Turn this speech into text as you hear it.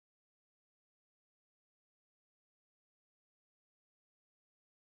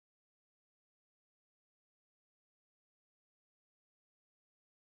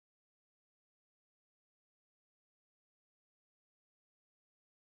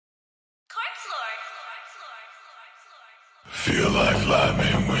Feel like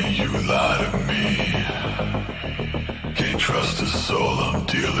lying when you lie to me. Can't trust a soul, I'm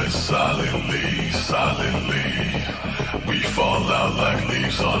dealing silently, silently. We fall out like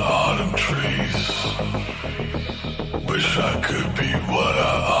leaves on autumn trees. Wish I could be what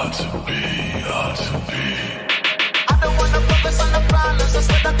I ought to be, ought to be. I don't wanna focus on the problems,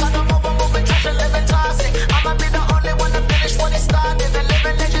 instead I cut them over, moving trash and living toxic. I'ma be the only one to finish what it started. The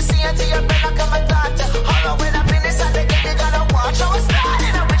living legacy until your brain like I'm a doctor. Hold on, when I've been inside the game, you gotta watch how it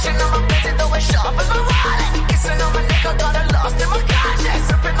started. I'm reaching on my business, though it's sharp as my wallet. Kissing on my neck, I got it lost in my conscience.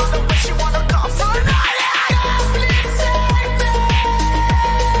 Sipping on the wish you wanna go for a night. Please take me.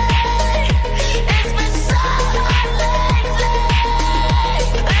 It's been so hot lately.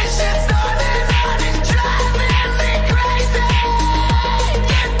 This shit's starting out and driving me crazy.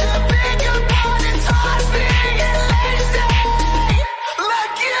 Get the bigger part, it's hard being lazy.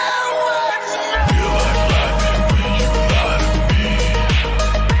 Like you would know. Feel like lying when you lie to me.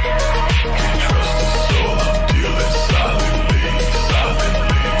 Can't trust a soul, I'm dealing silently,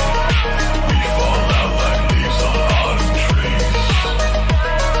 silently. We fall out like leaves on autumn trees.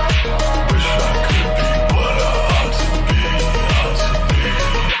 Wish I could be what I ought to be, ought to be.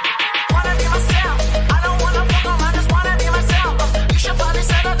 Wanna be myself. I don't wanna fuck around, just wanna be myself. You should probably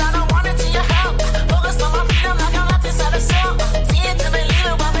settle down, I want it to your help. Focus on my freedom like I'm not inside a cell. See it to believe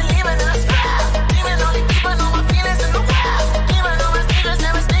it while believing in a spell. Demon only keeping all my feelings in the well. Demon on my sneakers,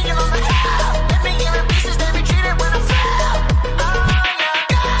 never sneaking on the hell. Let me give it pieces, they retreated when I fell. Oh yeah,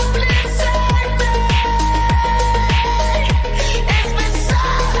 God please save me. It's been so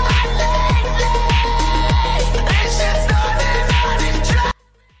hot lately. This shit's starting out and dry.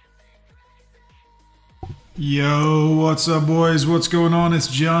 Yo, what's up, boys? What's going on? It's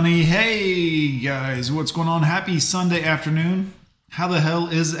Johnny. Hey, guys, what's going on? Happy Sunday afternoon. How the hell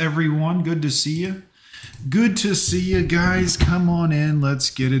is everyone? Good to see you. Good to see you, guys. Come on in. Let's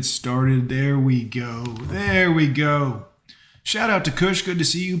get it started. There we go. There we go. Shout out to Kush. Good to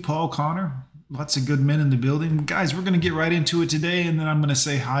see you. Paul Connor. Lots of good men in the building. Guys, we're going to get right into it today, and then I'm going to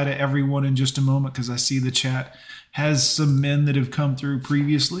say hi to everyone in just a moment because I see the chat has some men that have come through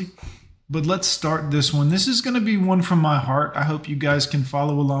previously. But let's start this one. This is going to be one from my heart. I hope you guys can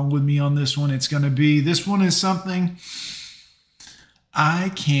follow along with me on this one. This one is something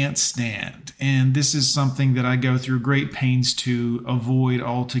I can't stand. And this is something that I go through great pains to avoid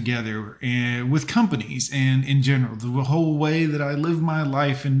altogether with companies and in general. The whole way that I live my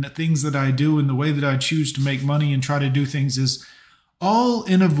life and the things that I do and the way that I choose to make money and try to do things is all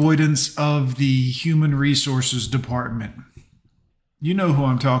in avoidance of the human resources department. You know who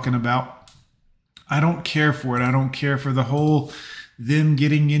I'm talking about. I don't care for it. I don't care for the whole them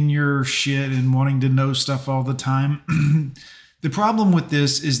getting in your shit and wanting to know stuff all the time. The problem with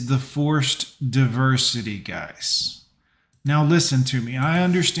this is the forced diversity, guys. Now listen to me. I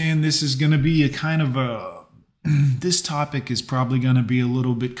understand this is going to be a kind of a... this topic is probably going to be a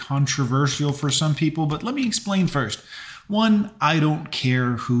little bit controversial for some people, but let me explain first. One, I don't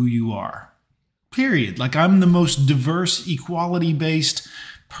care who you are. Period. Like, I'm the most diverse, equality-based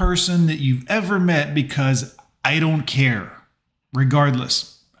person that you've ever met because I don't care,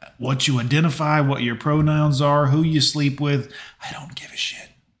 regardless what you identify, what your pronouns are, who you sleep with. I don't give a shit.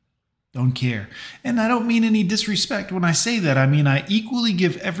 Don't care. And I don't mean any disrespect when I say that. I mean, I equally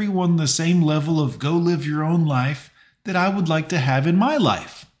give everyone the same level of go live your own life that I would like to have in my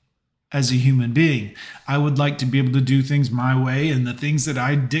life. As a human being, I would like to be able to do things my way, and the things that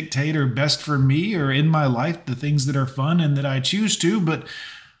I dictate are best for me or in my life, the things that are fun and that I choose to. But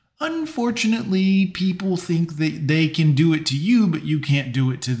unfortunately, people think that they can do it to you, but you can't do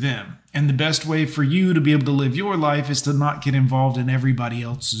it to them. And the best way for you to be able to live your life is to not get involved in everybody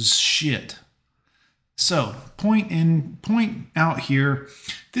else's shit. So, point out here,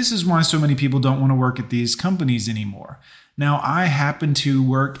 this is why so many people don't want to work at these companies anymore. Now, I happen to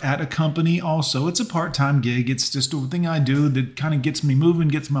work at a company also. It's a part-time gig. It's just a thing I do that kind of gets me moving,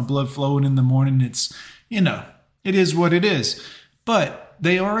 gets my blood flowing in the morning. It's, it is what it is. But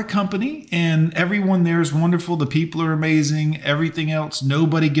they are a company, and everyone there is wonderful. The people are amazing. Everything else,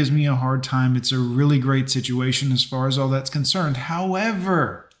 nobody gives me a hard time. It's a really great situation as far as all that's concerned.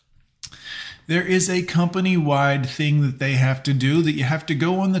 However, there is a company-wide thing that they have to do, that you have to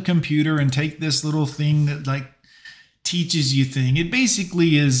go on the computer and take this little thing that teaches you thing. It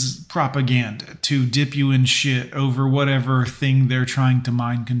basically is propaganda to dip you in shit over whatever thing they're trying to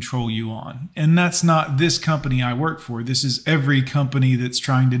mind control you on. And that's not this company I work for. This is every company that's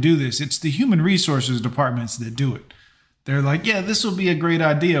trying to do this. It's the human resources departments that do it. They're like, yeah, this will be a great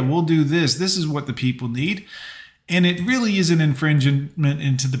idea. We'll do this. This is what the people need. And it really is an infringement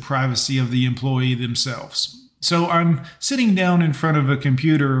into the privacy of the employee themselves. So I'm sitting down in front of a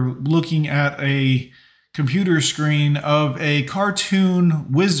computer looking at a computer screen of a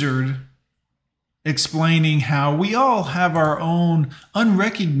cartoon wizard explaining how we all have our own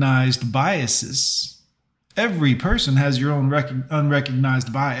unrecognized biases. Every person has your own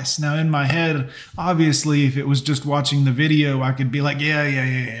unrecognized bias. Now, in my head, obviously, if it was just watching the video, I could be like,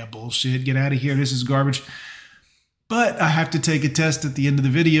 yeah, bullshit, get out of here, this is garbage. But I have to take a test at the end of the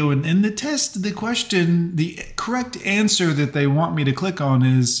video. And in the test, the question, the correct answer that they want me to click on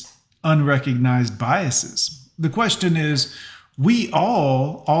is unrecognized biases. The question is, we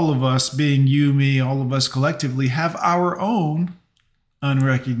all of us being you, me, all of us collectively have our own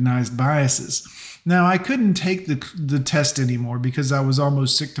unrecognized biases. Now, I couldn't take the test anymore because I was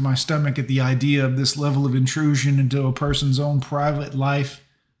almost sick to my stomach at the idea of this level of intrusion into a person's own private life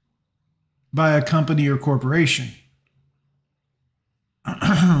by a company or corporation.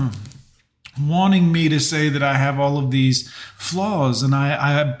 Wanting me to say that I have all of these flaws and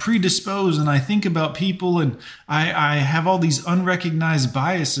I predispose and I think about people and I have all these unrecognized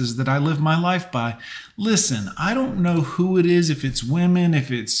biases that I live my life by. Listen, I don't know who it is, if it's women, if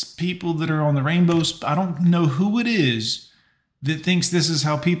it's people that are on the rainbow. I don't know who it is that thinks this is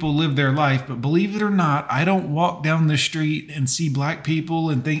how people live their life. But believe it or not, I don't walk down the street and see black people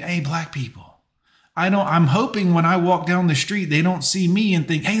and think, hey, black people. I'm hoping when I walk down the street, they don't see me and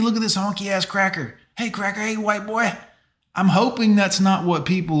think, hey, look at this honky ass cracker. Hey, cracker. Hey, white boy. I'm hoping that's not what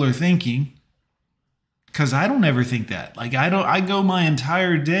people are thinking, because I don't ever think that. Like, I go my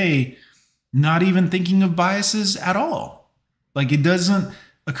entire day not even thinking of biases at all. Like, it doesn't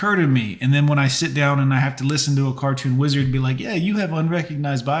occur to me. And then when I sit down and I have to listen to a cartoon wizard be like, yeah, you have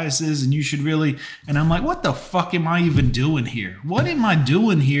unrecognized biases and you should really, and I'm like, what the fuck am I even doing here? What am I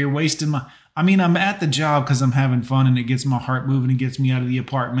doing here wasting my, I'm at the job because I'm having fun and it gets my heart moving and gets me out of the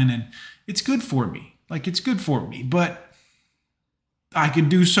apartment and it's good for me. Like, it's good for me, but I could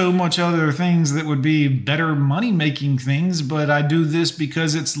do so much other things that would be better money-making things, but I do this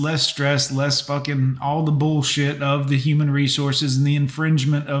because it's less stress, less fucking all the bullshit of the human resources and the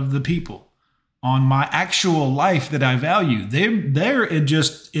infringement of the people on my actual life that I value. They're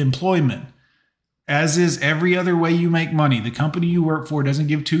just employment, as is every other way you make money. The company you work for doesn't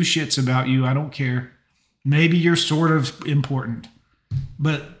give two shits about you. I don't care. Maybe you're sort of important,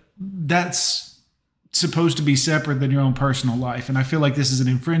 but that's supposed to be separate than your own personal life. And I feel like this is an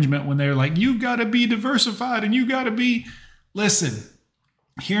infringement when they're like, you got to be diversified and you got to be, listen,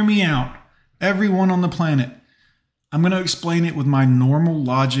 hear me out. Everyone on the planet, I'm going to explain it with my normal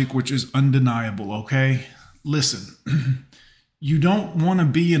logic, which is undeniable. Okay. Listen, you don't want to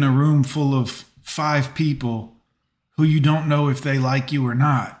be in a room full of 5 people who you don't know if they like you or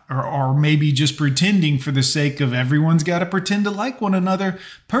not, or maybe just pretending for the sake of everyone's got to pretend to like one another.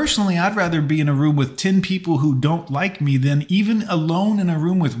 Personally, I'd rather be in a room with 10 people who don't like me than even alone in a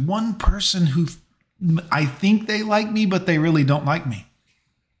room with one person who I think they like me, but they really don't like me.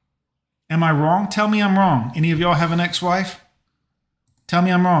 Am I wrong? Tell me I'm wrong. Any of y'all have an ex-wife? Tell me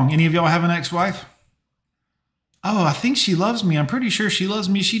I'm wrong. Any of y'all have an ex-wife? Oh, I think she loves me. I'm pretty sure she loves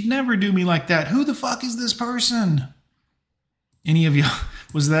me. She'd never do me like that. Who the fuck is this person? Any of you,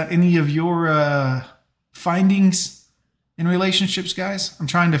 was that any of your findings in relationships, guys? I'm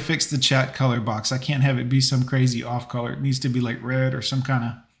trying to fix the chat color box. I can't have it be some crazy off color. It needs to be like red or some kind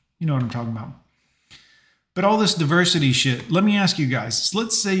of, you know what I'm talking about. But all this diversity shit, let me ask you guys.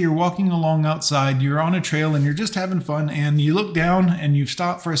 Let's say you're walking along outside, you're on a trail and you're just having fun and you look down and you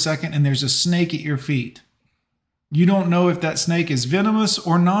stop for a second and there's a snake at your feet. You don't know if that snake is venomous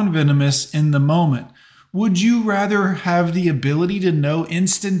or non-venomous in the moment. Would you rather have the ability to know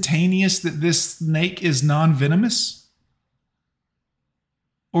instantaneous that this snake is non-venomous?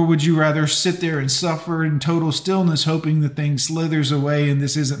 Or would you rather sit there and suffer in total stillness, hoping the thing slithers away and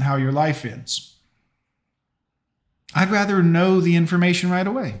this isn't how your life ends? I'd rather know the information right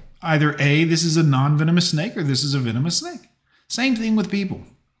away. Either A, this is a non-venomous snake, or this is a venomous snake. Same thing with people.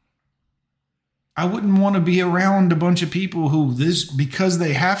 I wouldn't want to be around a bunch of people who because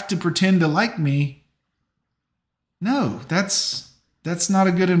they have to pretend to like me. No, that's not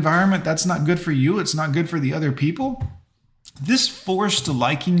a good environment. That's not good for you. It's not good for the other people. This forced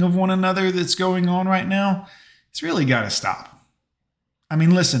liking of one another that's going on right now, it's really got to stop. I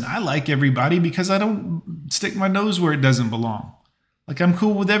mean, listen, I like everybody because I don't stick my nose where it doesn't belong. Like, I'm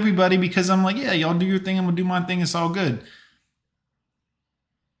cool with everybody because I'm like, yeah, y'all do your thing. I'm going to do my thing. It's all good.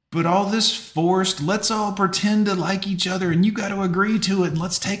 But all this forced, let's all pretend to like each other and you got to agree to it and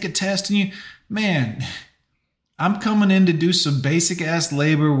let's take a test. And man, I'm coming in to do some basic ass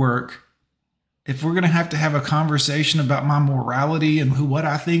labor work. If we're going to have a conversation about my morality and what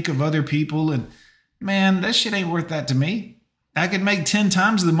I think of other people, and Man, that shit ain't worth that to me. I could make 10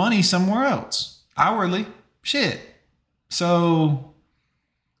 times the money somewhere else, hourly. Shit. So,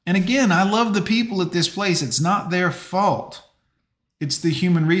 and again, I love the people at this place. It's not their fault. It's the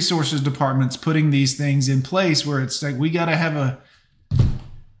human resources department's putting these things in place where it's like, we got to have a,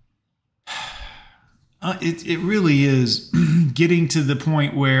 it really is getting to the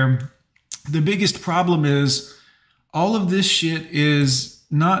point where the biggest problem is all of this shit is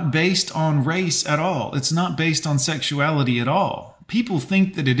not based on race at all. It's not based on sexuality at all. People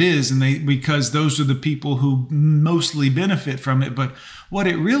think that it is, and because those are the people who mostly benefit from it. But what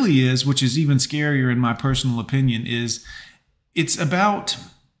it really is, which is even scarier in my personal opinion, is it's about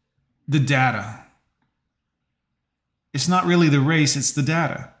the data. It's not really the race, it's the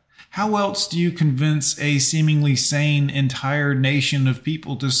data. How else do you convince a seemingly sane entire nation of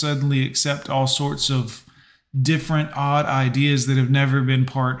people to suddenly accept all sorts of different odd ideas that have never been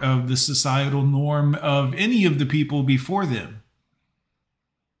part of the societal norm of any of the people before them?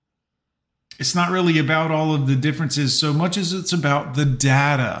 It's not really about all of the differences so much as it's about the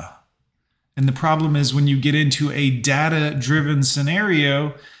data. And the problem is when you get into a data-driven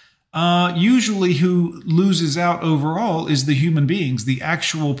scenario, usually who loses out overall is the human beings, the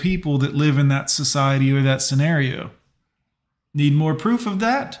actual people that live in that society or that scenario. Need more proof of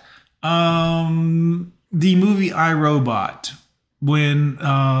that? The movie I, Robot, when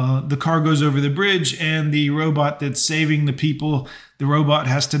the car goes over the bridge and the robot that's saving the people, the robot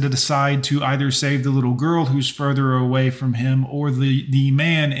has to decide to either save the little girl who's further away from him or the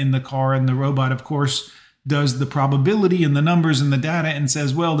man in the car. And the robot, of course, does the probability and the numbers and the data and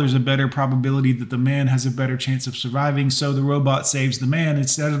says, well, there's a better probability that the man has a better chance of surviving. So the robot saves the man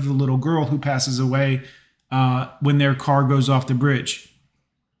instead of the little girl who passes away when their car goes off the bridge.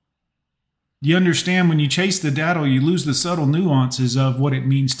 You understand when you chase the data, you lose the subtle nuances of what it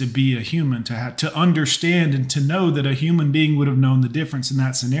means to be a human, to understand and to know that a human being would have known the difference in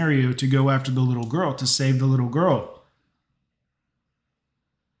that scenario to go after the little girl, to save the little girl.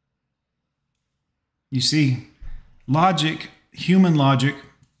 You see, logic, human emotion,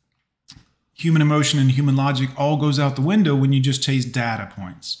 and human logic all goes out the window when you just chase data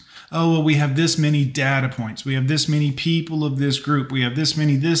points. Oh, well, we have this many data points. We have this many people of this group. We have this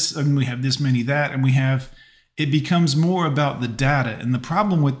many this, and we have this many that, and it becomes more about the data. And the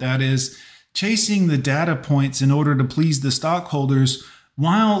problem with that is chasing the data points in order to please the stockholders,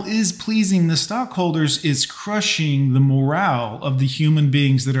 while is pleasing the stockholders, is crushing the morale of the human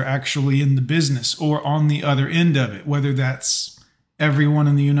beings that are actually in the business or on the other end of it, whether that's everyone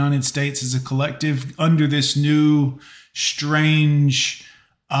in the United States as a collective under this new strange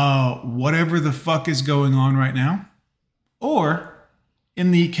whatever the fuck is going on right now, or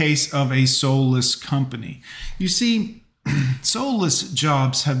in the case of a soulless company. You see, soulless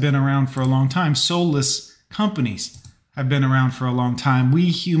jobs have been around for a long time. Soulless companies have been around for a long time. We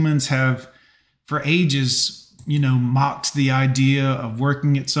humans have, for ages, mocked the idea of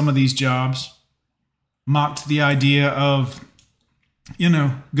working at some of these jobs, mocked the idea of,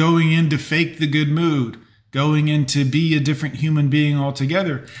 going in to fake the good mood, going in to be a different human being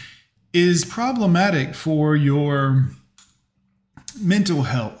altogether, is problematic for your mental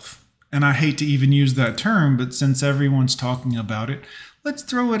health. And I hate to even use that term, but since everyone's talking about it, let's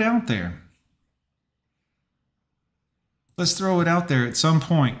throw it out there. Let's throw it out there at some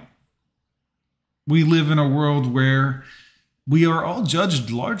point. We live in a world where we are all judged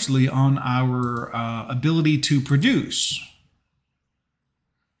largely on our ability to produce.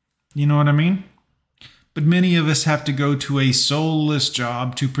 You know what I mean? But many of us have to go to a soulless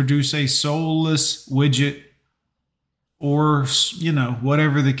job to produce a soulless widget or,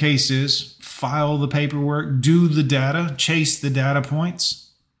 whatever the case is, file the paperwork, do the data, chase the data points.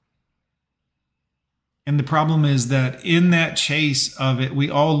 And the problem is that in that chase of it, we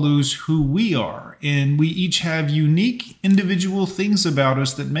all lose who we are. And we each have unique individual things about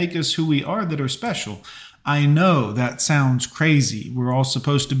us that make us who we are that are special. I know that sounds crazy. We're all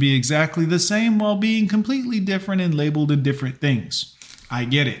supposed to be exactly the same while being completely different and labeled in different things. I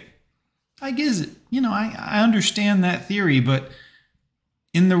get it. I get it. I understand that theory, but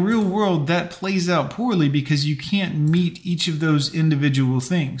in the real world, that plays out poorly because you can't meet each of those individual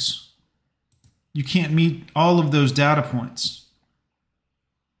things. You can't meet all of those data points.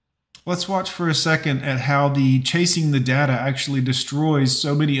 Let's watch for a second at how the chasing the data actually destroys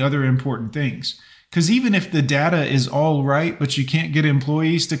so many other important things. Because even if the data is all right, but you can't get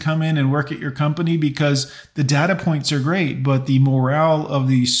employees to come in and work at your company because the data points are great, but the morale of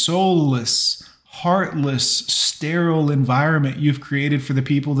the soulless, heartless, sterile environment you've created for the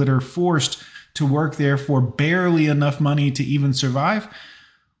people that are forced to work there for barely enough money to even survive,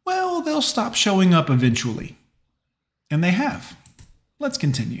 well, they'll stop showing up eventually. And they have. Let's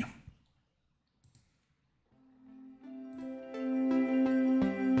continue.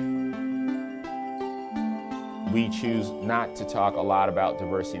 We choose not to talk a lot about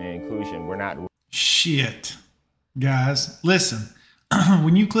diversity and inclusion. We're not. Shit. Guys, listen.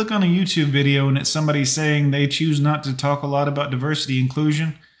 When you click on a YouTube video and it's somebody saying they choose not to talk a lot about diversity and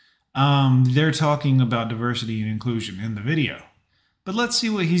inclusion, they're talking about diversity and inclusion in the video. But let's see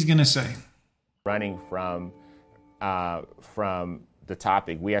what he's going to say. Running from the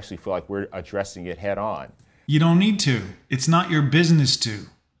topic, we actually feel like we're addressing it head on. You don't need to. It's not your business to.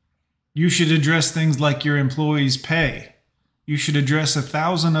 You should address things like your employees' pay. You should address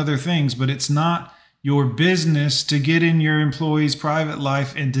 1,000 other things, but it's not your business to get in your employees' private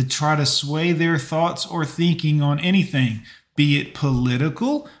life and to try to sway their thoughts or thinking on anything, be it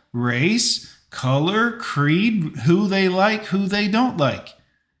political, race, color, creed, who they like, who they don't like.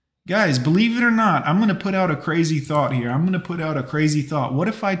 Guys, believe it or not, I'm going to put out a crazy thought here. I'm going to put out a crazy thought. What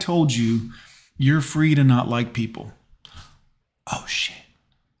if I told you you're free to not like people? Oh, shit.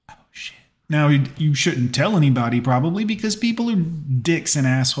 Now, you shouldn't tell anybody probably because people are dicks and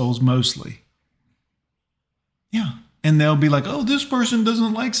assholes mostly. Yeah. And they'll be like, oh, this person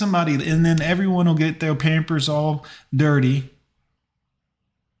doesn't like somebody. And then everyone will get their pampers all dirty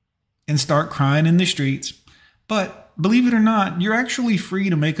and start crying in the streets. But believe it or not, you're actually free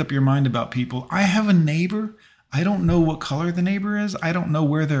to make up your mind about people. I have a neighbor. I don't know what color the neighbor is. I don't know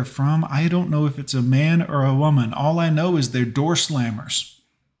where they're from. I don't know if it's a man or a woman. All I know is they're door slammers.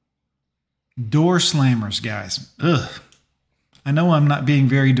 Door slammers, guys. Ugh. I know I'm not being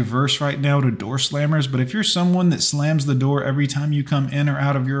very diverse right now to door slammers, but if you're someone that slams the door every time you come in or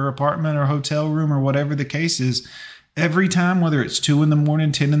out of your apartment or hotel room or whatever the case is, every time, whether it's 2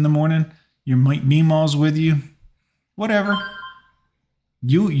 a.m, 10 a.m, your meemaw's with you, whatever,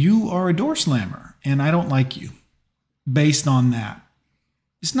 you are a door slammer, and I don't like you based on that.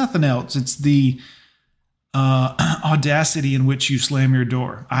 It's nothing else. It's the audacity in which you slam your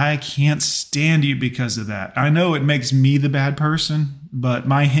door. I can't stand you because of that. I know it makes me the bad person, but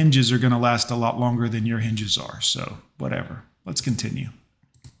my hinges are going to last a lot longer than your hinges are. So whatever. Let's continue.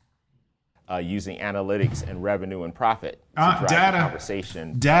 Using analytics and revenue and profit to drive data. the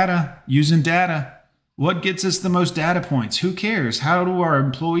conversation. Data. Using data. What gets us the most data points? Who cares? How do our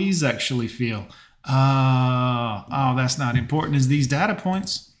employees actually feel? Oh, that's not important as these data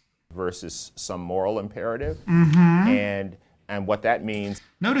points. Versus some moral imperative. And what that means.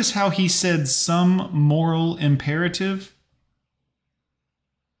 Notice how he said some moral imperative.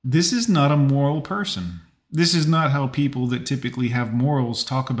 This is not a moral person. This is not how people that typically have morals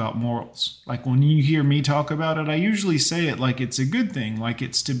talk about morals. Like when you hear me talk about it, I usually say it like it's a good thing, like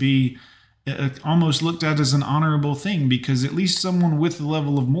it's to be almost looked at as an honorable thing, because at least someone with the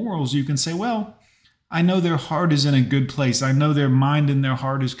level of morals, you can say, well, I know their heart is in a good place. I know their mind and their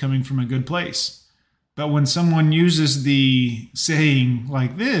heart is coming from a good place. But when someone uses the saying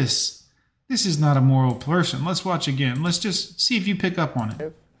like this is not a moral person. Let's watch again. Let's just see if you pick up on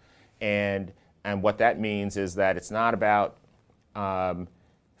it. And what that means is that it's not about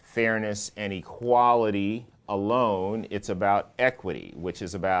fairness and equality alone. It's about equity, which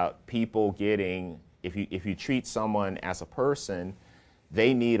is about people getting, if you treat someone as a person,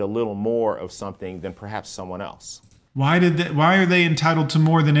 they need a little more of something than perhaps someone else. Why are they entitled to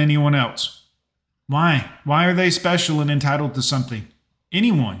more than anyone else? Why? Why are they special and entitled to something?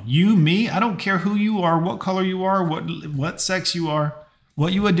 Anyone, you, me, I don't care who you are, what color you are, what sex you are,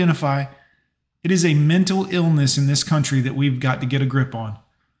 what you identify. It is a mental illness in this country that we've got to get a grip on.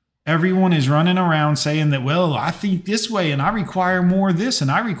 Everyone is running around saying that, well, I think this way and I require more of this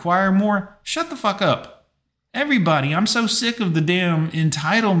and I require more. Shut the fuck up. Everybody, I'm so sick of the damn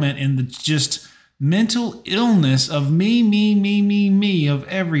entitlement and the just mental illness of me of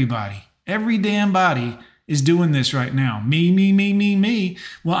everybody. Every damn body is doing this right now. Me.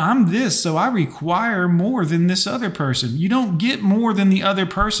 Well, I'm this, so I require more than this other person. You don't get more than the other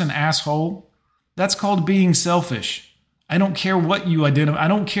person, asshole. That's called being selfish. I don't care what you identify. I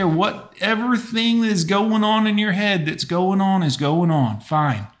don't care what everything that's going on in your head that's going on is going on.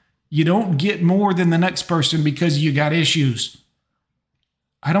 Fine. You don't get more than the next person because you got issues.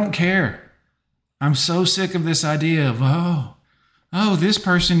 I don't care. I'm so sick of this idea of, oh, this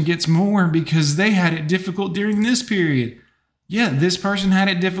person gets more because they had it difficult during this period. Yeah, this person had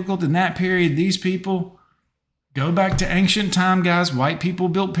it difficult in that period. These people, go back to ancient time, guys. White people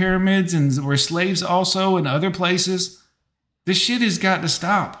built pyramids and were slaves also in other places. This shit has got to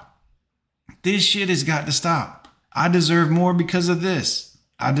stop. This shit has got to stop. I deserve more because of this.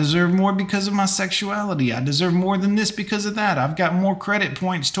 I deserve more because of my sexuality. I deserve more than this because of that. I've got more credit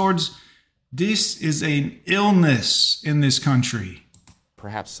points towards this is an illness in this country.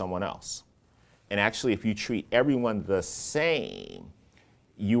 Perhaps someone else. And actually, if you treat everyone the same,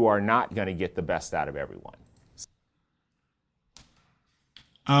 you are not going to get the best out of everyone.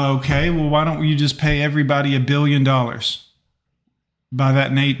 Okay, well, why don't you just pay everybody $1 billion? By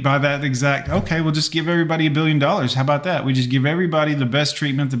that exact, okay, we'll just give everybody $1 billion. How about that? We just give everybody the best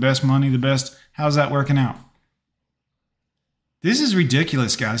treatment, the best money, the best. How's that working out? This is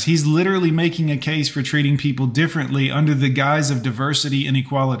ridiculous, guys. He's literally making a case for treating people differently under the guise of diversity and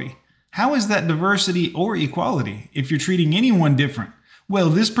equality. How is that diversity or equality if you're treating anyone different? Well,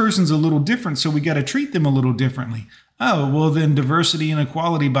 this person's a little different, so we got to treat them a little differently. Oh, well, then diversity and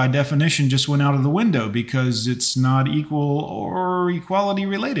equality by definition just went out of the window because it's not equal or equality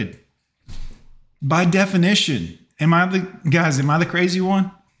related. By definition. Am I the crazy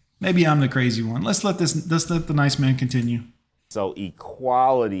one? Maybe I'm the crazy one. Let's let the nice man continue. So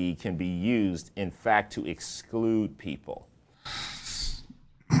equality can be used, in fact, to exclude people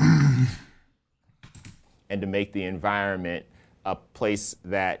and to make the environment a place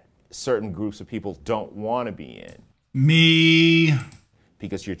that certain groups of people don't want to be in. Me.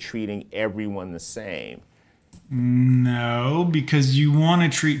 Because you're treating everyone the same. No, because you want to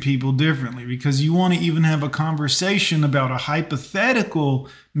treat people differently, because you want to even have a conversation about a hypothetical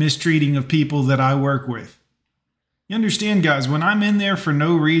mistreating of people that I work with. You understand, guys, when I'm in there for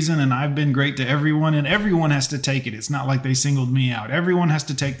no reason and I've been great to everyone and everyone has to take it. It's not like they singled me out. Everyone has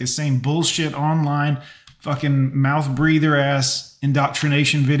to take the same bullshit online fucking mouth breather ass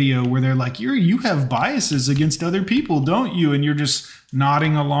indoctrination video where they're like, you have biases against other people, don't you? And you're just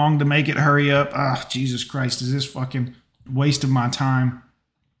nodding along to make it hurry up. Ah, Jesus Christ, is this fucking waste of my time?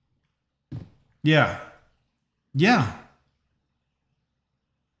 Yeah. Yeah.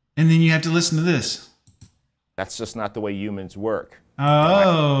 And then you have to listen to this. That's just not the way humans work.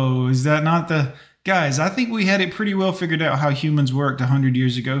 Oh, is that not the... Guys, I think we had it pretty well figured out how humans worked 100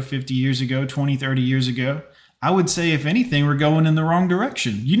 years ago, 50 years ago, 20, 30 years ago. I would say, if anything, we're going in the wrong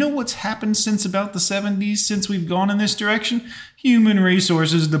direction. You know what's happened since about the 70s, since we've gone in this direction? Human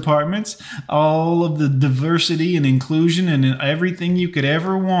resources departments, all of the diversity and inclusion and everything you could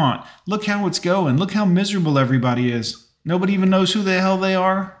ever want. Look how it's going. Look how miserable everybody is. Nobody even knows who the hell they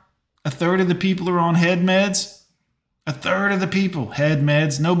are. 1/3 of the people are on head meds. 1/3 of the people, head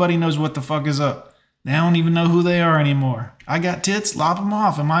meds. Nobody knows what the fuck is up. They don't even know who they are anymore. I got tits, lop them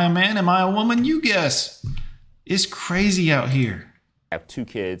off. Am I a man? Am I a woman? You guess. It's crazy out here. I have 2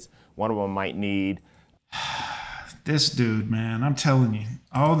 kids. One of them might need... This dude, man, I'm telling you.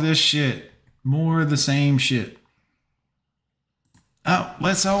 All this shit. More of the same shit. Oh,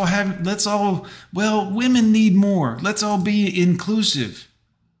 well, women need more. Let's all be inclusive.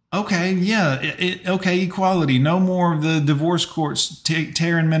 Okay, yeah, okay, equality. No more of the divorce courts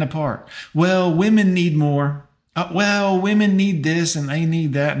tearing men apart. Well, women need more. Well, women need this and they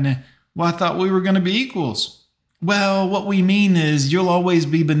need that. And well, I thought we were going to be equals. Well, what we mean is you'll always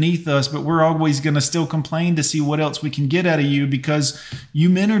be beneath us, but we're always going to still complain to see what else we can get out of you because you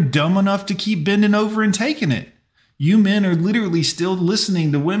men are dumb enough to keep bending over and taking it. You men are literally still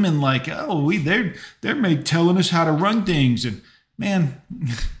listening to women like, oh, they're telling us how to run things. And man...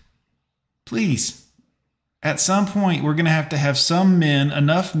 Please, at some point, we're going to have some men,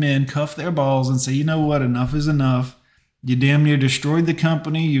 enough men, cuff their balls and say, you know what, enough is enough. You damn near destroyed the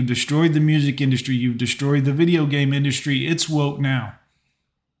company. You've destroyed the music industry. You've destroyed the video game industry. It's woke now.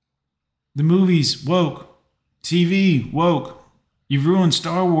 The movies, woke. TV, woke. You've ruined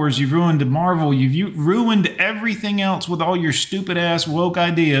Star Wars. You've ruined Marvel. You've ruined everything else with all your stupid ass woke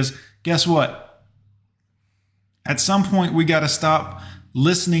ideas. Guess what? At some point, we got to stop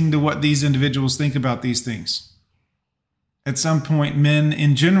listening to what these individuals think about these things. At some point, men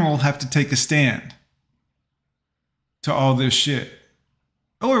in general have to take a stand to all this shit.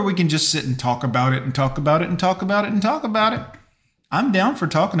 Or we can just sit and talk about it and talk about it and talk about it and talk about it. I'm down for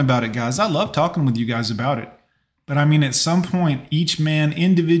talking about it, guys. I love talking with you guys about it. But I mean, at some point, each man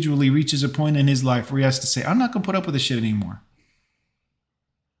individually reaches a point in his life where he has to say, I'm not going to put up with this shit anymore.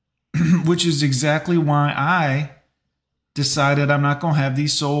 Which is exactly why I decided I'm not going to have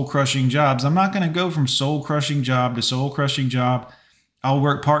these soul-crushing jobs. I'm not going to go from soul-crushing job to soul-crushing job. I'll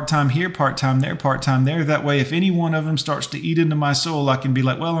work part-time here, part-time there, part-time there. That way, if any one of them starts to eat into my soul, I can be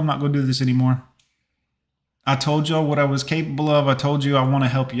like, well, I'm not going to do this anymore. I told y'all what I was capable of. I told you I want to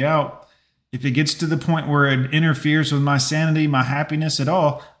help you out. If it gets to the point where it interferes with my sanity, my happiness at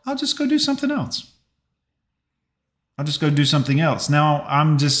all, I'll just go do something else. I'll just go do something else. Now,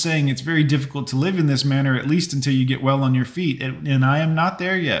 I'm just saying it's very difficult to live in this manner, at least until you get well on your feet. And I am not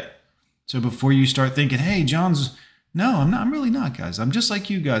there yet. So before you start thinking, hey, John's, no, I'm not. I'm really not, guys. I'm just like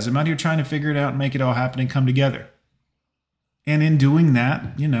you guys. I'm out here trying to figure it out and make it all happen and come together. And in doing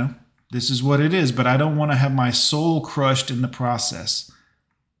that, this is what it is. But I don't want to have my soul crushed in the process.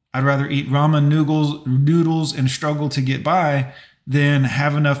 I'd rather eat ramen noodles and struggle to get by than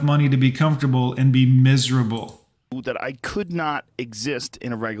have enough money to be comfortable and be miserable. That I could not exist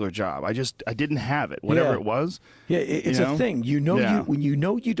in a regular job. I didn't have it, whatever it was. Yeah, it's a thing. When you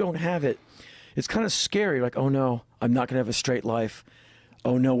know you don't have it, it's kind of scary. Like, oh no, I'm not going to have a straight life.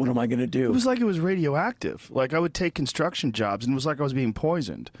 Oh no, what am I going to do? It was like it was radioactive. Like I would take construction jobs and it was like I was being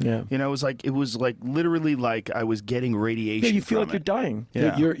poisoned. Yeah. It was like literally like I was getting radiation. Yeah, you feel from like you're dying.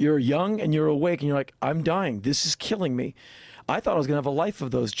 Yeah. You're young and you're awake and you're like, I'm dying. This is killing me. I thought I was going to have a life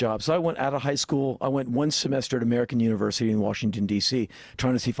of those jobs. So I went out of high school. I went one semester at American University in Washington, D.C.,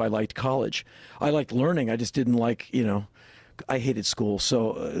 trying to see if I liked college. I liked learning. I just didn't like, I hated school.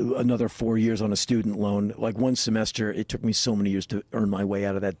 So another 4 years on a student loan, like one semester, it took me so many years to earn my way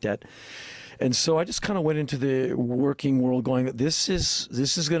out of that debt. And so I just kind of went into the working world going, this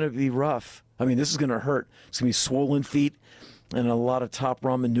is going to be rough. I mean, this is going to hurt. It's going to be swollen feet and a lot of top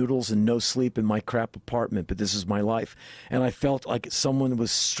ramen noodles and no sleep in my crap apartment, but this is my life. And I felt like someone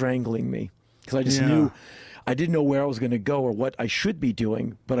was strangling me because I just knew, I didn't know where I was going to go or what I should be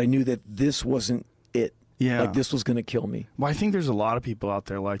doing, but I knew that this wasn't it. Yeah. Like this was going to kill me. Well, I think there's a lot of people out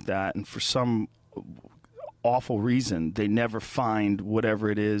there like that, and for some awful reason, they never find whatever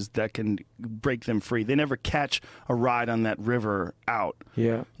it is that can break them free. They never catch a ride on that river out.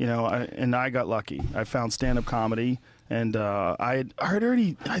 Yeah. And I got lucky. I found stand-up comedy, and I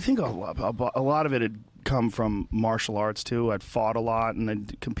think a lot of it had come from martial arts too. I'd fought a lot, and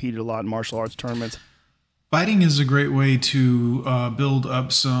I'd competed a lot in martial arts tournaments. Fighting is a great way to build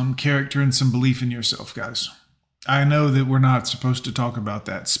up some character and some belief in yourself, guys. I know that we're not supposed to talk about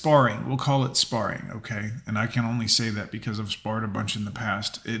that. Sparring, we'll call it sparring, okay? And I can only say that because I've sparred a bunch in the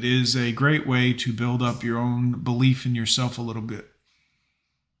past. It is a great way to build up your own belief in yourself a little bit.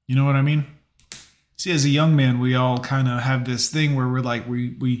 You know what I mean? See, as a young man, we all kind of have this thing where we're like,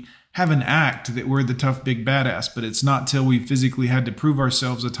 we have an act that we're the tough big badass, but it's not till we physically had to prove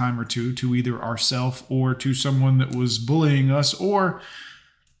ourselves a time or two to either ourselves or to someone that was bullying us or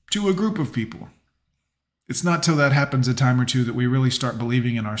to a group of people. It's not till that happens a time or two that we really start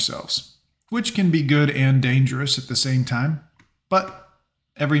believing in ourselves, which can be good and dangerous at the same time. But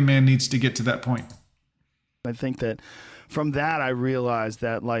every man needs to get to that point. I think that from that, I realized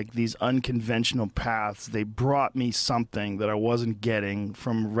that like these unconventional paths, they brought me something that I wasn't getting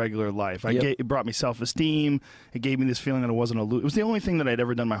from regular life. It brought me self-esteem. It gave me this feeling that I wasn't a loser. It was the only thing that I'd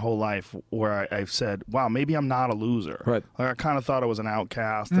ever done my whole life where I've said, wow, maybe I'm not a loser. Right. Like I kind of thought I was an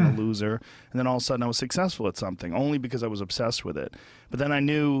outcast and a loser. And then all of a sudden I was successful at something only because I was obsessed with it. But then I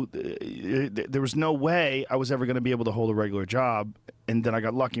knew there was no way I was ever going to be able to hold a regular job. And then I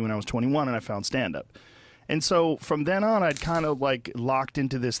got lucky when I was 21 and I found stand-up. And so from then on, I'd kind of like locked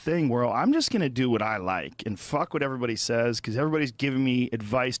into this thing where I'm just going to do what I like and fuck what everybody says because everybody's giving me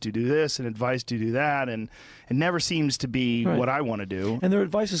advice to do this and advice to do that. And it never seems to be what I want to do. And their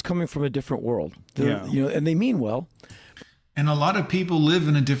advice is coming from a different world. And they mean well. And a lot of people live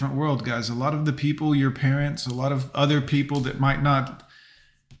in a different world, guys. A lot of the people, your parents, a lot of other people that might not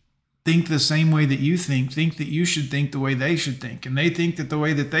think the same way that you think that you should think the way they should think. And they think that the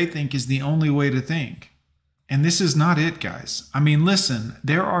way that they think is the only way to think. And this is not it, guys. I mean, listen,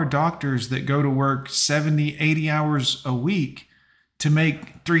 there are doctors that go to work 70, 80 hours a week to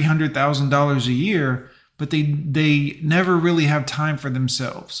make $300,000 a year, but they never really have time for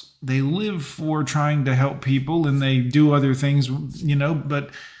themselves. They live for trying to help people and they do other things, but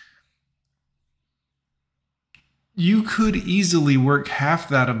you could easily work half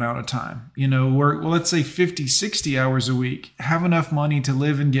that amount of time, work, let's say 50, 60 hours a week, have enough money to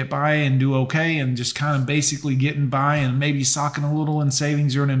live and get by and do okay and just kind of basically getting by and maybe socking a little in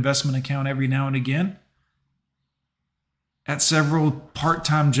savings or an investment account every now and again. At several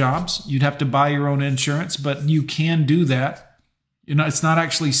part-time jobs, you'd have to buy your own insurance, but you can do that. It's not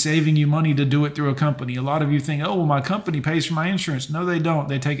actually saving you money to do it through a company. A lot of you think, oh, well, my company pays for my insurance. No, they don't.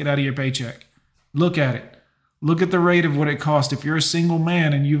 They take it out of your paycheck. Look at it. Look at the rate of what it costs. If you're a single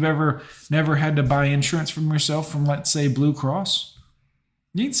man and you've never had to buy insurance from yourself from, let's say, Blue Cross,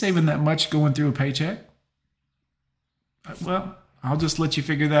 you ain't saving that much going through a paycheck. Well, I'll just let you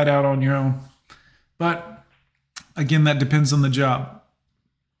figure that out on your own. But again, that depends on the job.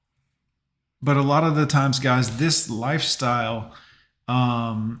 But a lot of the times, guys, this lifestyle,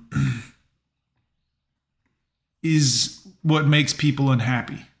 is what makes people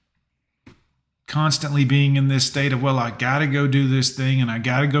unhappy. Constantly being in this state of, well, I gotta go do this thing and I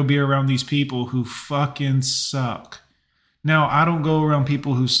gotta go be around these people who fucking suck. Now, I don't go around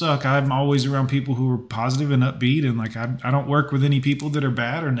people who suck. I'm always around people who are positive and upbeat, and like I don't work with any people that are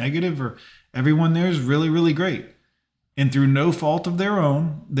bad or negative, or everyone there is really, really great. And through no fault of their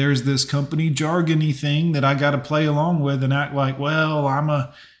own, there's this company jargony thing that I got to play along with and act like, well, I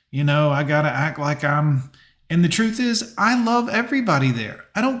got to act like I'm. And the truth is, I love everybody there.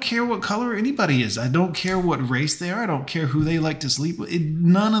 I don't care what color anybody is. I don't care what race they are. I don't care who they like to sleep with.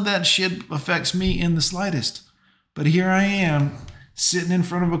 None of that shit affects me in the slightest. But here I am, sitting in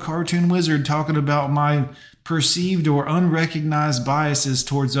front of a cartoon wizard talking about my perceived or unrecognized biases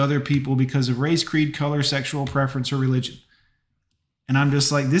towards other people because of race, creed, color, sexual preference, or religion. And I'm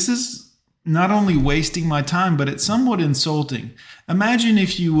just like, this is not only wasting my time, but it's somewhat insulting. Imagine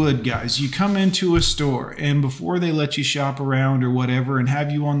if you would, guys, you come into a store and before they let you shop around or whatever and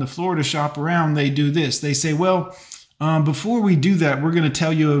have you on the floor to shop around, they do this. They say, well, before we do that, we're going to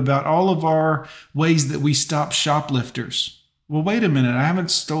tell you about all of our ways that we stop shoplifters. Well, wait a minute. I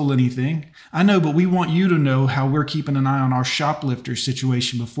haven't stole anything. I know, but we want you to know how we're keeping an eye on our shoplifter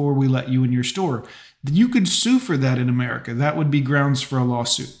situation before we let you in your store. You could sue for that in America. That would be grounds for a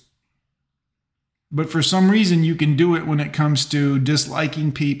lawsuit. But for some reason, you can do it when it comes to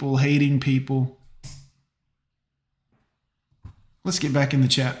disliking people, hating people. Let's get back in the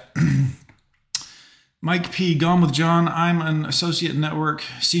chat. Mike P. Gone with John. I'm an associate network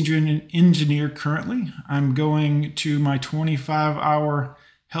senior engineer currently. I'm going to my 25-hour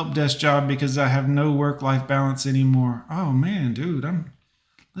help desk job because I have no work-life balance anymore. Oh, man, dude.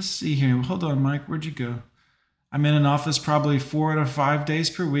 Let's see here. Hold on, Mike. Where'd you go? I'm in an office probably 4 out of 5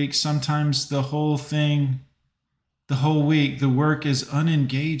 days per week. Sometimes the whole week, the work is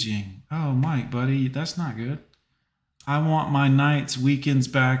unengaging. Oh, Mike, buddy, that's not good. I want my nights, weekends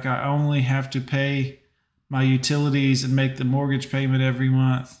back. I only have to pay my utilities and make the mortgage payment every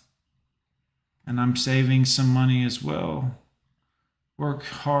month. And I'm saving some money as well. Work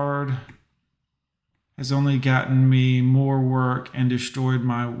hard has only gotten me more work and destroyed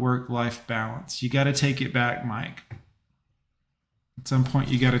my work-life balance. You got to take it back, Mike. At some point,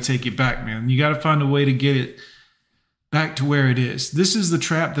 you got to take it back, man. You got to find a way to get it back to where it is. This is the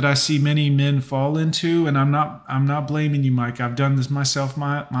trap that I see many men fall into, and I'm not blaming you, Mike. I've done this myself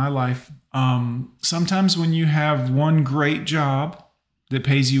my life. Sometimes when you have one great job that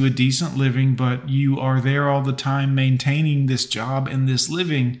pays you a decent living, but you are there all the time maintaining this job and this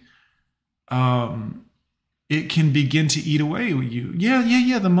living, it can begin to eat away with you.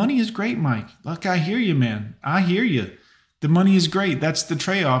 Yeah. The money is great, Mike. Look, I hear you, man. I hear you. The money is great. That's the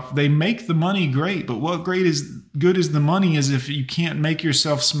trade-off. They make the money great, but what good is the money is if you can't make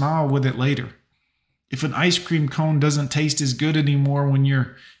yourself smile with it later. If an ice cream cone doesn't taste as good anymore when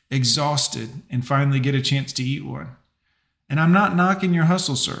you're exhausted and finally get a chance to eat one. And I'm not knocking your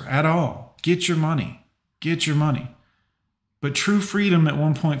hustle, sir, at all. Get your money. Get your money. But true freedom at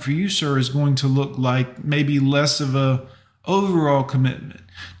one point for you, sir, is going to look like maybe less of a overall commitment.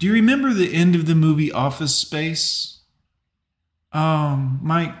 Do you remember the end of the movie Office Space?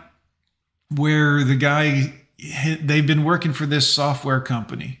 Mike, where the guy, they've been working for this software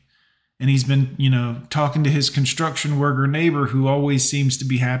company. And he's been, talking to his construction worker neighbor who always seems to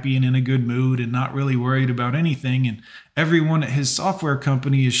be happy and in a good mood and not really worried about anything. And everyone at his software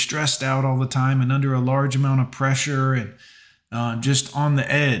company is stressed out all the time and under a large amount of pressure and just on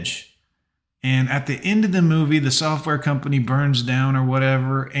the edge. And at the end of the movie, the software company burns down or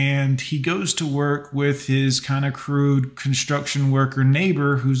whatever, and he goes to work with his kind of crude construction worker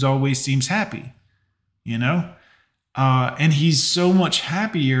neighbor who's always seems happy, and he's so much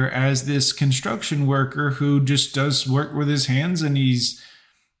happier as this construction worker who just does work with his hands, and he's,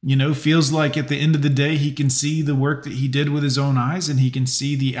 feels like at the end of the day, he can see the work that he did with his own eyes, and he can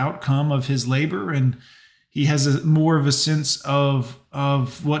see the outcome of his labor, and he has more of a sense of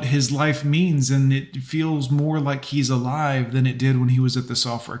what his life means, and it feels more like he's alive than it did when he was at the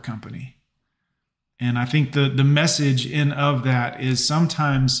software company. And I think the message of that is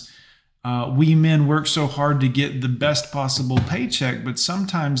sometimes we men work so hard to get the best possible paycheck, but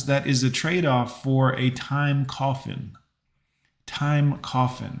sometimes that is a trade-off for a time coffin. Time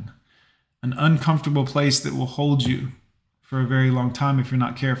coffin. An uncomfortable place that will hold you for a very long time if you're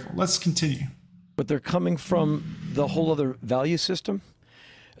not careful. Let's continue. But they're coming from the whole other value system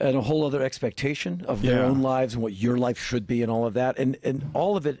and a whole other expectation of their own lives and what your life should be and all of that. And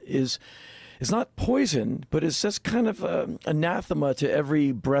all of it is it's not poison, but it's just kind of anathema to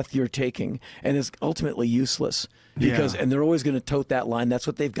every breath you're taking, and it's ultimately useless. Because and they're always going to tote that line. That's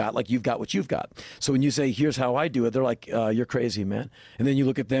what they've got. Like, you've got what you've got. So when you say, here's how I do it, they're like, you're crazy, man. And then you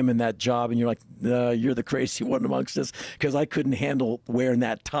look at them in that job and you're like, you're the crazy one amongst us, because I couldn't handle wearing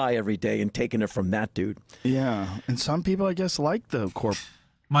that tie every day and taking it from that dude. Yeah. And some people, I guess, like the corp.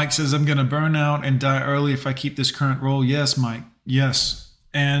 Mike says, I'm going to burn out and die early if I keep this current role. Yes, Mike. Yes.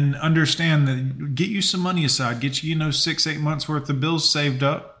 And understand that, get you some money aside, get you, 6-8 months worth of bills saved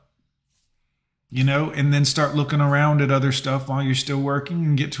up. And then start looking around at other stuff while you're still working,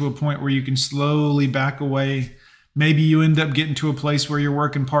 and get to a point where you can slowly back away. Maybe you end up getting to a place where you're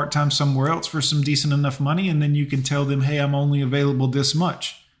working part-time somewhere else for some decent enough money, and then you can tell them, hey, I'm only available this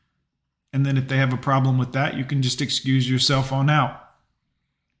much. And then if they have a problem with that, you can just excuse yourself on out.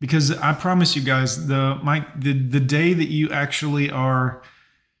 Because I promise you guys, the day that you actually are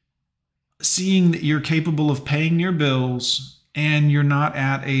seeing that you're capable of paying your bills, and you're not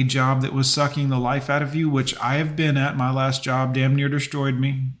at a job that was sucking the life out of you, which I have been at. My last job damn near destroyed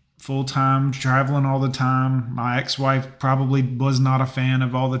me. Full-time, traveling all the time. My ex-wife probably was not a fan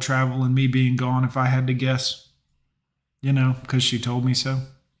of all the travel and me being gone, if I had to guess. Because she told me so.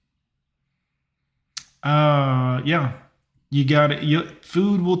 Yeah. You got it.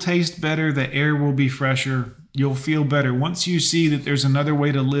 Food will taste better. The air will be fresher. You'll feel better. Once you see that there's another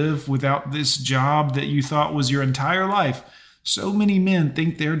way to live without this job that you thought was your entire life. So many men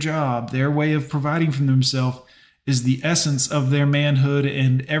think their job, their way of providing for themselves, is the essence of their manhood,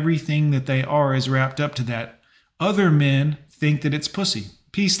 and everything that they are is wrapped up to that. Other men think that it's pussy.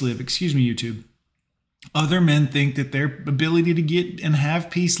 Peace live, excuse me, YouTube. Other men think that their ability to get and have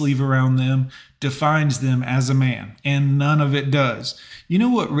peace leave around them defines them as a man, and none of it does. You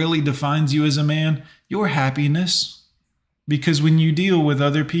know what really defines you as a man? Your happiness. Because when you deal with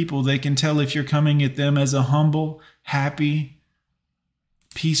other people, they can tell if you're coming at them as a humble, happy,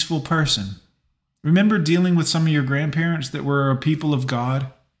 peaceful person. Remember dealing with some of your grandparents that were a people of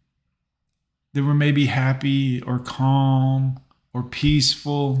God? That were maybe happy or calm or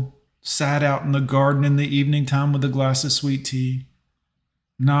peaceful, sat out in the garden in the evening time with a glass of sweet tea.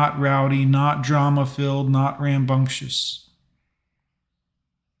 Not rowdy, not drama-filled, not rambunctious.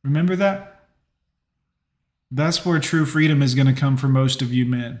 Remember that? That's where true freedom is going to come for most of you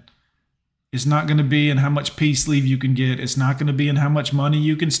men. It's not going to be in how much peace leave you can get. It's not going to be in how much money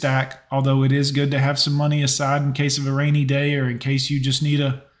you can stack, although it is good to have some money aside in case of a rainy day, or in case you just need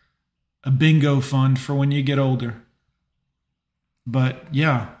a bingo fund for when you get older. But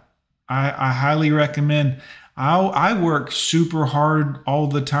yeah, I highly recommend. I work super hard all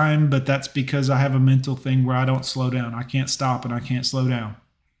the time, but that's because I have a mental thing where I don't slow down. I can't stop and I can't slow down.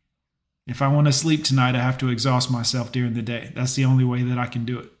 If I want to sleep tonight, I have to exhaust myself during the day. That's the only way that I can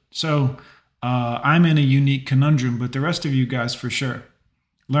do it. So I'm in a unique conundrum, but the rest of you guys for sure.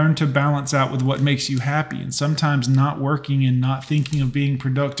 Learn to balance out with what makes you happy. And sometimes not working and not thinking of being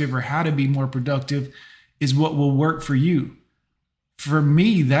productive or how to be more productive is what will work for you. For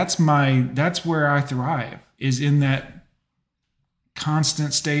me, that's where I thrive, is in that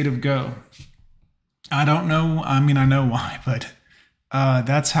constant state of go. I don't know. I mean, I know why, but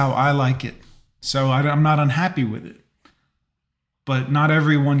that's how I like it. So I'm not unhappy with it. But not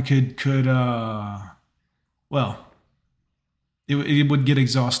everyone could well, it would get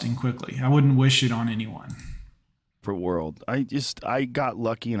exhausting quickly. I wouldn't wish it on anyone. For world, I got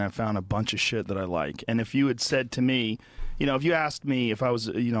lucky and I found a bunch of shit that I like. And if you had said to me, if you asked me if I was,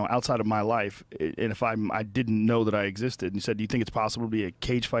 outside of my life, and if I didn't know that I existed, and you said, do you think it's possible to be a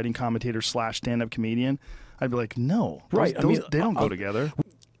cage fighting commentator / stand-up comedian? I'd be like, no. Right. They don't go together.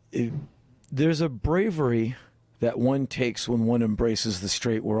 There's a bravery that one takes when one embraces the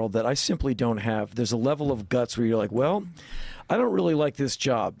straight world that I simply don't have. There's a level of guts where you're like, well, I don't really like this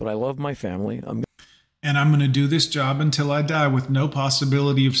job, but I love my family. And I'm going to do this job until I die with no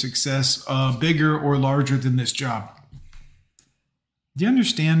possibility of success bigger or larger than this job. Do you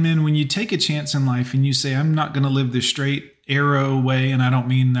understand, men? When you take a chance in life and you say, I'm not going to live this straight arrow way, and I don't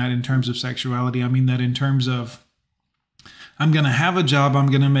mean that in terms of sexuality. I mean that in terms of I'm going to have a job.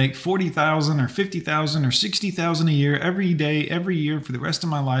 I'm going to make $40,000 or $50,000 or $60,000 a year every day, every year for the rest of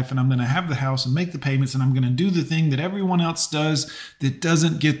my life. And I'm going to have the house and make the payments. And I'm going to do the thing that everyone else does that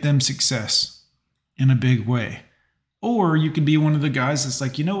doesn't get them success in a big way. Or you could be one of the guys that's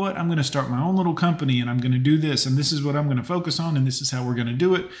like, you know what? I'm going to start my own little company and I'm going to do this. And this is what I'm going to focus on. And this is how we're going to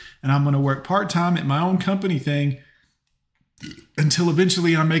do it. And I'm going to work part-time at my own company thing until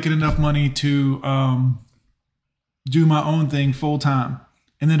eventually I'm making enough money to, do my own thing full time.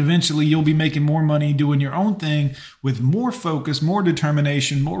 And then eventually you'll be making more money doing your own thing with more focus, more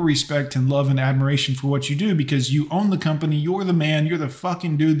determination, more respect and love and admiration for what you do because you own the company. You're the man. You're the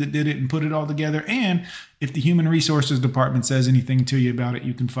fucking dude that did it and put it all together. And if the human resources department says anything to you about it,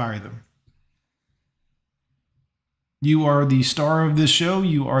 you can fire them. You are the star of this show.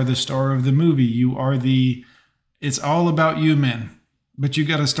 You are the star of the movie. It's all about you, man. But you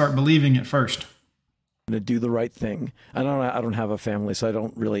got to start believing it first. To do the right thing. I don't have a family,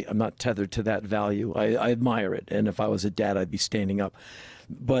 so I'm not tethered to that value. I admire it, and if I was a dad, I'd be standing up.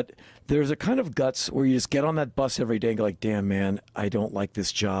 But there's a kind of guts where you just get on that bus every day and go like, damn, man, I don't like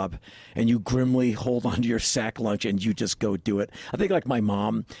this job. And you grimly hold onto your sack lunch and you just go do it. I think like my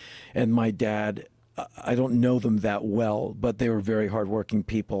mom and my dad, I don't know them that well, but they were very hardworking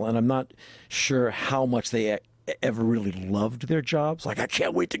people, and I'm not sure how much they ever really loved their jobs. Like, I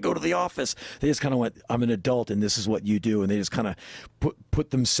can't wait to go to the office. They just kind of went, I'm an adult and this is what you do. And they just kind of put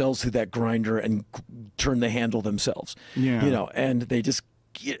themselves through that grinder and turn the handle themselves. Yeah. You know, and they just,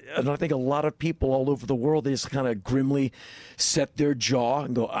 and I think a lot of people all over the world, they just kind of grimly set their jaw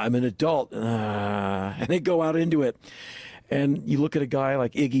and go, I'm an adult. And they go out into it. And you look at a guy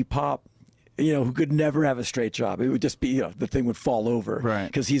like Iggy Pop, you know, who could never have a straight job. It would just be, you know, the thing would fall over. Right.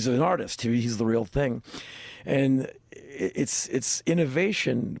 Because he's an artist. He's the real thing. And it's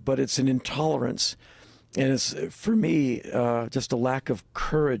innovation, but it's an intolerance. And it's, for me, just a lack of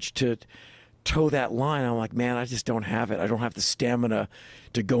courage to toe that line. I'm like, man, I just don't have it. I don't have the stamina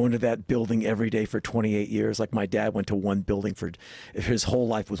to go into that building every day for 28 years. Like my dad went to one building for his whole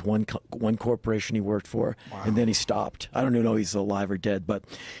life, was one corporation he worked for. Wow. And then he stopped. I don't even know if he's alive or dead, but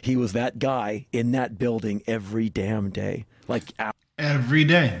he was that guy in that building every damn day. Like every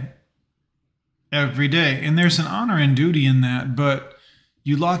day. Every day. And there's an honor and duty in that, but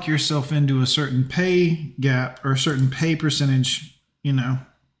you lock yourself into a certain pay gap or a certain pay percentage, you know.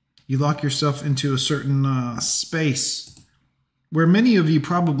 You lock yourself into a certain space where many of you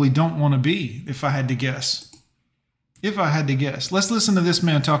probably don't want to be, if I had to guess. Let's listen to this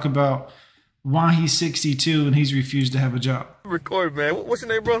man talk about why he's 62 and he's refused to have a job. Record, man. What's your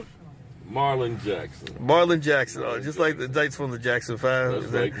name, bro? Marlon Jackson. Marlon Jackson. Oh, just like the dates from the Jackson 5.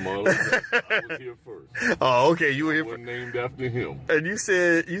 That's like Marlon Jackson. I was here first. Oh, okay. You were here first. Named after him. And you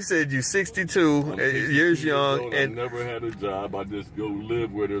said you're 62, years young, and I never had a job. I just go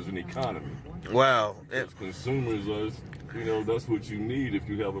live where there's an economy. Wow. As consumers, you know, that's what you need if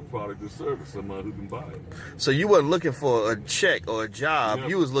you have a product or service, somebody who can buy it. So you weren't looking for a check or a job. Yeah.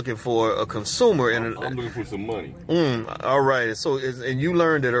 You was looking for a consumer. I'm looking for some money. All right. So, and you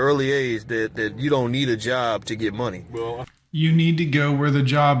learned at an early age that you don't need a job to get money. Well, you need to go where the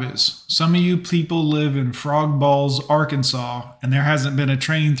job is. Some of you people live in Frog Balls, Arkansas, and there hasn't been a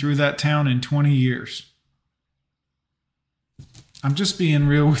train through that town in 20 years. I'm just being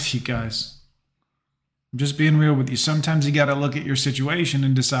real with you guys. I'm just being real with you. Sometimes you got to look at your situation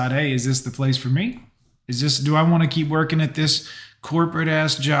and decide, hey, is this the place for me? Do I want to keep working at this corporate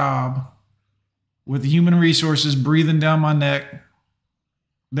ass job with human resources breathing down my neck?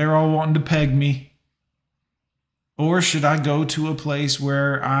 They're all wanting to peg me. Or should I go to a place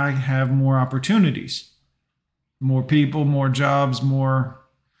where I have more opportunities? More people, more jobs, more...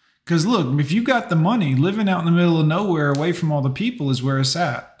 Because look, if you got the money, living out in the middle of nowhere away from all the people is where it's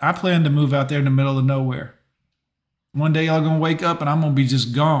at. I plan to move out there in the middle of nowhere. One day y'all going to wake up and I'm going to be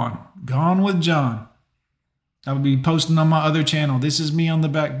just gone. Gone with John. I'll be posting on my other channel. This is me on the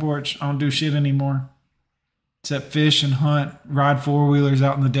back porch. I don't do shit anymore. Except fish and hunt, ride four-wheelers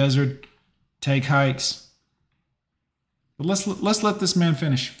out in the desert, take hikes. But let's let this man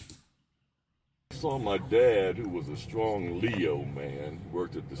finish. I saw my dad, who was a strong Leo man,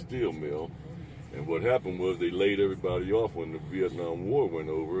 worked at the steel mill, and what happened was they laid everybody off when the Vietnam War went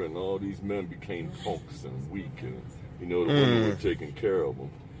over, and all these men became punks and weak, and you know, the women were taking care of them.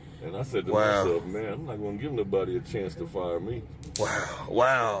 And I said to myself, man, I'm not going to give nobody a chance to fire me.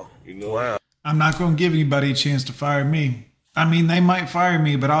 Wow. You know? Wow. I'm not going to give anybody a chance to fire me. I mean, they might fire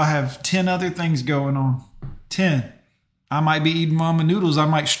me, but I'll have 10 other things going on. 10. I might be eating ramen noodles. I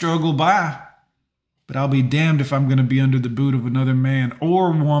might struggle by. But I'll be damned if I'm going to be under the boot of another man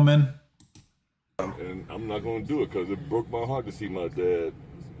or woman. And I'm not going to do it because it broke my heart to see my dad,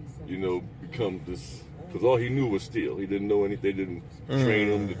 you know, become this. Because all he knew was steel. He didn't know anything. They didn't train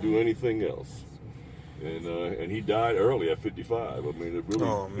him to do anything else. And he died early at 55. I mean, it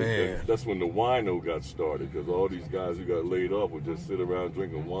really. That's when the wino got started. Because all these guys who got laid off would just sit around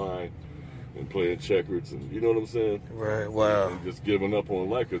drinking wine and playing checkers, and you know what I'm saying? Right. Wow. And just giving up on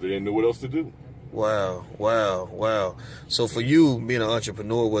life because they didn't know what else to do. Wow, wow, wow. So for you, being an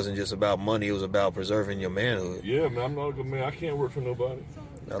entrepreneur wasn't just about money, it was about preserving your manhood. Yeah, man, I'm not a good man. I can't work for nobody.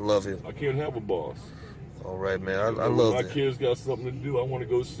 I love it. I can't have a boss. All right, man. I When love my it. kids got something to do, I want to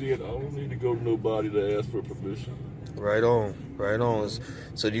go see it. I don't need to go to nobody to ask for permission. Right on, right on.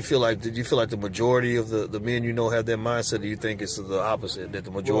 So did you feel like the majority of the men you know have that mindset? Or do you think it's the opposite, that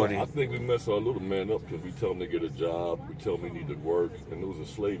the majority? Well, I think we mess our little man up because we tell them to get a job, we tell them they need to work, and those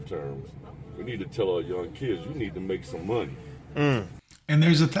are slave terms. We need to tell our young kids, you need to make some money. And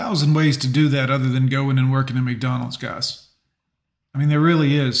there's 1,000 ways to do that other than going and working at McDonald's, guys. I mean, there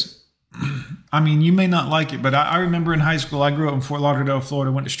really is. I mean, you may not like it, but I remember in high school, I grew up in Fort Lauderdale,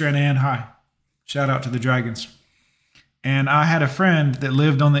 Florida, went to Stranahan High. Shout out to the Dragons. And I had a friend that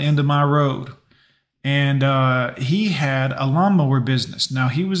lived on the end of my road. And he had a lawnmower business. Now,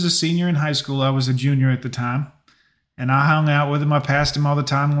 he was a senior in high school. I was a junior at the time. And I hung out with him. I passed him all the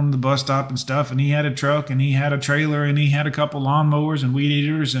time on the bus stop and stuff. And he had a truck and he had a trailer and he had a couple lawnmowers and weed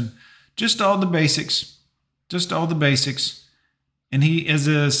eaters and just all the basics. Just all the basics. And he, as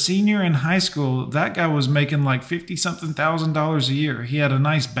a senior in high school, that guy was making like $50-something thousand a year. He had a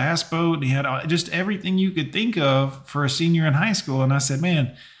nice bass boat. And he had just everything you could think of for a senior in high school. And I said,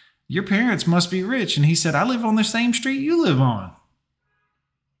 man, your parents must be rich. And he said, I live on the same street you live on.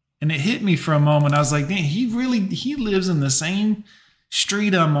 And it hit me for a moment. I was like, man, he lives in the same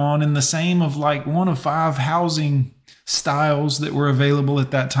street I'm on, in the same of like one of 5 housing styles that were available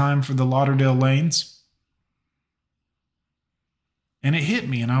at that time for the Lauderdale lanes. And it hit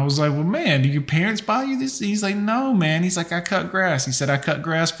me. And I was like, well, man, do your parents buy you this? He's like, no, man. He's like, I cut grass. He said, I cut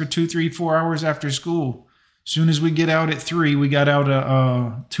grass for 2, 3, 4 hours after school. As soon as we get out at 3, we got out at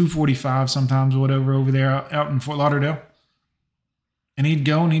 2:45 sometimes or whatever over there out in Fort Lauderdale. And he'd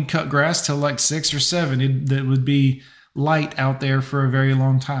go and he'd cut grass till like 6 or 7. It would be light out there for a very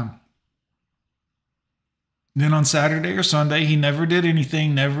long time. Then on Saturday or Sunday, he never did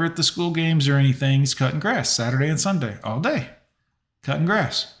anything, never at the school games or anything. He's cutting grass Saturday and Sunday all day. Cutting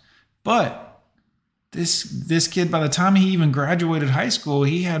grass. But this kid, by the time he even graduated high school,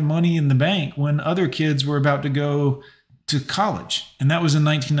 he had money in the bank when other kids were about to go to college. And that was in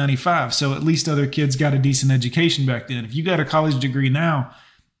 1995. So at least other kids got a decent education back then. If you got a college degree now,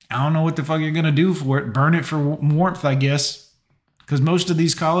 I don't know what the fuck you're going to do for it. Burn it for warmth, I guess. Because most of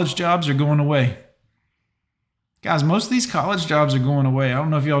these college jobs are going away. Guys, most of these college jobs are going away. I don't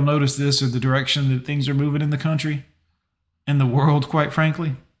know if y'all noticed this or the direction that things are moving in the country. And the world, quite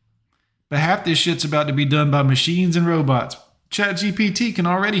frankly. But half this shit's about to be done by machines and robots. ChatGPT can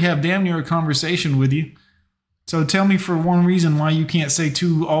already have damn near a conversation with you. So tell me for one reason why you can't say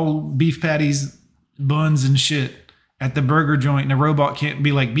 2 all beef patties, buns, and shit at the burger joint, and a robot can't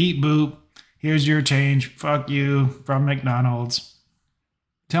be like, beep boop, here's your change, fuck you, from McDonald's.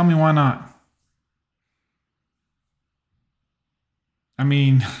 Tell me why not. I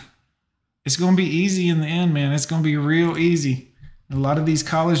mean, it's going to be easy in the end, man. It's going to be real easy. A lot of these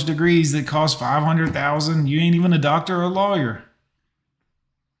college degrees that cost $500,000, you ain't even a doctor or a lawyer.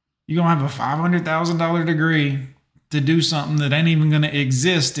 You're going to have a $500,000 degree to do something that ain't even going to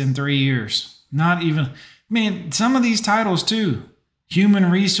exist in 3 years. Not even, man, some of these titles too.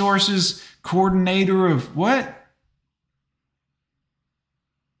 Human resources coordinator of what?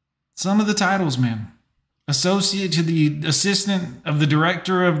 Some of the titles, man. Associate to the assistant of the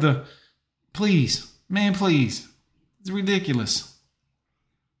director of the, please, man, please. It's ridiculous.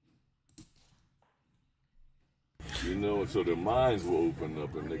 You know, so their minds will open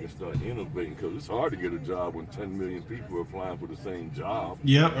up and they can start innovating, because it's hard to get a job when 10 million people are applying for the same job.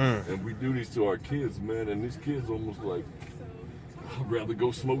 Yep. And we do these to our kids, man, and these kids almost like, I'd rather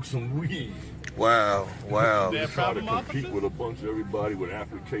go smoke some weed. Wow, wow. They try to compete with a bunch of everybody with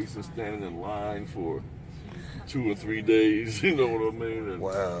applications standing in line for 2 or 3 days, you know what I mean? And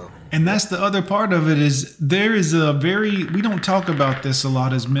Wow. And that's the other part of it is there is a very, we don't talk about this a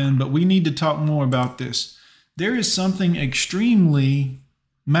lot as men, but we need to talk more about this. There is something extremely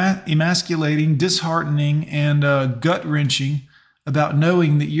emasculating, disheartening, and gut-wrenching about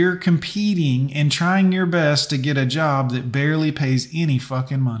knowing that you're competing and trying your best to get a job that barely pays any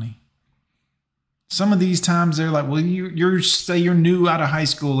fucking money. Some of these times they're like, well, you're say you're new out of high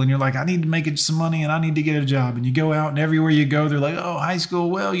school and you're like, I need to make some money and I need to get a job. And you go out and everywhere you go, they're like, oh, high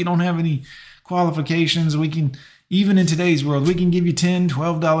school, well, you don't have any qualifications. We can, even in today's world, we can give you $10,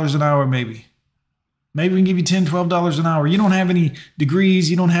 $12 an hour maybe. Maybe we can give you $10, $12 an hour. You don't have any degrees.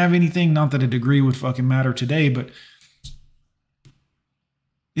 You don't have anything. Not that a degree would fucking matter today, but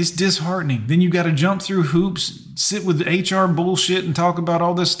it's disheartening. Then you got to jump through hoops, sit with HR bullshit and talk about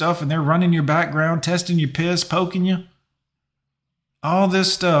all this stuff, and they're running your background, testing your piss, poking you. all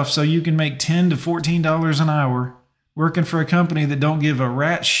this stuff so you can make $10 to $14 an hour working for a company that don't give a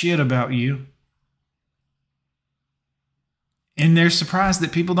rat shit about you. And they're surprised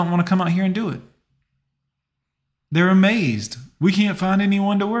that people don't want to come out here and do it. They're amazed. We can't find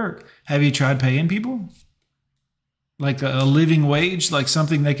anyone to work. Have you tried paying people? Like a living wage, like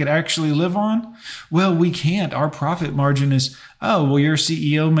something they could actually live on? Well, we can't. Our profit margin is, oh, well, your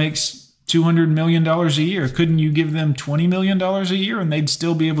CEO makes $200 million a year. Couldn't you give them $20 million a year and they'd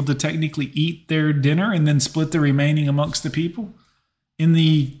still be able to technically eat their dinner and then split the remaining amongst the people in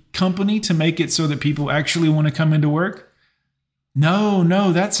the company to make it so that people actually want to come into work?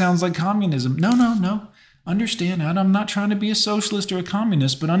 No, that sounds like communism. No. Understand that. I'm not trying to be a socialist or a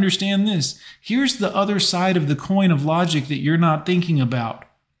communist, but understand this. Here's the other side of the coin of logic that you're not thinking about.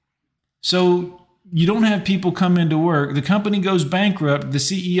 So you don't have people come into work. The company goes bankrupt. The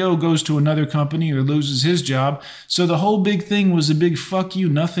CEO goes to another company or loses his job. So the whole big thing was a big fuck you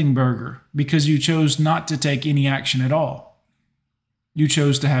nothing burger because you chose not to take any action at all. You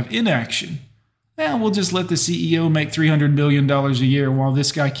chose to have inaction. We'll just let the CEO make $300 million a year while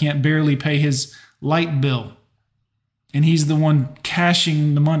this guy can't barely pay his light bill. And he's the one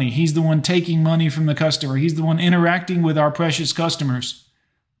cashing the money. He's the one taking money from the customer. He's the one interacting with our precious customers.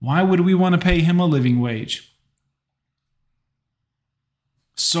 Why would we want to pay him a living wage?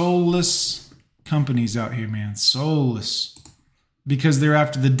 Soulless companies out here, man. Soulless. Because they're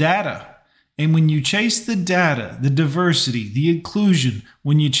after the data. And when you chase the data, the diversity, the inclusion,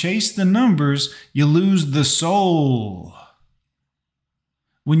 when you chase the numbers, you lose the soul.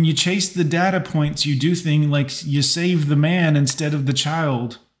 When you chase the data points, you do things like you save the man instead of the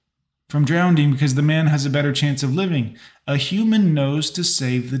child from drowning because the man has a better chance of living. A human knows to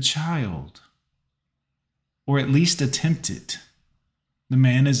save the child, or at least attempt it. The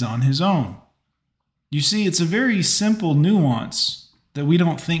man is on his own. You see, it's a very simple nuance that we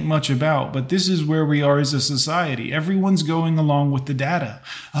don't think much about, but this is where we are as a society. Everyone's going along with the data.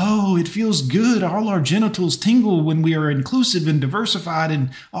 Oh, it feels good. All our genitals tingle when we are inclusive and diversified and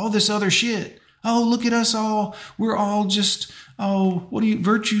all this other shit. Oh, look at us all. We're all just,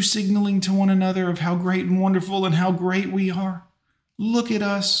 virtue signaling to one another of how great and wonderful and how great we are. Look at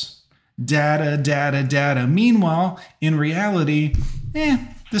us. Data. Meanwhile, in reality,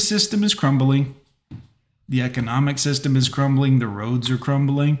 the system is crumbling. The economic system is crumbling. The roads are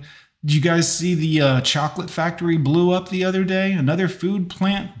crumbling. Did you guys see the chocolate factory blew up the other day? Another food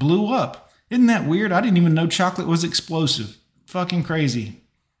plant blew up. Isn't that weird? I didn't even know chocolate was explosive. Fucking crazy.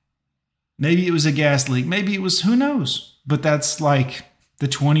 Maybe it was a gas leak. Maybe it was, who knows? But that's like the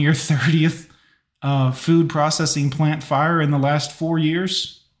 20th or 30th food processing plant fire in the last 4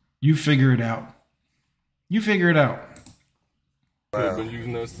 years. You figure it out. I've been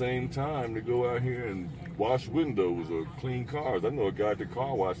using that same time to go out here and wash windows or clean cars. I know a guy at the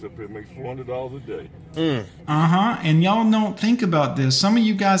car wash up here makes $400 a day. And y'all don't think about this. Some of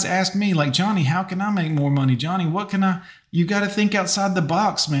you guys ask me, like, Johnny, how can I make more money? Johnny, what can I? You got to think outside the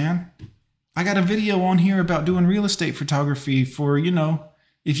box, man. I got a video on here about doing real estate photography for,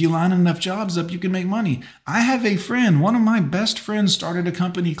 if you line enough jobs up, you can make money. I have a friend, one of my best friends started a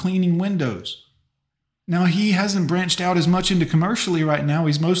company cleaning windows. Now, he hasn't branched out as much into commercially right now.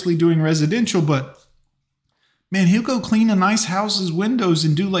 He's mostly doing residential, but man, he'll go clean a nice house's windows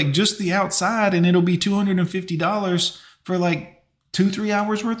and do like just the outside, and it'll be $250 for like 2-3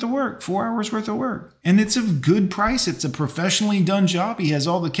 hours worth of work, 4 hours worth of work. And it's a good price. It's a professionally done job. He has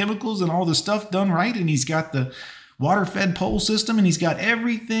all the chemicals and all the stuff done right, and he's got the water-fed pole system, and he's got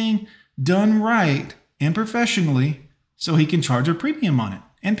everything done right and professionally so he can charge a premium on it,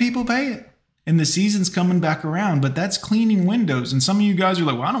 and people pay it. And the season's coming back around, but that's cleaning windows. And some of you guys are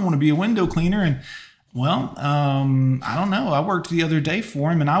like, well, I don't want to be a window cleaner. And well, I don't know. I worked the other day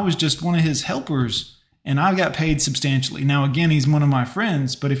for him and I was just one of his helpers and I got paid substantially. Now, again, he's one of my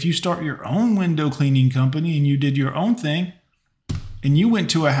friends, but if you start your own window cleaning company and you did your own thing and you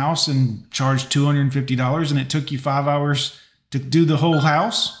went to a house and charged $250 and it took you 5 hours to do the whole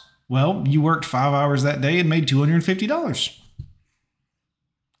house, well, you worked 5 hours that day and made $250.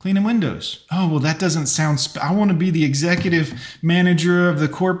 Cleaning windows. Oh, well, that doesn't sound... I want to be the executive manager of the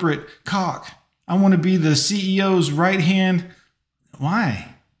corporate cock. I want to be the CEO's right hand.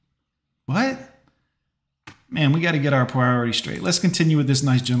 Why? What? Man, we got to get our priorities straight. Let's continue with this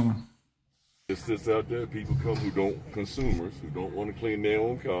nice gentleman. It sits out there, people come consumers who don't want to clean their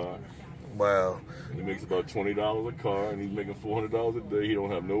own car. Wow. And he makes about $20 a car, and he's making $400 a day. He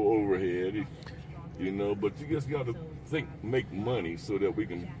don't have no overhead. But you just got to make money so that we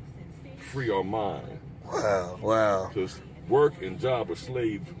can free our mind. Wow. Because work and job are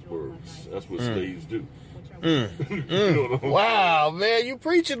slave words. That's what slaves do. Wow, man, you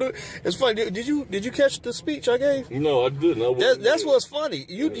preaching. It's funny. Did you catch the speech I gave? No, I didn't. That's what's funny.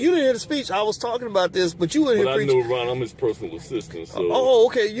 You didn't hear the speech. I was talking about this, but you wouldn't hear But I preaching. know Ron. I'm his personal assistant. So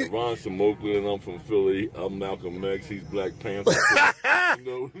Okay. Ron's from Oakland. I'm from Philly. I'm Malcolm X. He's Black Panther.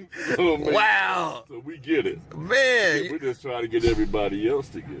 Wow. So we get it, man. We're just trying to get everybody else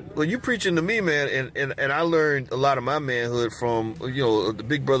to get it. Well, you preaching to me, man, and I learned a lot of my manhood from the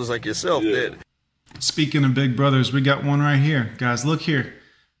big brothers like yourself. Yeah. That Speaking of big brothers, we got one right here. Guys, look here.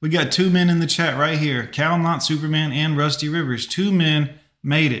 We got 2 men in the chat right here. Cal, Not Superman, and Rusty Rivers. 2 men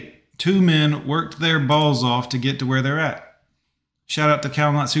made it. 2 men worked their balls off to get to where they're at. Shout out to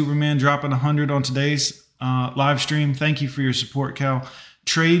Cal, Not Superman, dropping 100 on today's live stream. Thank you for your support, Cal.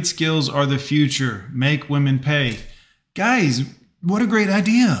 Trade skills are the future. Make women pay. Guys, what a great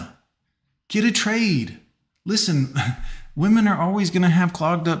idea. Get a trade. Listen, women are always going to have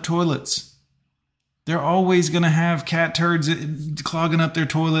clogged up toilets. They're always going to have cat turds clogging up their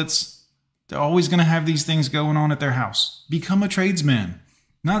toilets. They're always going to have these things going on at their house. Become a tradesman.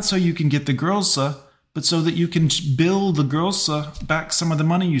 Not so you can get the girls, but so that you can bill the girls back some of the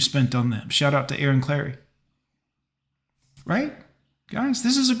money you spent on them. Shout out to Aaron Clary. Right? Guys,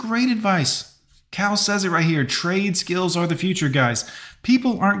 this is a great advice. Cal says it right here. Trade skills are the future, guys.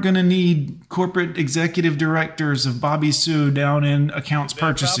 People aren't going to need corporate executive directors of Bobby Sue down in accounts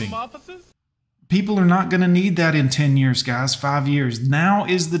purchasing. People are not going to need that in 10 years, guys, 5 years. Now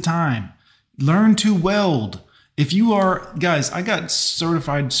is the time. Learn to weld. If you are, guys, I got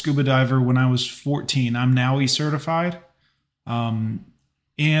certified scuba diver when I was 14. I'm now certified. And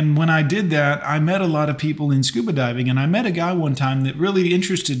when I did that, I met a lot of people in scuba diving. And I met a guy one time that really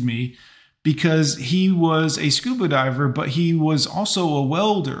interested me because he was a scuba diver, but he was also a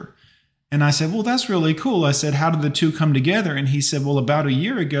welder. And I said, well, that's really cool. I said, how did the two come together? And he said, well, about a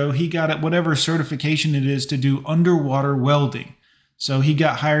year ago, he got whatever certification it is to do underwater welding. So he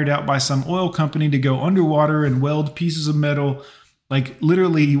got hired out by some oil company to go underwater and weld pieces of metal, like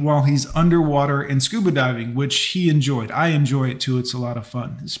literally while he's underwater and scuba diving, which he enjoyed. I enjoy it too. It's a lot of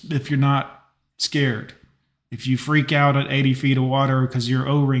fun. If you're not scared, if you freak out at 80 feet of water because your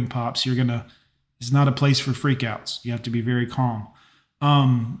O-ring pops, it's not a place for freakouts. You have to be very calm.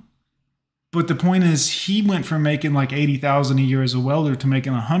 But the point is, he went from making like $80,000 a year as a welder to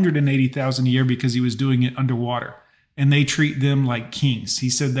making $180,000 a year because he was doing it underwater. And they treat them like kings. He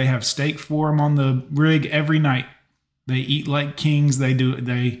said they have steak for him on the rig every night. They eat like kings.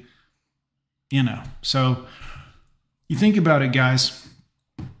 So you think about it, guys.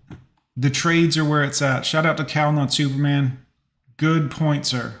 The trades are where it's at. Shout out to Cal, Not Superman. Good point,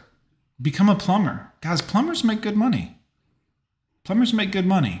 sir. Become a plumber. Guys, plumbers make good money. Plumbers make good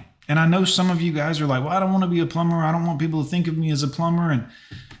money. And I know some of you guys are like, well, I don't want to be a plumber. I don't want people to think of me as a plumber. And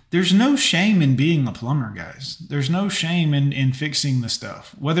there's no shame in being a plumber, guys. There's no shame in fixing the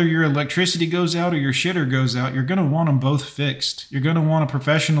stuff. Whether your electricity goes out or your shitter goes out, you're going to want them both fixed. You're going to want a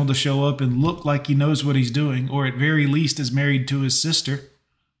professional to show up and look like he knows what he's doing, or at very least is married to his sister,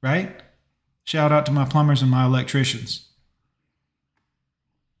 right? Shout out to my plumbers and my electricians.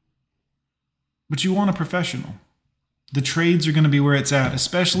 But you want a professional. The trades are going to be where it's at,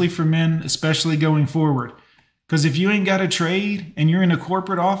 especially for men, especially going forward. Because if you ain't got a trade and you're in a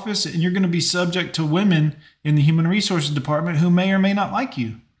corporate office and you're going to be subject to women in the human resources department who may or may not like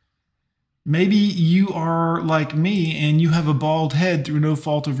you. Maybe you are like me and you have a bald head through no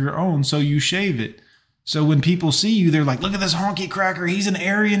fault of your own, so you shave it. So when people see you, they're like, look at this honky cracker. He's an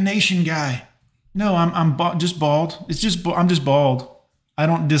Aryan Nation guy. No, I'm just bald. I'm just bald. I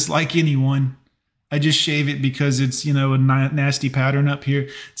don't dislike anyone. I just shave it because it's, a nasty pattern up here.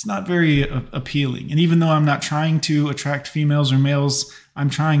 It's not very appealing. And even though I'm not trying to attract females or males, I'm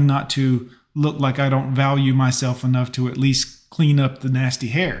trying not to look like I don't value myself enough to at least clean up the nasty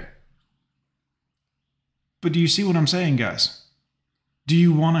hair. But do you see what I'm saying, guys? Do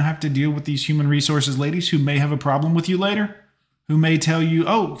you want to have to deal with these human resources ladies who may have a problem with you later? Who may tell you,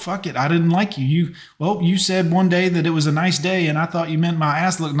 oh, fuck it, I didn't like you. You said one day that it was a nice day and I thought you meant my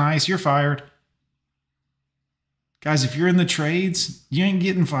ass looked nice. You're fired. Guys, if you're in the trades, you ain't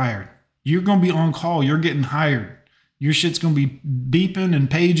getting fired. You're going to be on call. You're getting hired. Your shit's going to be beeping and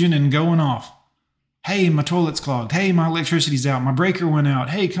paging and going off. Hey, my toilet's clogged. Hey, my electricity's out. My breaker went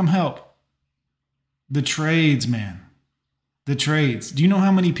out. Hey, come help. The trades, man. The trades. Do you know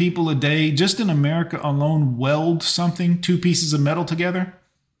how many people a day, just in America alone, weld something, 2 pieces of metal together?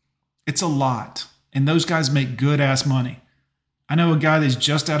 It's a lot. And those guys make good ass money. I know a guy that's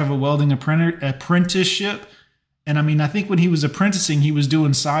just out of a welding apprenticeship. And I think when he was apprenticing, he was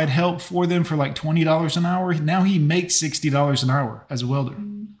doing side help for them for like $20 an hour. Now he makes $60 an hour as a welder.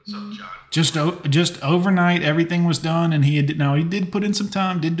 Just overnight, everything was done, and he did put in some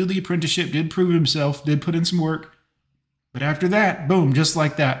time, did do the apprenticeship, did prove himself, did put in some work. But after that, boom, just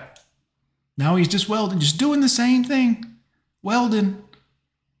like that. Now he's just welding, just doing the same thing. Welding.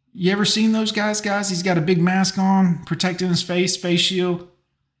 You ever seen those guys? He's got a big mask on, protecting his face shield,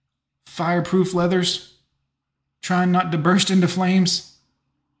 fireproof leathers, trying not to burst into flames.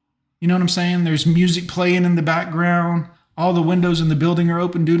 You know what I'm saying? There's music playing in the background. All the windows in the building are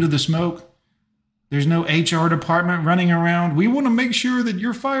open due to the smoke. There's no HR department running around. We want to make sure that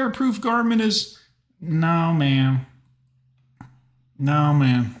your fireproof garment is... No, man.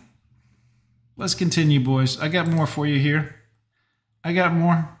 Let's continue, boys. I got more for you here. I got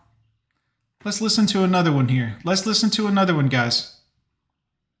more. Let's listen to another one here. Let's listen to another one, guys.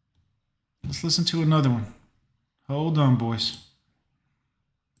 Let's listen to another one. Hold on, boys.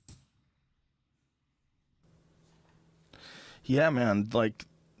 Yeah, man. Like,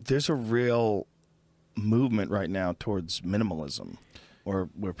 there's a real movement right now towards minimalism, or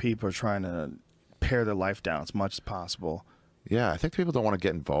where people are trying to pare their life down as much as possible. Yeah, I think people don't want to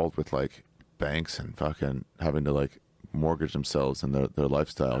get involved with like banks and fucking having to like mortgage themselves and their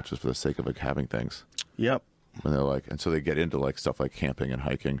lifestyle just for the sake of like having things. Yep. And they're like, and so they get into like stuff like camping and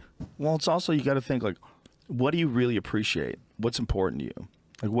hiking. Well, it's also, you got to think like, what do you really appreciate? What's important to you?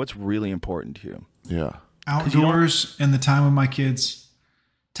 Like, what's really important to you? Yeah. Outdoors and the time with my kids.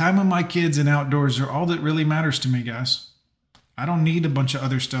 Time with my kids and outdoors are all that really matters to me, guys. I don't need a bunch of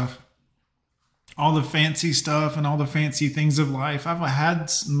other stuff. All the fancy stuff and all the fancy things of life. I've had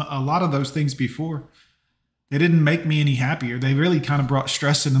a lot of those things before. They didn't make me any happier. They really kind of brought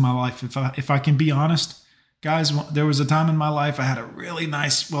stress into my life. If I can be honest, guys, there was a time in my life I had a really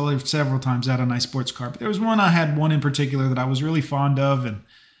nice, well, several times I had a nice sports car, but there was I had one in particular that I was really fond of, and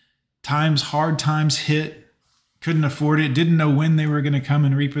hard times hit, couldn't afford it, didn't know when they were going to come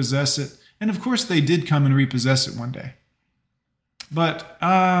and repossess it. And of course they did come and repossess it one day. But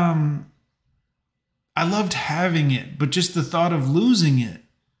I loved having it, but just the thought of losing it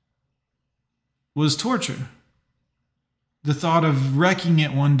was torture. The thought of wrecking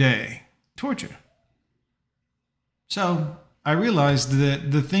it one day, torture. So I realized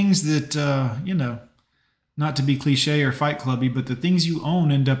that the things that, not to be cliche or Fight Clubby, but the things you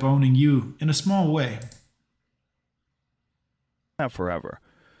own end up owning you in a small way. Not forever,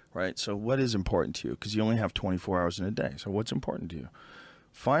 right? So what is important to you? Because you only have 24 hours in a day. So what's important to you?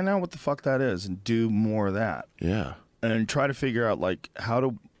 Find out what the fuck that is and do more of that. Yeah. And try to figure out like how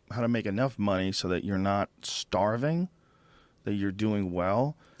to make enough money so that you're not starving, that you're doing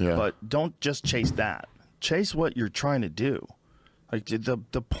well. Yeah. But don't just chase that. Chase what you're trying to do. Like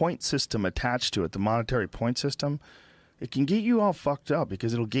the point system attached to it, the monetary point system, it can get you all fucked up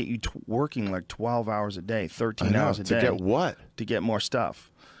because it'll get you working like 12 hours a day, 13 hours a day. To get what? To get more stuff.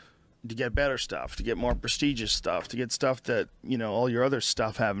 To get better stuff, to get more prestigious stuff, to get stuff that, all your other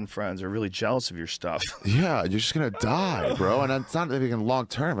stuff having friends are really jealous of your stuff. Yeah, you're just going to die, bro. And it's not even long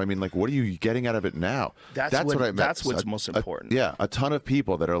term. I mean, like, what are you getting out of it now? That's what I meant. That's what's most important. A ton of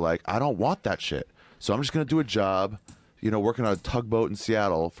people that are like, I don't want that shit. So I'm just going to do a job, working on a tugboat in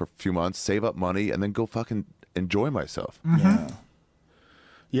Seattle for a few months, save up money, and then go fucking enjoy myself. Mm-hmm. Yeah.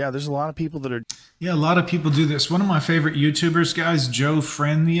 Yeah, there's a lot of people that are... Yeah, a lot of people do this. One of my favorite YouTubers, guys, Joe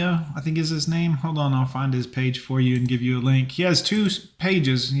Frenia, I think is his name. Hold on, I'll find his page for you and give you a link. He has 2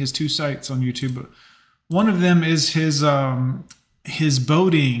 pages. He has 2 sites on YouTube. One of them is his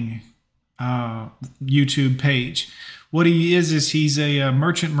boating YouTube page. What he is he's a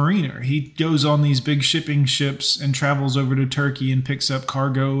merchant mariner. He goes on these big shipping ships and travels over to Turkey and picks up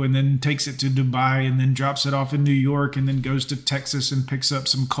cargo and then takes it to Dubai and then drops it off in New York and then goes to Texas and picks up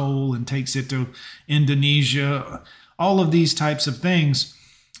some coal and takes it to Indonesia. All of these types of things.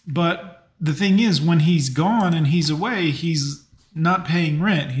 But the thing is, when he's gone and he's away, he's not paying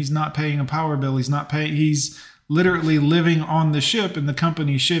rent. He's not paying a power bill. He's literally living on the ship, and the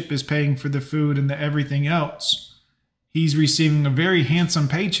company ship is paying for the food and the everything else. He's receiving a very handsome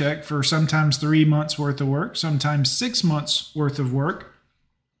paycheck for sometimes 3 months worth of work, sometimes 6 months worth of work.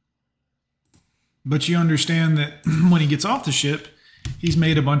 But you understand that when he gets off the ship, he's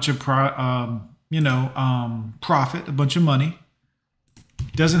made a bunch of profit, a bunch of money.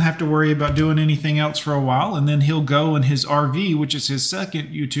 Doesn't have to worry about doing anything else for a while. And then he'll go in his RV, which is his second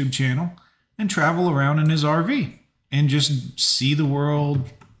YouTube channel, and travel around in his RV and just see the world,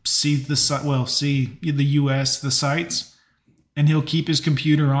 see the U.S., the sites, and he'll keep his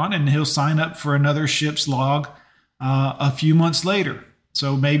computer on and he'll sign up for another ship's log a few months later.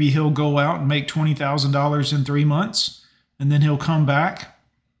 So maybe he'll go out and make $20,000 in 3 months, and then he'll come back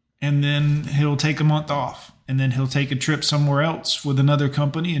and then he'll take a month off. and then he'll take a trip somewhere else with another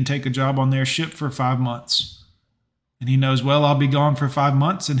company and take a job on their ship for 5 months. And he knows, well, I'll be gone for 5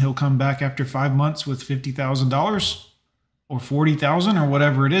 months, and he'll come back after 5 months with $50,000 or $40,000 or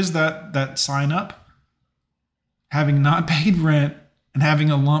whatever it is that sign up, having not paid rent and having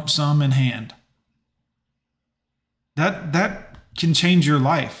a lump sum in hand. That can change your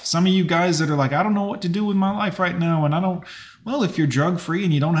life. Some of you guys that are like, I don't know what to do with my life right now, and well, if you're drug free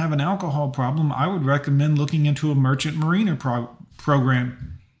and you don't have an alcohol problem, I would recommend looking into a merchant mariner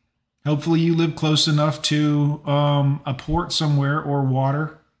program. Hopefully you live close enough to a port somewhere or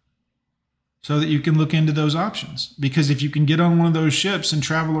water so that you can look into those options. Because if you can get on one of those ships and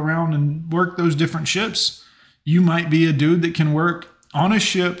travel around and work those different ships, you might be a dude that can work on a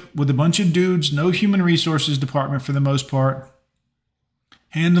ship with a bunch of dudes, no human resources department for the most part,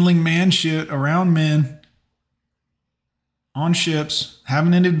 handling man shit around men on ships,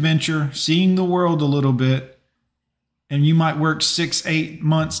 having an adventure, seeing the world a little bit, and you might work 6, 8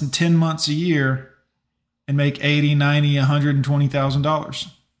 months and 10 months a year and make $80, $90,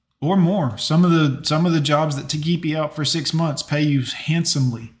 $120,000 or more. Some of the jobs that to keep you out for 6 months pay you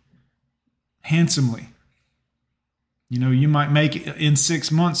handsomely. You know, you might make it in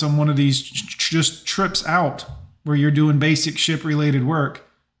 6 months on one of these just trips out where you're doing basic ship related work.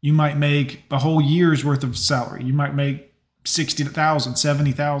 You might make a whole year's worth of salary. You might make $60,000,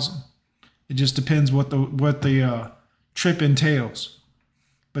 $70,000. It just depends what the trip entails.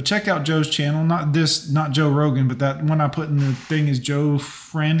 But check out Joe's channel. Not Joe Rogan, but that one I put in the thing is Joe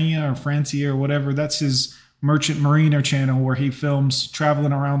Francia or whatever. That's his merchant mariner channel where he films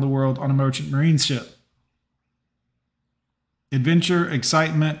traveling around the world on a merchant marine ship. Adventure,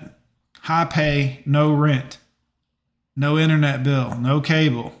 excitement, high pay, no rent, no internet bill, no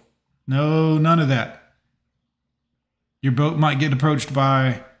cable, none of that. Your boat might get approached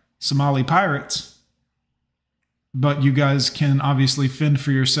by Somali pirates, but you guys can obviously fend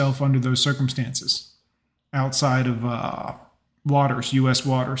for yourself under those circumstances outside of waters, U.S.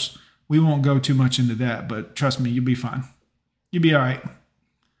 waters. We won't go too much into that, but trust me, you'll be fine. You'll be all right.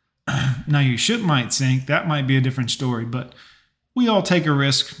 Now, your ship might sink. That might be a different story, but we all take a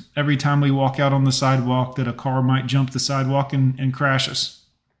risk every time we walk out on the sidewalk that a car might jump the sidewalk and crash us.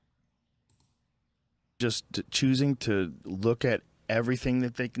 Just choosing to look at everything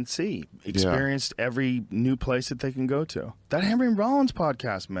that they can see, experienced every new place that they can go to. That Henry Rollins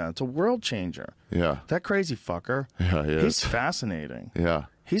podcast, man, it's a world changer. Yeah. That crazy fucker. Yeah, he is. He's fascinating. Yeah.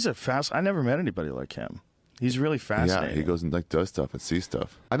 I never met anybody like him. He's really fascinating. Yeah, he goes and does stuff and sees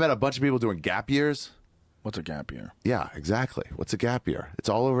stuff. I met a bunch of people doing gap years. What's a gap year? Yeah, exactly. What's a gap year? It's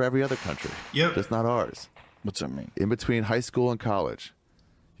all over every other country. Yep. Just not ours. What's that mean? In between high school and college.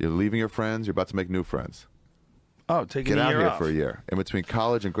 You're leaving your friends. You're about to make new friends. Oh, taking Get a out year here off. for a year. In between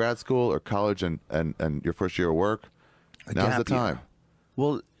college and grad school or college and your first year of work. Now's the time. Year.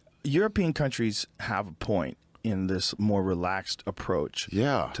 Well, European countries have a point in this more relaxed approach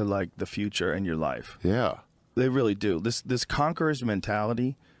to like the future and your life. Yeah. They really do. This conqueror's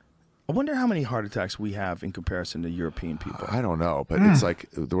mentality. I wonder how many heart attacks we have in comparison to European people. I don't know, but it's like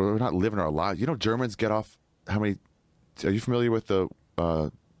we're not living our lives. You know, Germans get off how many? Are you familiar with the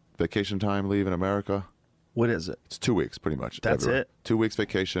vacation time leave in America? What is it? It's 2 weeks, pretty much. That's everywhere. it? 2 weeks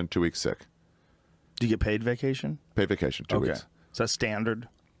vacation, 2 weeks sick. Do you get paid vacation? Paid vacation, 2 weeks. Is that standard?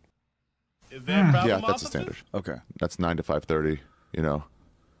 Yeah, that's the standard. Okay. That's 9 to 5:30. You know,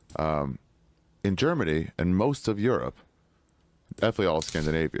 in Germany and most of Europe, definitely all of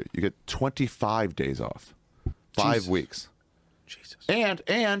Scandinavia, you get 25 days off, 5 weeks. Jesus. And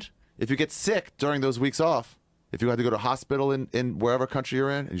if you get sick during those weeks off, if you had to go to a hospital in wherever country you're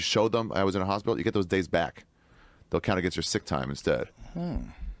in, and you show them I was in a hospital, you get those days back. They'll count against your sick time instead.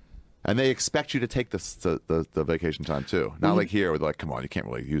 And they expect you to take the vacation time too. Not like here, where they're like, come on, you can't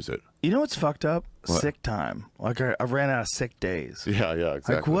really use it. You know what's fucked up? What? Sick time. Like I ran out of sick days. Yeah,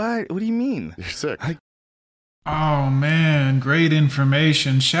 exactly. Like what? What do you mean? You're sick. Oh man, great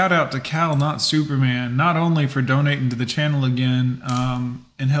information. Shout out to Cal, not Superman, not only for donating to the channel again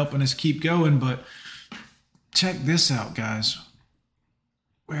and helping us keep going, but check this out, guys.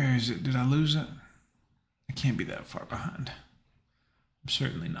 Where is it? Did I lose it? I can't be that far behind. I'm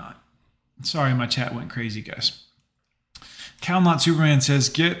certainly not. Sorry, my chat went crazy, guys. Cal Not Superman says,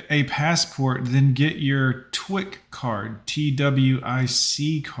 get a passport, then get your TWIC card,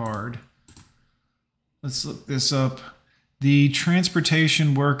 TWIC card. Let's look this up. The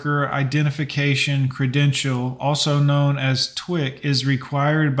Transportation Worker Identification Credential, also known as TWIC, is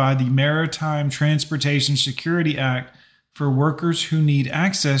required by the Maritime Transportation Security Act for workers who need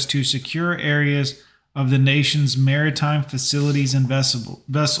access to secure areas of the nation's maritime facilities and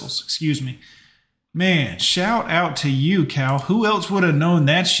vessels. Man, shout out to you, Cal. Who else would have known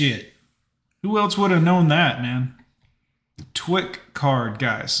that shit? Who else would have known that, man? Twic card,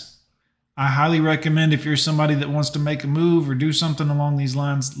 guys. I highly recommend if you're somebody that wants to make a move or do something along these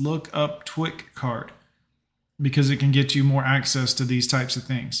lines, look up Twic card because it can get you more access to these types of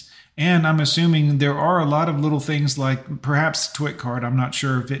things. And I'm assuming there are a lot of little things like perhaps Twic card. I'm not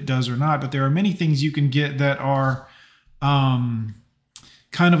sure if it does or not, but there are many things you can get that are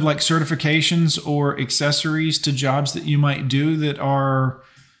kind of like certifications or accessories to jobs that you might do that are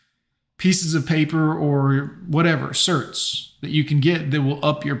pieces of paper or whatever, certs that you can get that will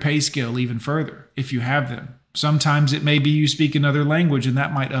up your pay scale even further if you have them. Sometimes it may be you speak another language and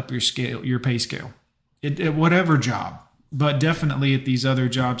that might up your pay scale at whatever job, but definitely at these other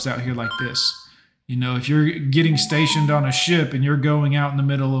jobs out here like this. You know, if you're getting stationed on a ship and you're going out in the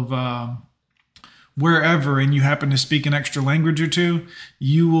middle of wherever and you happen to speak an extra language or two,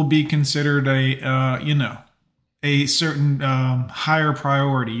 you will be considered a certain higher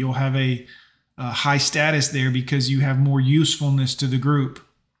priority. You'll have a high status there because you have more usefulness to the group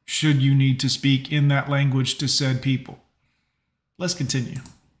should you need to speak in that language to said people. Let's continue.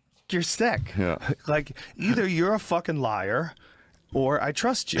 You're sick. Yeah. Like, either you're a fucking liar or I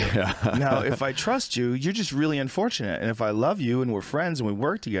trust you. Yeah. Now, if I trust you, you're just really unfortunate. And if I love you and we're friends and we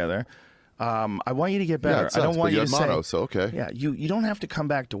work together, I want you to get better. Yeah, I don't want you to say, motto, so okay. Yeah, you don't have to come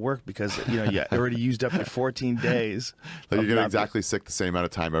back to work because you already used up your 14 days. Like you're getting exactly sick the same amount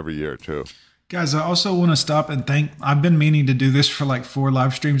of time every year too. Guys, I also want to stop and thank, I've been meaning to do this for like 4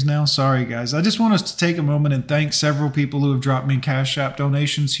 live streams now. Sorry, guys. I just want us to take a moment and thank several people who have dropped me Cash App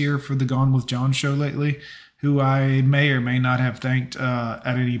donations here for the Gone with John show lately, who I may or may not have thanked at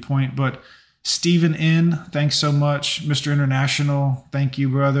any point. But Stephen N., thanks so much. Mr. International, thank you,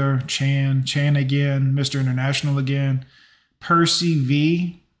 brother. Chan again. Mr. International again. Percy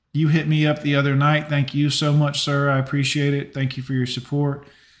V., you hit me up the other night. Thank you so much, sir. I appreciate it. Thank you for your support.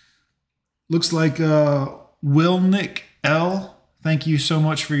 Looks like Wilnick L. Thank you so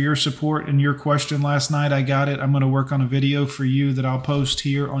much for your support and your question last night. I got it. I'm going to work on a video for you that I'll post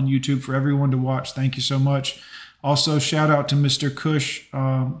here on YouTube for everyone to watch. Thank you so much. Also, shout out to Mr. Cush.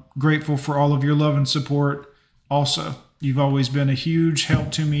 Grateful for all of your love and support. Also, you've always been a huge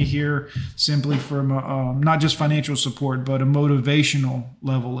help to me here, simply from not just financial support, but a motivational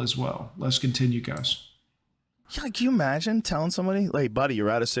level as well. Let's continue, guys. Yeah, can you imagine telling somebody, hey, buddy, you're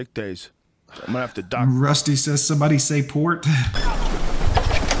out of sick days. I'm going to have to dock. Rusty says, somebody say port. Shout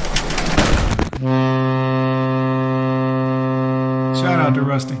out to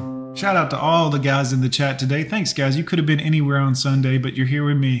Rusty. Shout out to all the guys in the chat today. Thanks, guys. You could have been anywhere on Sunday, but you're here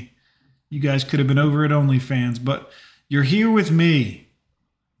with me. You guys could have been over at OnlyFans, but you're here with me,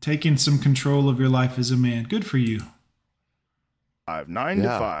 taking some control of your life as a man. Good for you. 9 to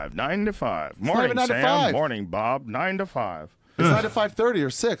 5, 9 to 5. Morning, 9 to Sam. 5. Morning, Bob. 9 to 5. It's 9 to 5:30 or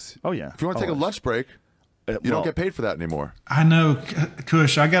 6. Oh, yeah. If you want to take a lunch break, you don't get paid for that anymore. I know,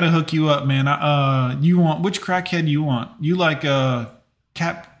 Kush. I got to hook you up, man. You want, which crackhead you want? You like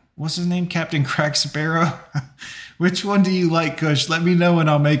what's his name? Captain Crack Sparrow? Which one do you like, Kush? Let me know and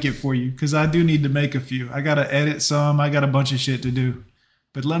I'll make it for you, because I do need to make a few. I got to edit some. I got a bunch of shit to do.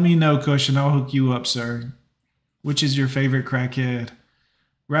 But let me know, Kush, and I'll hook you up, sir. Which is your favorite crackhead?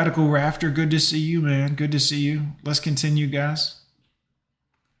 Radical Rafter, good to see you, man. Good to see you. Let's continue, guys.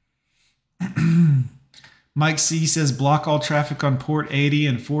 Mike C says block all traffic on port 80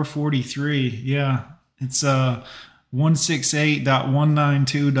 and 443. Yeah, it's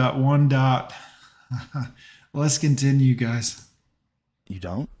 168.192.1. Let's continue, guys. You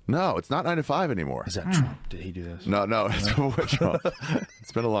don't? No, it's not 9 to 5 anymore. Is that Trump? Did he do this? No, it's before Trump.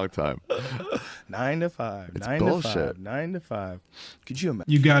 It's been a long time. 9 to 5. It's 9 bullshit. to 5. 9 to 5. Could you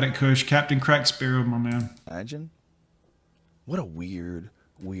imagine? You got it, Kush. Captain Crack Sparrow, my man. What a weird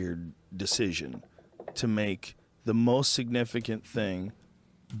decision to make the most significant thing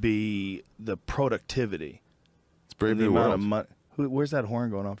be the productivity. It's Brave the New amount World. of money. Where's that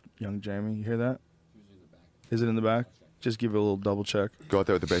horn going off, young Jamie? You hear that? Is it in the back? Just give it a little double check. Go out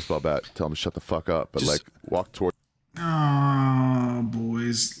there with the baseball bat. Tell them to shut the fuck up. But Just- walk toward. Oh,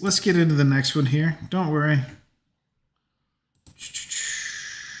 boys. Let's get into the next one here. Don't worry.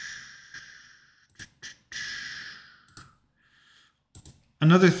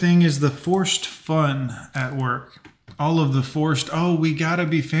 Another thing is the forced fun at work. All of the forced, we got to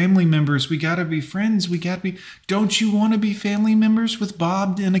be family members. We got to be friends. We got to be. Don't you want to be family members with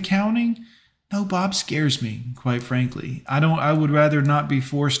Bob in accounting? No, Bob scares me, quite frankly. I would rather not be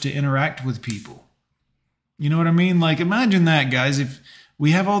forced to interact with people. You know what I mean? Like, imagine that, guys. If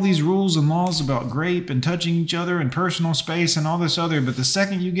We have all these rules and laws about grape and touching each other and personal space and all this other, but the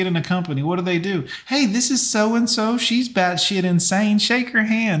second you get in a company, what do? Hey, this is so-and-so. She's batshit insane. Shake her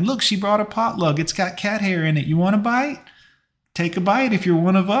hand. Look, she brought a potluck. It's got cat hair in it. You want a bite? Take a bite if you're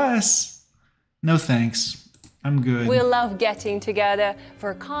one of us. No thanks. I'm good. We love getting together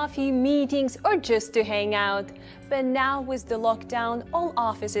for coffee, meetings, or just to hang out. But now with the lockdown, all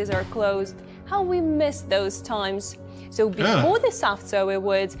offices are closed. How we miss those times. So before the Soft Serve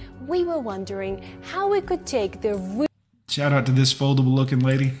Awards, we were wondering how we could take the shout out to this foldable looking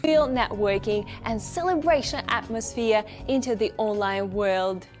lady. Real networking and celebration atmosphere into the online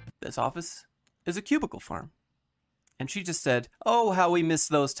world. This office is a cubicle farm. And she just said, oh, how we miss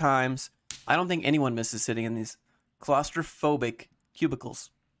those times. I don't think anyone misses sitting in these claustrophobic cubicles.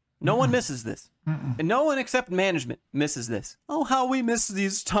 No one misses this. And no one except management misses this. Oh, how we miss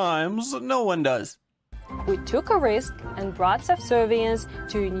these times. No one does. We took a risk and brought subservience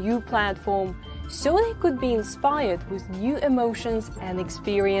to a new platform so they could be inspired with new emotions and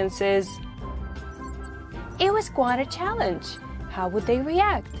experiences. It was quite a challenge. How would they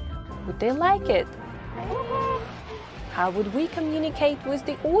react? Would they like it? How would we communicate with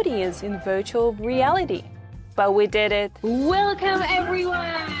the audience in virtual reality? But we did it. Welcome,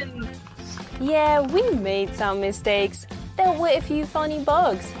 everyone! Yeah, we made some mistakes. There were a few funny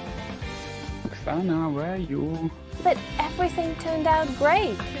bugs. Oksana, where are you? But everything turned out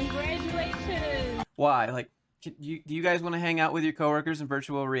great. Congratulations! Why? Like, do you guys want to hang out with your coworkers in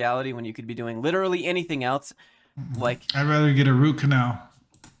virtual reality when you could be doing literally anything else? Like, I'd rather get a root canal.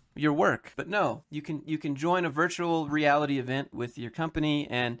 Your work. But no, you can join a virtual reality event with your company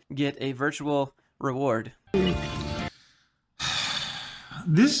and get a virtual reward.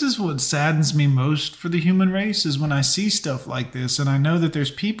 This is what saddens me most for the human race is when I see stuff like this and I know that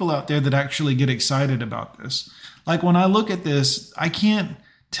there's people out there that actually get excited about this. Like when I look at this, I can't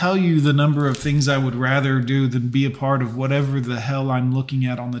tell you the number of things I would rather do than be a part of whatever the hell I'm looking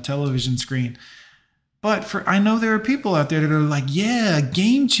at on the television screen. But I know there are people out there that are like, yeah,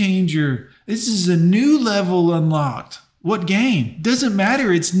 game changer. This is a new level unlocked. What game? Doesn't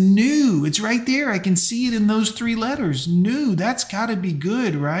matter. It's new. It's right there. I can see it in those 3 letters. New. That's got to be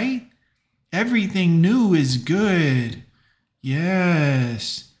good, right? Everything new is good.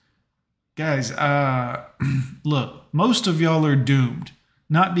 Yes. Guys, look, most of y'all are doomed.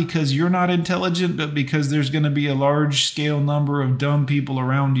 Not because you're not intelligent, but because there's going to be a large scale number of dumb people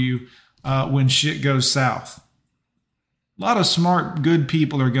around you when shit goes south. A lot of smart, good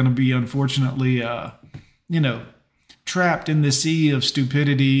people are going to be, unfortunately, trapped in the sea of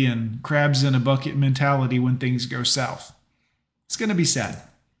stupidity and crabs in a bucket mentality when things go south. It's going to be sad.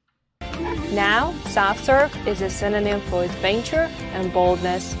 Now, soft serve is a synonym for adventure and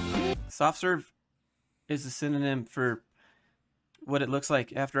boldness. Soft serve is a synonym for what it looks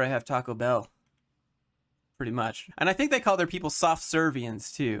like after I have Taco Bell. Pretty much. And I think they call their people soft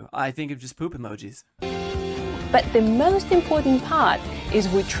servians too. I think of just poop emojis. But the most important part is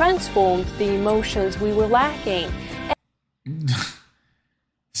we transformed the emotions we were lacking.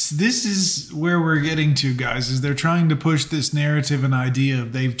 This is where we're getting to, guys, is they're trying to push this narrative and idea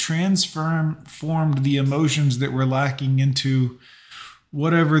of they've transformed the emotions that we're lacking into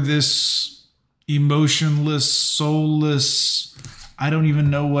whatever this emotionless, soulless, I don't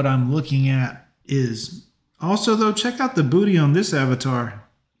even know what I'm looking at is. Also, though, check out the booty on this avatar.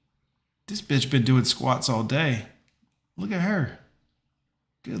 This bitch been doing squats all day. Look at her.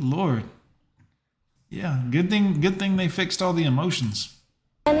 Good Lord. Yeah, good thing they fixed all the emotions.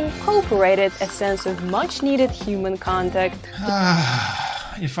 And incorporated a sense of much needed human contact.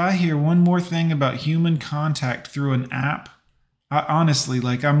 If I hear one more thing about human contact through an app, I honestly,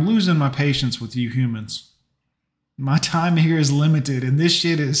 I'm losing my patience with you humans. My time here is limited and this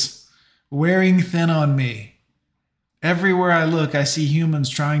shit is wearing thin on me. Everywhere I look, I see humans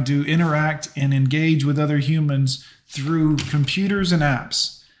trying to interact and engage with other humans through computers and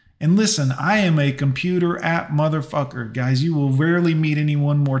apps. And listen, I am a computer app motherfucker. Guys, you will rarely meet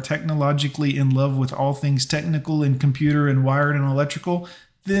anyone more technologically in love with all things technical and computer and wired and electrical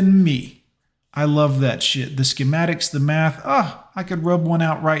than me. I love that shit. The schematics, the math. I could rub one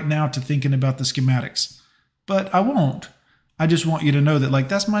out right now to thinking about the schematics. But I won't. I just want you to know that,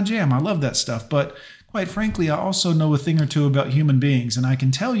 that's my jam. I love that stuff. But quite frankly, I also know a thing or two about human beings. And I can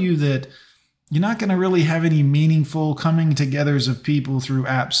tell you that you're not going to really have any meaningful coming togethers of people through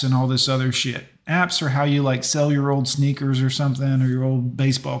apps and all this other shit. Apps are how you sell your old sneakers or something or your old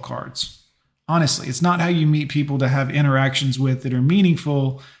baseball cards. Honestly, it's not how you meet people to have interactions with that are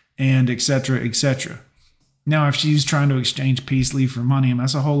meaningful and et cetera, et cetera. Now, if she's trying to exchange peace leave for money, and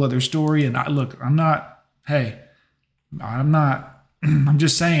that's a whole other story. And I'm not I'm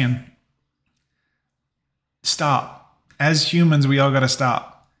just saying, stop. As humans, we all got to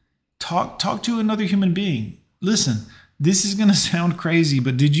stop. Talk to another human being. Listen, this is going to sound crazy,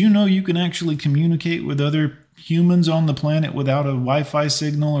 but did you know you can actually communicate with other humans on the planet without a Wi-Fi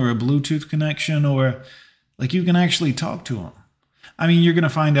signal or a Bluetooth connection, or like you can actually talk to them? I mean, you're going to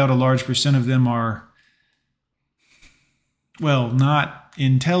find out a large percent of them are, well, not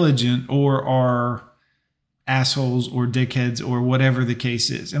intelligent or are assholes or dickheads or whatever the case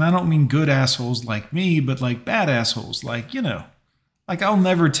is. And I don't mean good assholes like me, but like bad assholes. Like, you know, like I'll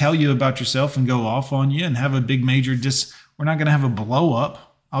never tell you about yourself and go off on you and have a big major we're not going to have a blow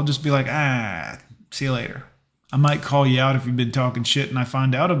up. I'll just be like, see you later. I might call you out if you've been talking shit and I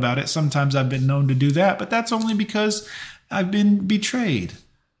find out about it. Sometimes I've been known to do that, but that's only because I've been betrayed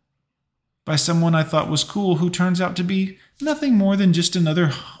by someone I thought was cool who turns out to be nothing more than just another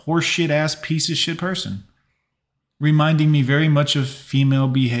horseshit ass piece of shit person. Reminding me very much of female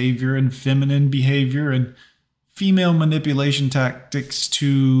behavior and feminine behavior and female manipulation tactics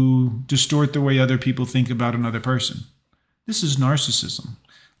to distort the way other people think about another person. This is narcissism.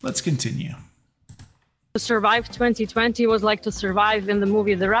 Let's continue. To survive 2020 was like to survive in the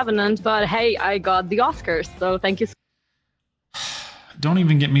movie The Revenant, but hey, I got the Oscars, so thank you. Don't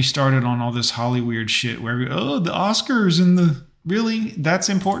even get me started on all this Hollywood shit where, the Oscars and really? That's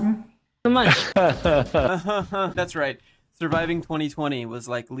important? So much. That's right. Surviving 2020 was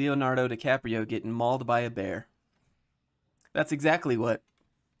like Leonardo DiCaprio getting mauled by a bear. That's exactly what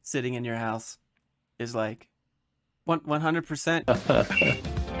sitting in your house is like. 100%.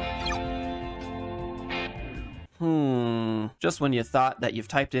 Just when you thought that you've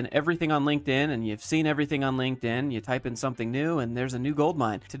typed in everything on LinkedIn and you've seen everything on LinkedIn, you type in something new and there's a new gold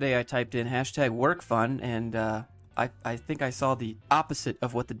mine. Today I typed in #workfun and I think I saw the opposite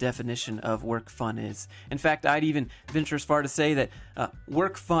of what the definition of work fun is. In fact, I'd even venture as far to say that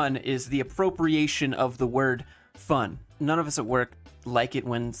work fun is the appropriation of the word fun. None of us at work like it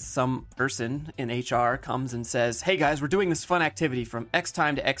when some person in HR comes and says, hey guys, we're doing this fun activity from X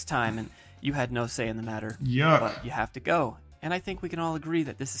time to X time, and you had no say in the matter. Yuck. But you have to go. And I think we can all agree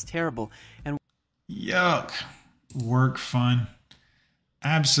that this is terrible. And yuck. Work fun.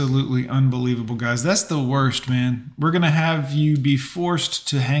 Absolutely unbelievable, guys. That's the worst, man. We're going to have you be forced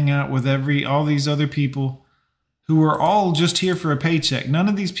to hang out with all these other people who are all just here for a paycheck. None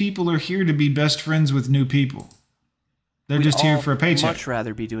of these people are here to be best friends with new people. They're just here for a paycheck. Much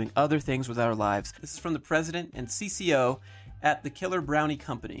rather be doing other things with our lives. This is from the president and CCO at the Killer Brownie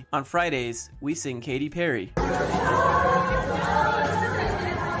Company. On Fridays, we sing Katy Perry.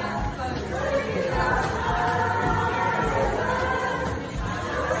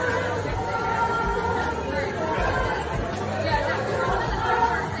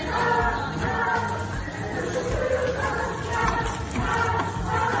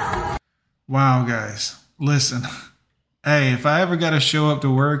 Wow, guys. Listen. Hey, if I ever got to show up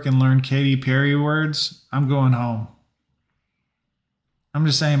to work and learn Katy Perry words, I'm going home. I'm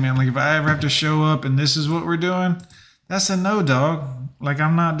just saying, man, like if I ever have to show up and this is what we're doing, that's a no, dog. Like,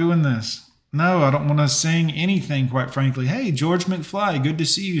 I'm not doing this. No, I don't want to sing anything, quite frankly. Hey, George McFly, good to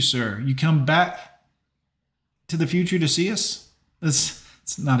see you, sir. You come back to the future to see us?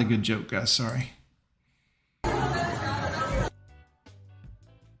 It's not a good joke, guys. Sorry.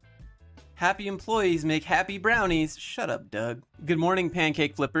 Happy employees make happy brownies. Shut up, Doug. Good morning,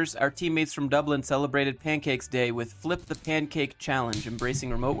 pancake flippers. Our teammates from Dublin celebrated Pancakes Day with Flip the Pancake Challenge. Embracing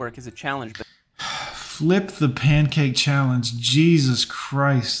remote work is a challenge. Flip the Pancake Challenge. Jesus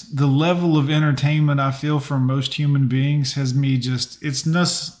Christ. The level of entertainment I feel from most human beings has me just, it's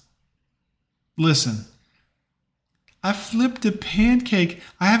nuts. Listen. I flipped a pancake.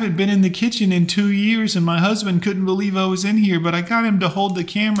 I haven't been in the kitchen in 2 years and my husband couldn't believe I was in here, but I got him to hold the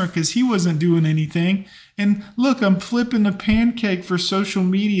camera because he wasn't doing anything. And look, I'm flipping a pancake for social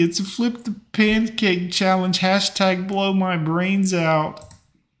media. It's a Flip the Pancake Challenge. # blow my brains out.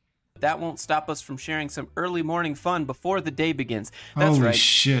 That won't stop us from sharing some early morning fun before the day begins. That's Holy right.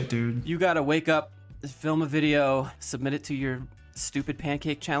 shit, dude. You gotta wake up, film a video, submit it to your Stupid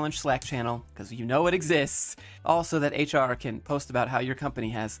Pancake Challenge Slack channel, because you know it exists. Also that HR can post about how your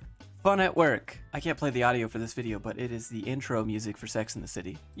company has fun at work. I can't play the audio for this video, but it is the intro music for Sex and the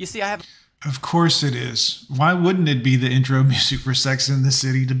City. You see, I have... Of course it is. Why wouldn't it be the intro music for Sex and the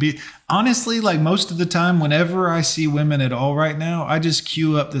City to be? Honestly, like most of the time, whenever I see women at all right now, I just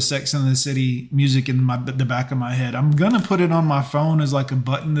cue up the Sex and the City music in the back of my head. I'm going to put it on my phone as like a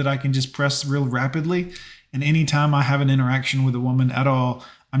button that I can just press real rapidly. And anytime I have an interaction with a woman at all,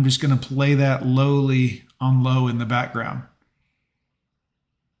 I'm just going to play that lowly on low in the background.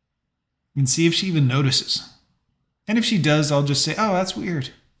 And see if she even notices. And if she does, I'll just say, oh, that's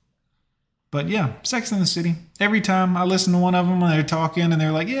weird. But yeah, Sex and the City. Every time I listen to one of them when they're talking and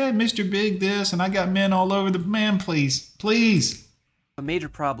they're like, yeah, Mr. Big this, and I got men all over the... Man, please. A major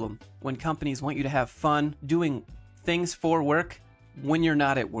problem when companies want you to have fun doing things for work when you're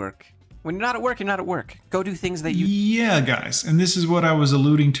not at work. When you're not at work, you're not at work. Go do things that you... Yeah, guys. And this is what I was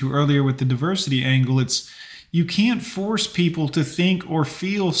alluding to earlier with the diversity angle. It's you can't force people to think or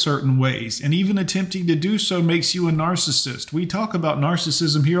feel certain ways. And even attempting to do so makes you a narcissist. We talk about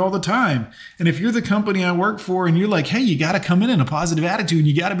narcissism here all the time. And if you're the company I work for and you're like, hey, you got to come in a positive attitude. And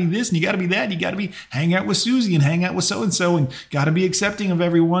you got to be this and you got to be that. You got to be hang out with Susie and hang out with so-and-so and got to be accepting of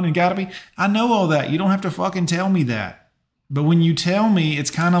everyone and got to be... I know all that. You don't have to fucking tell me that. But when you tell me,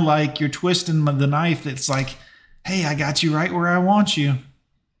 it's kind of like you're twisting the knife. It's like, hey, I got you right where I want you.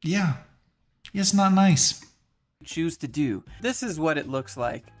 Yeah. It's not nice. choose to do. This is what it looks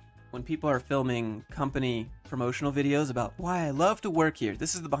like when people are filming company promotional videos about why I love to work here.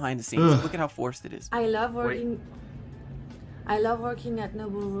 This is the behind the scenes. Ugh. Look at how forced it is. I love working. I love working at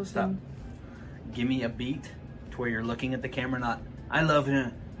Noble Roofing. Give me a beat to where you're looking at the camera, not I love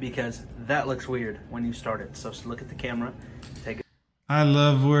him, because that looks weird when you start it. So look at the camera, take it. I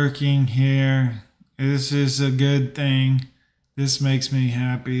love working here. This is a good thing. This makes me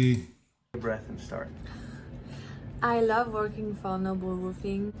happy. Take a breath and start. I love working for Noble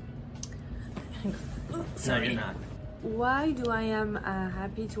Roofing. No, you're not. Why do I am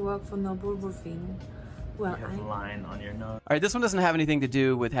happy to work for Noble Roofing? Well, You have a line on your nose. All right, this one doesn't have anything to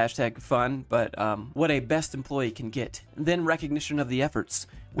do with hashtag fun, but what a best employee can get. And then recognition of the efforts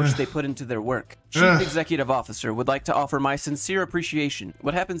which they put into their work. Chief Executive Officer would like to offer my sincere appreciation.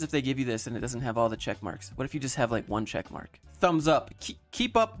 What happens if they give you this and it doesn't have all the check marks? What if you just have like one check mark? Thumbs up.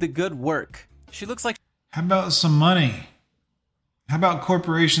 Keep up the good work. She looks like... How about some money? How about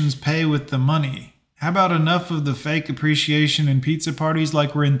corporations pay with the money? How about enough of the fake appreciation and pizza parties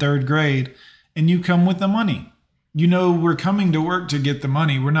like we're in third grade, and you come with the money? You know, we're coming to work to get the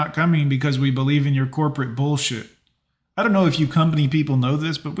money. We're not coming because we believe in your corporate bullshit. I don't know if you company people know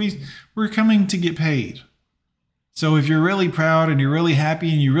this, but we're coming to get paid. So if you're really proud and you're really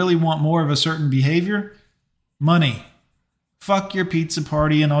happy and you really want more of a certain behavior, money. Fuck your pizza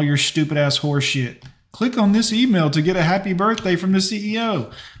party and all your stupid ass horse shit. Click on this email to get a happy birthday from the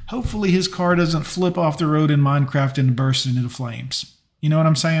CEO. Hopefully his car doesn't flip off the road in Minecraft and burst into flames. You know what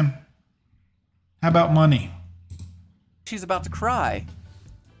I'm saying? How about money? She's about to cry.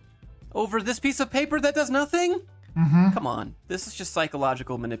 Over this piece of paper that does nothing? Mm-hmm. Come on. This is just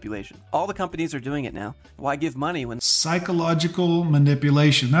psychological manipulation. All the companies are doing it now. Why give money when... Psychological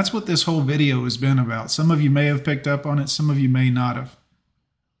manipulation. That's what this whole video has been about. Some of you may have picked up on it. Some of you may not have.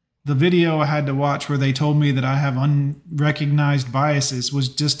 The video I had to watch where they told me that I have unrecognized biases was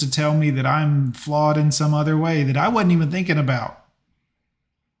just to tell me that I'm flawed in some other way that I wasn't even thinking about.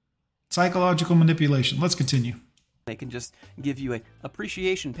 Psychological manipulation. Let's continue. They can just give you a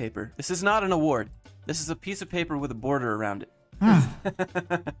appreciation paper. This is not an award. This is a piece of paper with a border around it.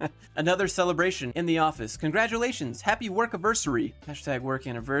 Another celebration in the office. Congratulations. Happy work anniversary. Hashtag work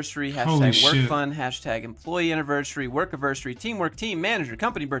anniversary. Holy Hashtag work shit. fun. Hashtag employee anniversary. Work anniversary. Teamwork. Team manager.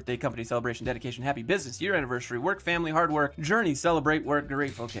 Company birthday. Company celebration. Dedication. Happy business. Year anniversary. Work family. Hard work. Journey. Celebrate. Work.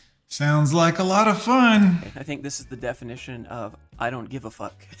 Grateful. Okay. Sounds like a lot of fun. I think this is the definition of I don't give a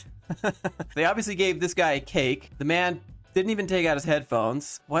fuck. They obviously gave this guy a cake. The man didn't even take out his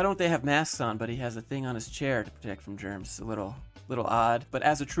headphones. Why don't they have masks on, but he has a thing on his chair to protect from germs? A little odd. But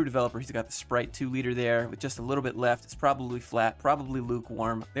as a true developer, he's got the Sprite 2-liter there with just a little bit left. It's probably flat, probably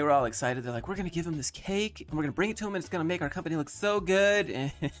lukewarm. They were all excited. They're like, we're going to give him this cake, and we're going to bring it to him, and it's going to make our company look so good.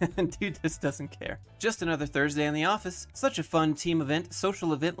 And dude just doesn't care. Just another Thursday in the office. Such a fun team event,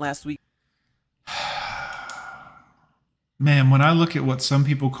 social event last week. Man, when I look at what some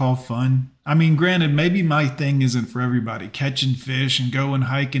people call fun, I mean, granted, maybe my thing isn't for everybody. Catching fish and going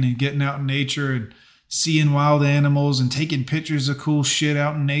hiking and getting out in nature and seeing wild animals and taking pictures of cool shit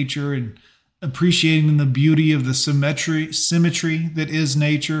out in nature and appreciating the beauty of the symmetry that is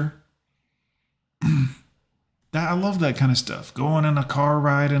nature. I love that kind of stuff. Going on a car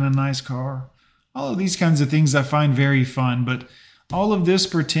ride in a nice car. All of these kinds of things I find very fun. But all of this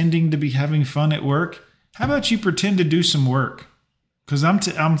pretending to be having fun at work, how about you pretend to do some work? Because I'm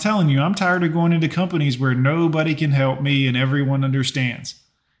telling you, I'm tired of going into companies where nobody can help me and everyone understands.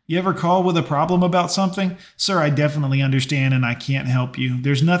 You ever call with a problem about something? Sir, I definitely understand and I can't help you.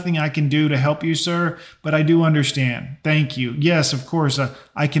 There's nothing I can do to help you, sir, but I do understand. Thank you. Yes, of course,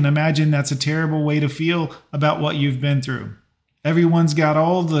 I can imagine that's a terrible way to feel about what you've been through. Everyone's got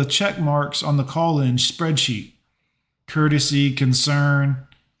all the check marks on the call-in spreadsheet. Courtesy, concern.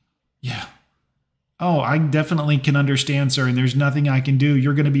 Yeah. Oh, I definitely can understand, sir, and there's nothing I can do.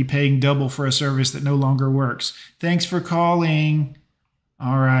 You're going to be paying double for a service that no longer works. Thanks for calling.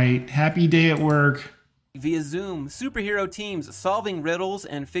 All right. Happy day at work. Via Zoom, superhero teams solving riddles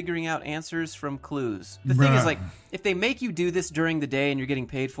and figuring out answers from clues. The thing is, like, if they make you do this during the day and you're getting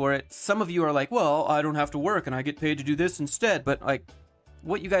paid for it, some of you are like, well, I don't have to work and I get paid to do this instead. But, like,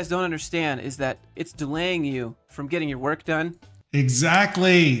 what you guys don't understand is that it's delaying you from getting your work done.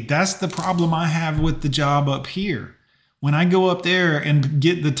 Exactly. That's the problem I have with the job up here. When I go up there and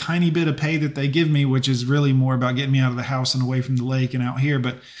get the tiny bit of pay that they give me, which is really more about getting me out of the house and away from the lake and out here,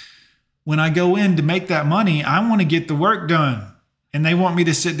 but when I go in to make that money, I want to get the work done. And they want me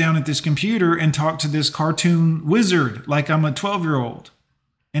to sit down at this computer and talk to this cartoon wizard like I'm a 12-year-old.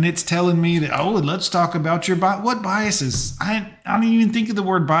 And it's telling me that, oh, let's talk about your what biases. I didn't even think of the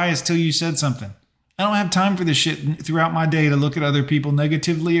word bias till you said something. I don't have time for this shit throughout my day to look at other people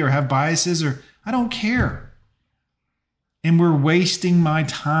negatively or have biases, or I don't care. And we're wasting my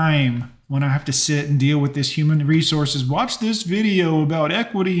time when I have to sit and deal with this human resources. Watch this video about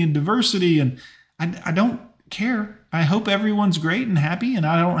equity and diversity, and I don't care. I hope everyone's great and happy, and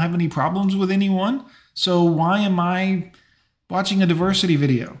I don't have any problems with anyone. So why am I watching a diversity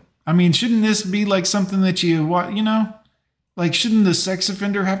video? I mean, shouldn't this be like something that you know? Like, shouldn't the sex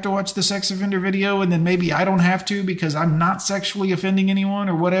offender have to watch the sex offender video, and then maybe I don't have to because I'm not sexually offending anyone,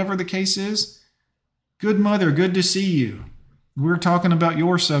 or whatever the case is? Good mother, good to see you. We're talking about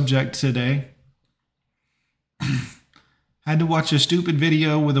your subject today. Had to watch a stupid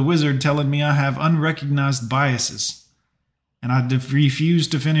video with a wizard telling me I have unrecognized biases. And I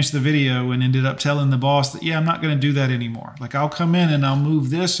refused to finish the video and ended up telling the boss that, yeah, I'm not going to do that anymore. Like, I'll come in and I'll move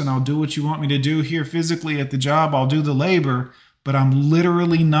this and I'll do what you want me to do here physically at the job. I'll do the labor, but I'm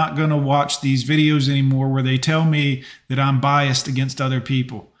literally not going to watch these videos anymore where they tell me that I'm biased against other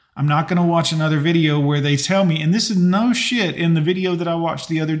people. I'm not going to watch another video where they tell me, and this is no shit, in the video that I watched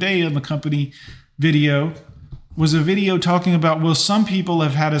the other day on the company video, was a video talking about, well, some people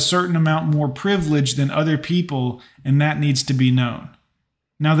have had a certain amount more privilege than other people, and that needs to be known.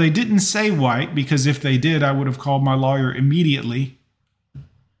 Now, they didn't say white, because if they did, I would have called my lawyer immediately.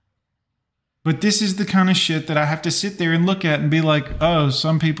 But this is the kind of shit that I have to sit there and look at and be like, oh,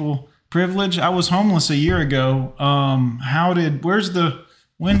 some people privilege? I was homeless a year ago.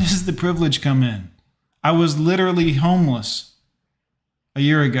 When does the privilege come in? I was literally homeless a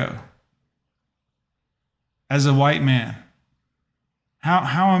year ago. As a white man.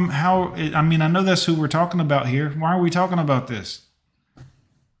 I mean, I know that's who we're talking about here. Why are we talking about this?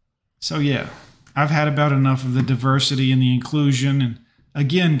 So yeah, I've had about enough of the diversity and the inclusion. And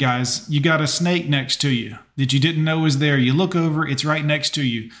again, guys, you got a snake next to you that you didn't know was there. You look over, it's right next to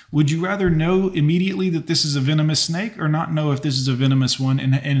you. Would you rather know immediately that this is a venomous snake, or not know if this is a venomous one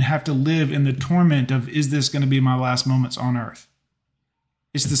and have to live in the torment of, is this going to be my last moments on earth?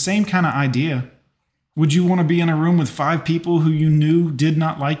 It's the same kind of idea. Would you want to be in a room with 5 people who you knew did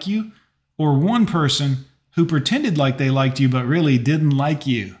not like you? Or one person who pretended like they liked you but really didn't like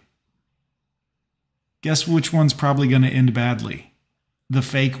you? Guess which one's probably going to end badly? The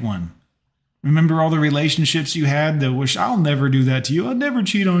fake one. Remember all the relationships you had that wish, I'll never do that to you. I'll never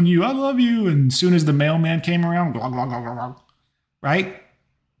cheat on you. I love you. And as soon as the mailman came around, blah, blah, blah, blah, blah. Right?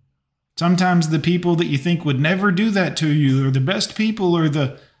 Sometimes the people that you think would never do that to you are the best people, or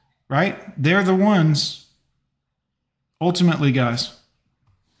right? They're the ones. Ultimately, guys,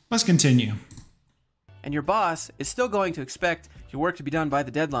 let's continue. And your boss is still going to expect your work to be done by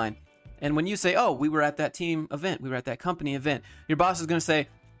the deadline. And when you say, oh, we were at that team event, we were at that company event, your boss is going to say,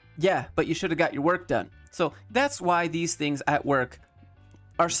 yeah, but you should have got your work done. So that's why these things at work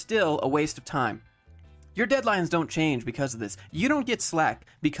are still a waste of time. Your deadlines don't change because of this. You don't get slack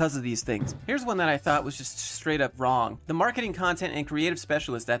because of these things. Here's one that I thought was just straight up wrong. The marketing content and creative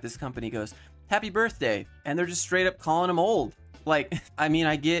specialist at this company goes, happy birthday. And they're just straight up calling him old. Like, I mean,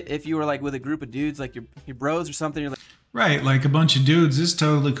 I get if you were like with a group of dudes, like your bros or something, you're like, right, like a bunch of dudes is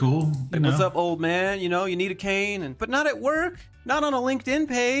totally cool. Like, what's up, old man? You know, you need a cane, but not at work, not on a LinkedIn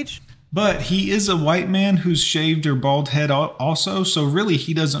page. But he is a white man who's shaved or bald head also, so really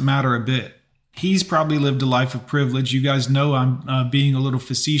he doesn't matter a bit. He's probably lived a life of privilege. You guys know I'm being a little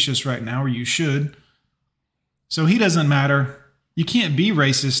facetious right now, or you should. So he doesn't matter. You can't be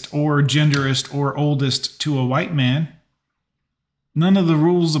racist or genderist or oldest to a white man. None of the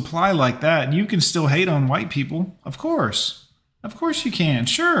rules apply like that. You can still hate on white people. Of course. Of course you can.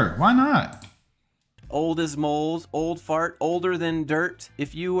 Sure. Why not? Old as moles, old fart, older than dirt.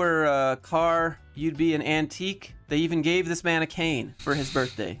 If you were a car, you'd be an antique. They even gave this man a cane for his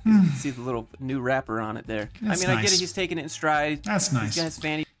birthday. You can see the little new wrapper on it there. That's I mean, nice. I get it. He's taking it in stride. That's nice. He's got his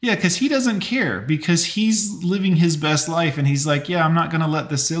fanny. Yeah, because he doesn't care, because he's living his best life, and he's like, yeah, I'm not going to let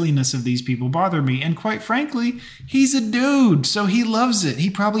the silliness of these people bother me. And quite frankly, he's a dude, so he loves it. He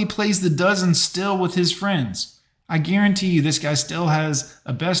probably plays the dozen still with his friends. I guarantee you this guy still has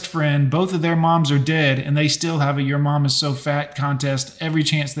a best friend. Both of their moms are dead, and they still have a Your Mom Is So Fat contest every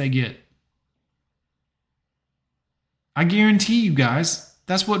chance they get. I guarantee you guys,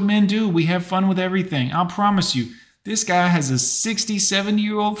 that's what men do. We have fun with everything. I'll promise you. This guy has a 60,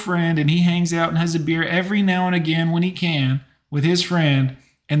 70-year-old friend, and he hangs out and has a beer every now and again when he can with his friend,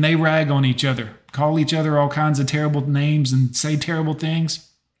 and they rag on each other, call each other all kinds of terrible names and say terrible things.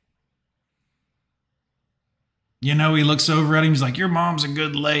 You know, he looks over at him, he's like, your mom's a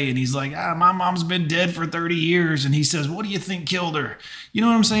good lay. And he's like, my mom's been dead for 30 years. And he says, what do you think killed her? You know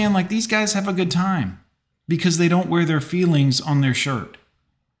what I'm saying? Like, these guys have a good time because they don't wear their feelings on their shirt.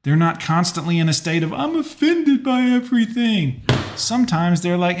 They're not constantly in a state of, I'm offended by everything. Sometimes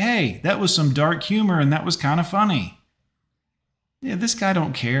they're like, hey, that was some dark humor and that was kind of funny. Yeah, this guy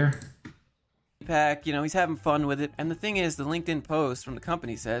don't care. Pack, he's having fun with it. And the thing is, the LinkedIn post from the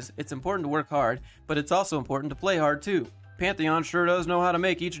company says it's important to work hard, but it's also important to play hard too. Pantheon sure does know how to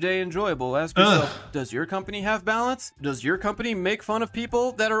make each day enjoyable. Ask yourself, does your company have balance? Does your company make fun of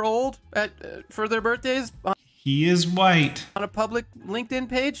people that are old for their birthdays? He is white. On a public LinkedIn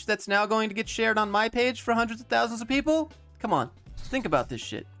page that's now going to get shared on my page for hundreds of thousands of people? Come on, think about this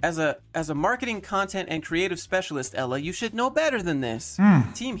shit. As a marketing, content, and creative specialist, Ella, you should know better than this.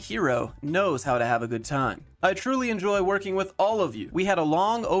 Team Hero knows how to have a good time. I truly enjoy working with all of you. We had a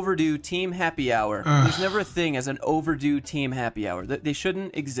long overdue team happy hour. There's never a thing as an overdue team happy hour. They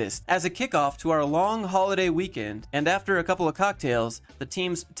shouldn't exist. As a kickoff to our long holiday weekend, and after a couple of cocktails, the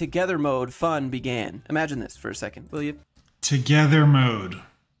team's together mode fun began. Imagine this for a second, will you? Together mode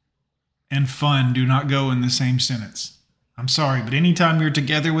and fun do not go in the same sentence. I'm sorry, but anytime you're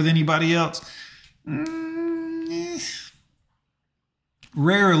together with anybody else,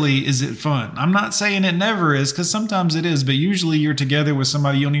 rarely is it fun. I'm not saying it never is, because sometimes it is, but usually you're together with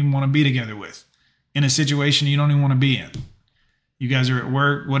somebody you don't even want to be together with, in a situation you don't even want to be in. You guys are at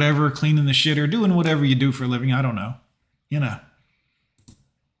work, whatever, cleaning the shit or doing whatever you do for a living. I don't know.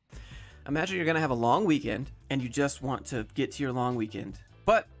 Imagine you're going to have a long weekend, and you just want to get to your long weekend.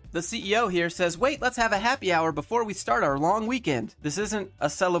 But the CEO here says, wait, let's have a happy hour before we start our long weekend. This isn't a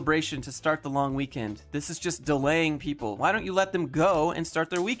celebration to start the long weekend. This is just delaying people. Why don't you let them go and start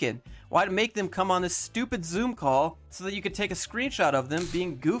their weekend? Why make them come on this stupid Zoom call so that you could take a screenshot of them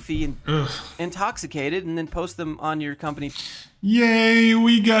being goofy and intoxicated and then post them on your company? Yay,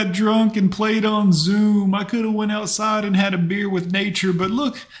 we got drunk and played on Zoom. I could have went outside and had a beer with nature, but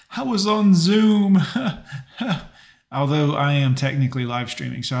look, I was on Zoom. Although I am technically live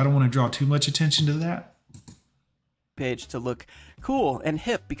streaming, so I don't want to draw too much attention to that. Page to look cool and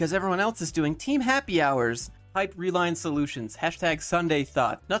hip because everyone else is doing team happy hours. Hype Reline Solutions. # Sunday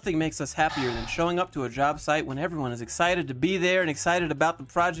Thought. Nothing makes us happier than showing up to a job site when everyone is excited to be there and excited about the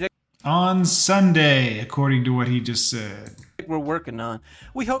project. On Sunday, according to what he just said. We're working on.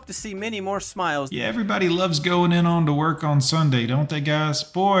 We hope to see many more smiles. Yeah, everybody loves going in on to work on Sunday, don't they, guys?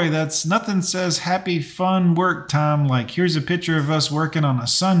 Boy, that's nothing says happy, fun work time like here's a picture of us working on a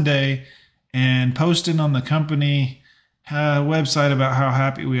Sunday and posting on the company website about how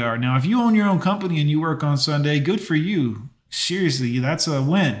happy we are. Now, if you own your own company and you work on Sunday, good for you. Seriously, that's a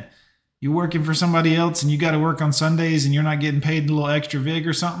win. You're working for somebody else and you got to work on Sundays and you're not getting paid a little extra vig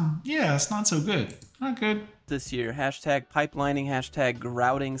or something. Yeah, it's not so good. Not good. This year, # pipelining, #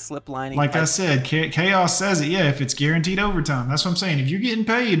 grouting, sliplining. Like I said, Chaos says it. Yeah, if it's guaranteed overtime, that's what I'm saying. If you're getting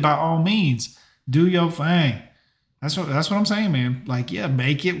paid, by all means, do your thing. That's what I'm saying, man. Like, yeah,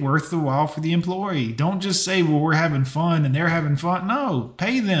 make it worth the while for the employee. Don't just say, well, we're having fun and they're having fun. No,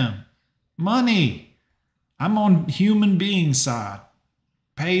 pay them money. I'm on human beings' side.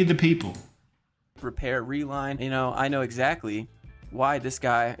 Pay the people. Repair, reline. I know exactly why this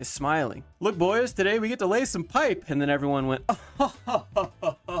guy is smiling. Look, boys, today we get to lay some pipe. And then everyone went,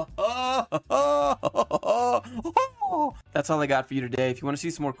 That's all I got for you today. If you want to see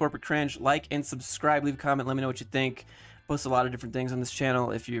some more corporate cringe, like and subscribe, leave a comment, let me know what you think. Post a lot of different things on this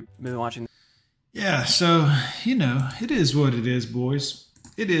channel if you've been watching. Yeah, so, it is what it is, boys.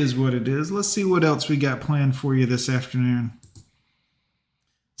 It is what it is. Let's see what else we got planned for you this afternoon.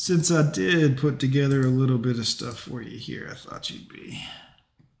 Since I did put together a little bit of stuff for you here, I thought you'd be.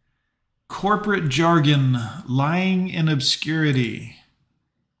 Corporate jargon, lying in obscurity,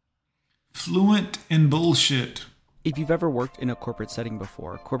 fluent in bullshit. If you've ever worked in a corporate setting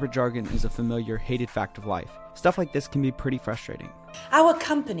before, corporate jargon is a familiar, hated fact of life. Stuff like this can be pretty frustrating. Our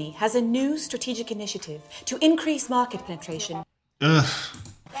company has a new strategic initiative to increase market penetration. Ugh.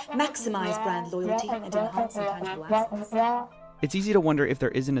 maximize brand loyalty, and enhance intangible assets. It's easy to wonder if there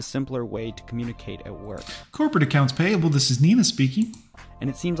isn't a simpler way to communicate at work. Corporate accounts payable, this is Nina speaking. And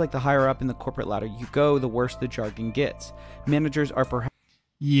it seems like the higher up in the corporate ladder you go, the worse the jargon gets. Managers are perhaps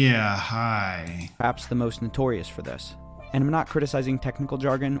the most notorious for this. And I'm not criticizing technical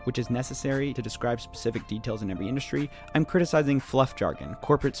jargon, which is necessary to describe specific details in every industry. I'm criticizing fluff jargon,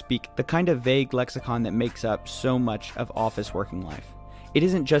 corporate speak, the kind of vague lexicon that makes up so much of office working life. It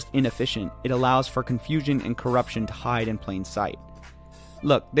isn't just inefficient, it allows for confusion and corruption to hide in plain sight.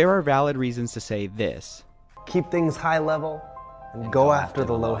 Look, there are valid reasons to say this. Keep things high level and go after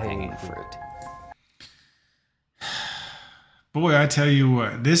the low-hanging fruit. Boy, I tell you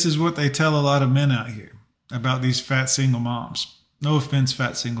what, this is what they tell a lot of men out here about these fat single moms. No offense,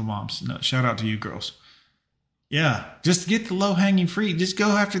 fat single moms. No, shout out to you girls. Yeah, just get the low-hanging fruit. Just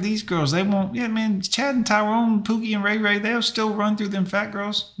go after these girls. They won't, yeah, man, Chad and Tyrone, Pookie and Ray Ray, they'll still run through them fat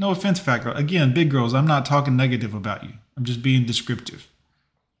girls. No offense, fat girl. Again, big girls, I'm not talking negative about you. I'm just being descriptive.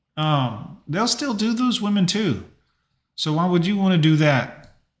 They'll still do those women too. So why would you want to do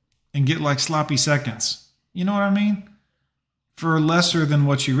that and get like sloppy seconds? You know what I mean? For lesser than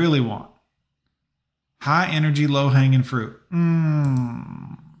what you really want. High energy, low hanging fruit.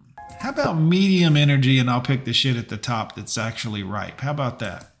 How about medium energy and I'll pick the shit at the top that's actually ripe? How about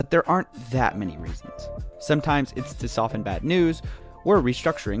that? But there aren't that many reasons. Sometimes it's to soften bad news. We're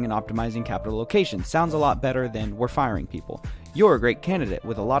restructuring and optimizing capital allocation. Sounds a lot better than we're firing people. You're a great candidate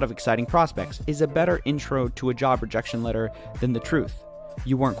with a lot of exciting prospects is a better intro to a job rejection letter than the truth.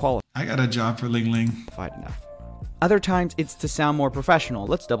 You weren't qualified. I got a job for Ling Ling. Enough. Other times it's to sound more professional.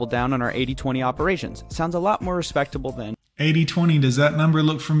 Let's double down on our 80-20 operations. Sounds a lot more respectable than 80-20. Does that number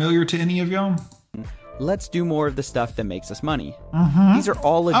look familiar to any of y'all? Let's do more of the stuff that makes us money. Mm-hmm. These are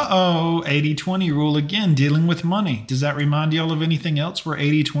all... 80-20 rule again, dealing with money. Does that remind y'all of anything else where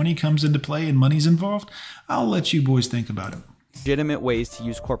 80-20 comes into play and money's involved? I'll let you boys think about it. Legitimate ways to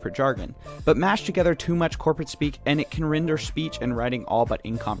use corporate jargon, but mash together too much corporate speak and it can render speech and writing all but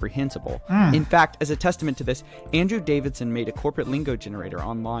incomprehensible. In fact, as a testament to this, Andrew Davidson made a corporate lingo generator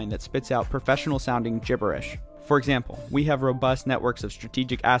online that spits out professional sounding gibberish. For example, we have robust networks of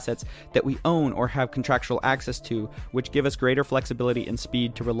strategic assets that we own or have contractual access to, which give us greater flexibility and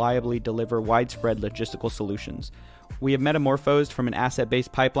speed to reliably deliver widespread logistical solutions. We have metamorphosed from an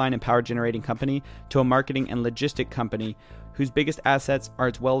asset-based pipeline and power generating company to a marketing and logistic company whose biggest assets are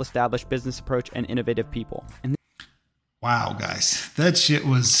its well-established business approach and innovative people. Wow, guys, that shit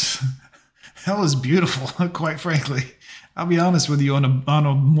was beautiful, quite frankly. I'll be honest with you, on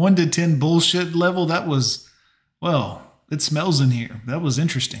a 1 to 10 bullshit level, that was, well, it smells in here. That was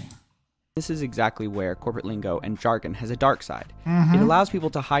interesting. This is exactly where corporate lingo and jargon has a dark side. It allows people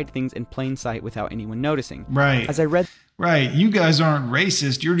to hide things in plain sight without anyone noticing. Right. As I read... Right, you guys aren't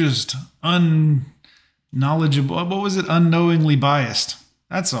racist, you're just unknowledgeable. What was it? Unknowingly biased.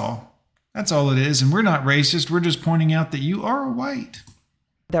 That's all. That's all it is. And we're not racist. We're just pointing out that you are white.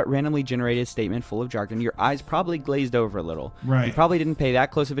 That randomly generated statement full of jargon, your eyes probably glazed over a little. Right. You probably didn't pay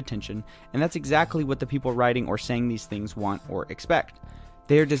that close of attention. And that's exactly what the people writing or saying these things want or expect.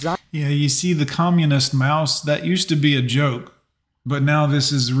 They are designed... Yeah, you see the communist mouse, that used to be a joke. But now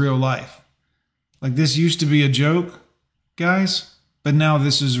this is real life. Like, this used to be a joke, guys. But now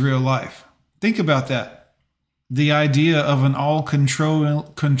this is real life. Think about that. The idea of an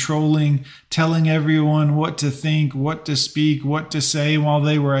all-controlling, telling everyone what to think, what to speak, what to say, while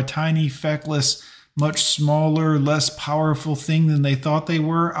they were a tiny, feckless, much smaller, less powerful thing than they thought they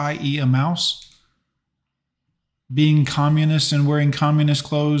were, i.e. a mouse. Being communist and wearing communist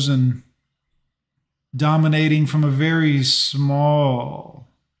clothes and dominating from a very small,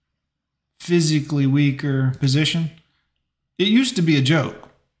 physically weaker position. It used to be a joke,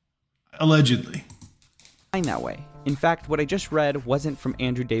 allegedly. That way. In fact, what I just read wasn't from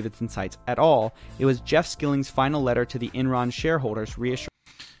Andrew Davidson's sites at all. It was Jeff Skilling's final letter to the Enron shareholders reassuring.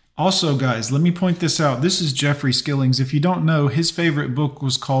 Also, guys, let me point this out. This is Jeffrey Skilling's. If you don't know, his favorite book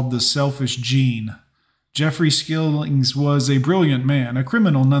was called The Selfish Gene. Jeffrey Skilling's was a brilliant man, a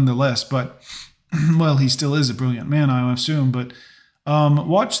criminal nonetheless, but, well, he still is a brilliant man, I assume. But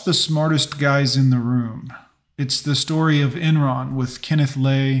watch The Smartest Guys in the Room. It's the story of Enron with Kenneth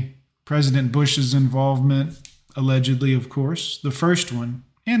Lay, President Bush's involvement, allegedly, of course. The first one,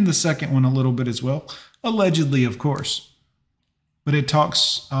 and the second one a little bit as well. Allegedly, of course. But it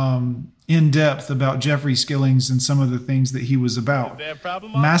talks in depth about Jeffrey Skilling's and some of the things that he was about.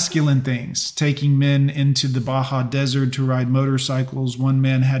 Masculine things, taking men into the Baja Desert to ride motorcycles. One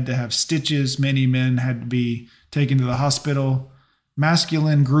man had to have stitches. Many men had to be taken to the hospital.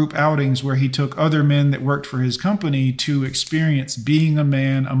 masculine group outings where he took other men that worked for his company to experience being a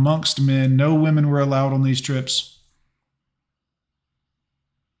man amongst men. No women were allowed on these trips.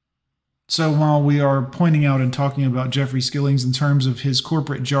 So while we are pointing out and talking about Jeffrey Skillings in terms of his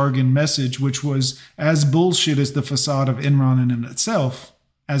corporate jargon message, which was as bullshit as the facade of Enron in itself,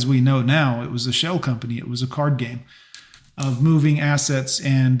 as we know now, it was a shell company. It was a card game of moving assets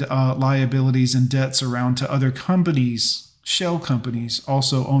and liabilities and debts around to other companies, shell companies,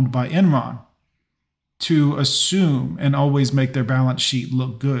 also owned by Enron, to assume and always make their balance sheet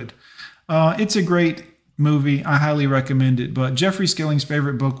look good. It's a great movie. I highly recommend it. But Jeffrey Skilling's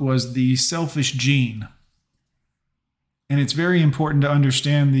favorite book was The Selfish Gene. And it's very important to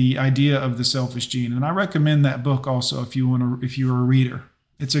understand the idea of the selfish gene. And I recommend that book also if you're a reader.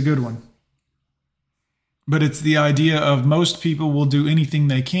 It's a good one. But it's the idea of most people will do anything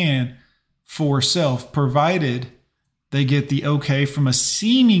they can for self, provided they get the okay from a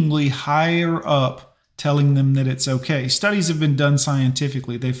seemingly higher up telling them that it's okay. Studies have been done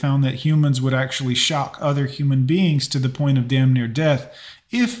scientifically. They found that humans would actually shock other human beings to the point of damn near death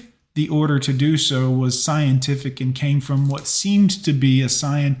if the order to do so was scientific and came from what seemed to be a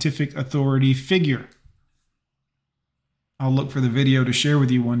scientific authority figure. I'll look for the video to share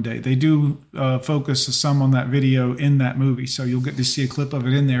with you one day. They do focus some on that video in that movie, so you'll get to see a clip of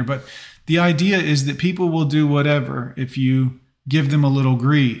it in there. But the idea is that people will do whatever if you give them a little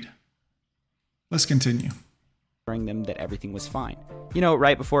greed. Let's continue. Them that everything was fine. You know,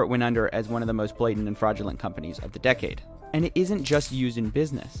 right before it went under as one of the most blatant and fraudulent companies of the decade. And it isn't just used in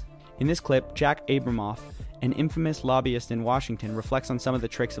business. In this clip, Jack Abramoff, an infamous lobbyist in Washington, reflects on some of the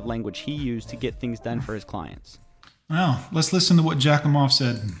tricks of language he used to get things done for his clients. Well, let's listen to what Jack Abramoff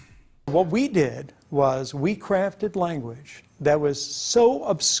said. What we did was we crafted language that was so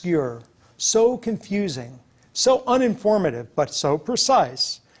obscure, so confusing, so uninformative, but so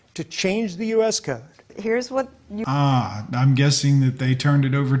precise to change the U.S. code. Here's what you... I'm guessing that they turned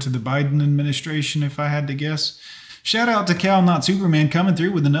it over to the Biden administration, if I had to guess. Shout out to Cal Not Superman coming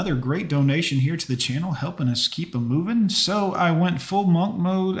through with another great donation here to the channel, helping us keep them moving. So I went full monk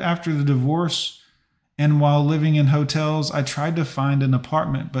mode after the divorce, and while living in hotels, I tried to find an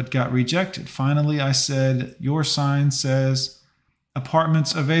apartment but got rejected. Finally, I said, "Your sign says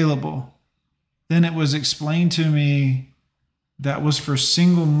apartments available." Then it was explained to me that was for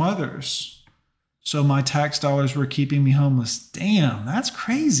single mothers. So my tax dollars were keeping me homeless. Damn, that's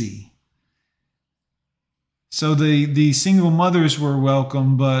crazy. So the single mothers were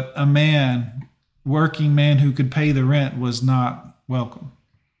welcome, but a man, working man who could pay the rent was not welcome.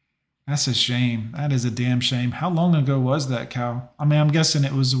 That's a shame. That is a damn shame. How long ago was that, Cal? I mean, I'm guessing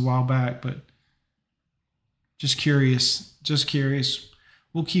it was a while back, but just curious. Just curious.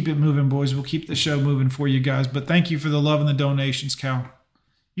 We'll keep it moving, boys. We'll keep the show moving for you guys. But thank you for the love and the donations, Cal.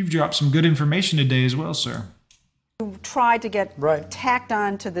 You've dropped some good information today as well, sir. You tried to get tacked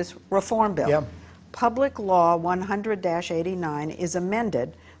on to this reform bill. Yeah. Public Law 100-89 is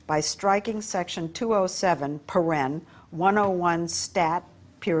amended by striking Section 207, paren, 101 stat,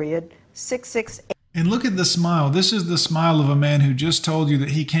 period, 668. And look at the smile. This is the smile of a man who just told you that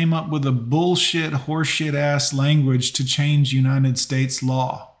he came up with a bullshit, horseshit ass language to change United States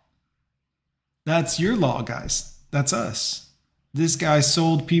law. That's your law, guys. That's us. This guy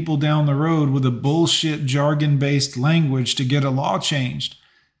sold people down the road with a bullshit jargon-based language to get a law changed.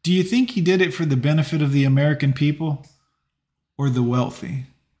 Do you think he did it for the benefit of the American people or the wealthy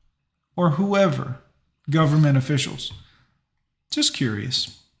or whoever, government officials? Just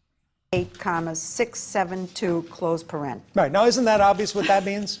curious. 8,672, close paren. Right. Now, isn't that obvious what that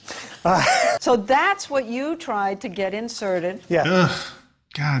means? So that's what you tried to get inserted. Yeah. Ugh.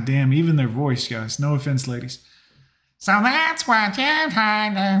 God damn, even their voice, guys. No offense, ladies. So that's what you're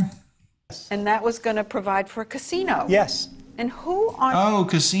trying to... And that was going to provide for a casino. Yes. And who on Oh,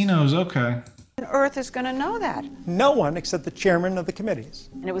 casinos, okay. earth is going to know that? No one except the chairman of the committees.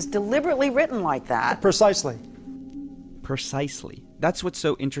 And it was deliberately written like that. Precisely. Precisely. That's what's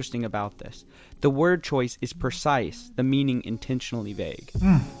so interesting about this. The word choice is precise, the meaning intentionally vague.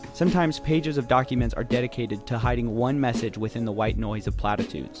 Sometimes pages of documents are dedicated to hiding one message within the white noise of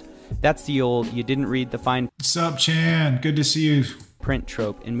platitudes. That's the old, you didn't read the fine... Sup, Chan? Good to see you. ...print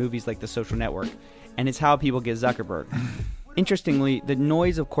trope in movies like The Social Network, and it's how people get Zuckerberg. Interestingly, the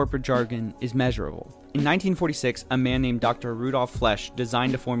noise of corporate jargon is measurable. In 1946, a man named Dr. Rudolf Flesch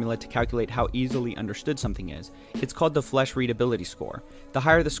designed a formula to calculate how easily understood something is. It's called the Flesch Readability Score. The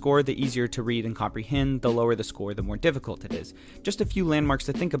higher the score, the easier to read and comprehend. The lower the score, the more difficult it is. Just a few landmarks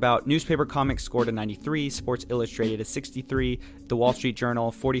to think about. Newspaper comics scored a 93, Sports Illustrated a 63, The Wall Street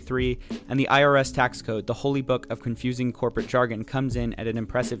Journal 43, and the IRS tax code, the holy book of confusing corporate jargon, comes in at an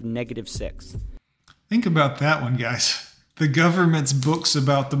impressive -6. Think about that one, guys. The government's books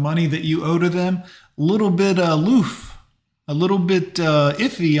about the money that you owe to them, a little bit aloof, a little bit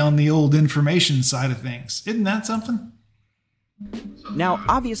iffy on the old information side of things. Isn't that something? Now,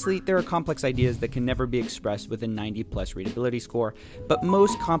 obviously, there are complex ideas that can never be expressed with a 90+ readability score, but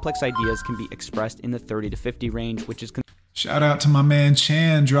most complex ideas can be expressed in the 30 to 50 range, which is... Shout out to my man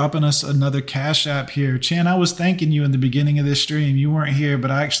Chan dropping us another Cash App here. Chan, I was thanking you in the beginning of this stream. You weren't here,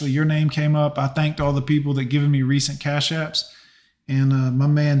 but your name came up. I thanked all the people that given me recent Cash Apps, and my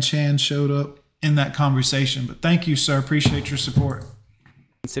man Chan showed up in that conversation. But thank you, sir. Appreciate your support.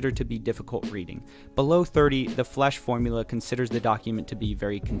 Considered to be difficult reading. Below 30, the Flesch formula considers the document to be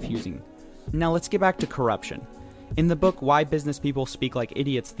very confusing. Now let's get back to corruption. In the book Why Business People Speak Like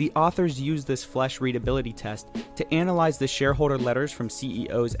Idiots, the authors use this Flesch readability test to analyze the shareholder letters from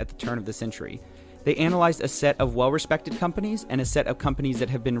CEOs at the turn of the century. They analyzed a set of well-respected companies and a set of companies that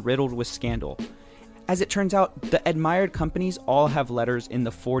have been riddled with scandal. As it turns out, the admired companies all have letters in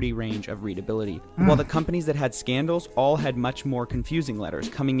the 40 range of readability, while the companies that had scandals all had much more confusing letters,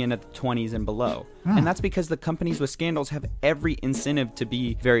 coming in at the 20s and below. And that's because the companies with scandals have every incentive to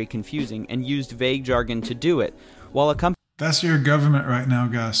be very confusing and used vague jargon to do it, while a company... That's your government right now,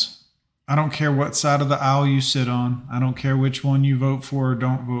 guys. I don't care what side of the aisle you sit on. I don't care which one you vote for or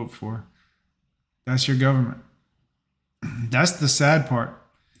don't vote for. That's your government. That's the sad part.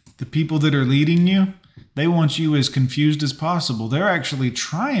 The people that are leading you, they want you as confused as possible. They're actually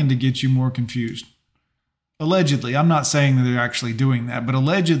trying to get you more confused. Allegedly. I'm not saying that they're actually doing that, but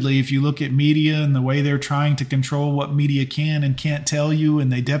allegedly, if you look at media and the way they're trying to control what media can and can't tell you,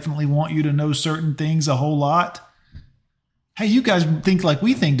 and they definitely want you to know certain things a whole lot. Hey, you guys think like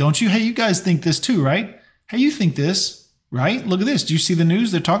we think, don't you? Hey, you guys think this too, right? Hey, you think this, right? Look at this. Do you see the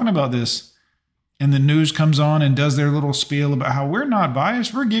news? They're talking about this. And the news comes on and does their little spiel about how we're not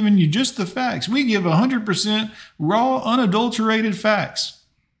biased. We're giving you just the facts. We give 100% raw, unadulterated facts.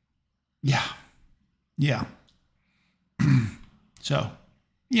 Yeah. Yeah. So,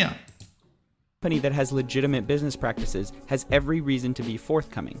 yeah. Company that has legitimate business practices has every reason to be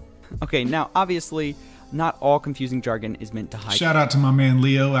forthcoming. Okay, now, obviously, not all confusing jargon is meant to hide. Shout out to my man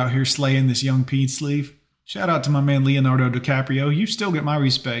Leo out here slaying this young pea sleeve. Shout out to my man Leonardo DiCaprio. You still get my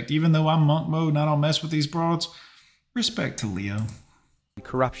respect. Even though I'm monk mode and I don't mess with these broads, respect to Leo.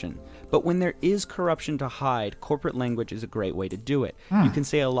 Corruption. But when there is corruption to hide, corporate language is a great way to do it. You can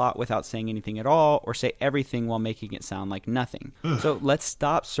say a lot without saying anything at all, or say everything while making it sound like nothing. So let's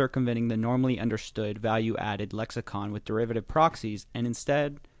stop circumventing the normally understood value-added lexicon with derivative proxies and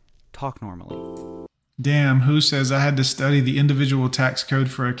instead talk normally. Damn, who says I had to study the individual tax code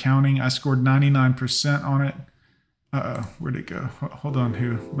for accounting? I scored 99% on it. Uh-oh, where'd it go? Hold on,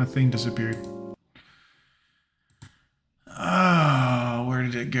 who? My thing disappeared. Oh, where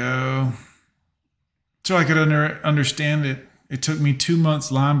did it go? So I could understand it. It took me 2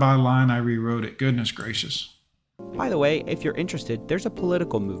 months, line by line, I rewrote it. Goodness gracious. By the way, if you're interested, there's a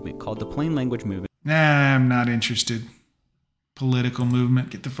political movement called the Plain Language Movement. Nah, I'm not interested. Political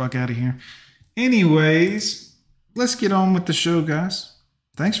movement, get the fuck out of here. Anyways, let's get on with the show, guys.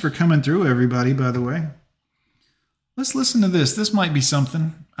 Thanks for coming through, everybody, by the way. Let's listen to this. This might be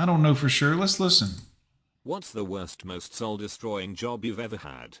something. I don't know for sure. Let's listen. What's the worst, most soul-destroying job you've ever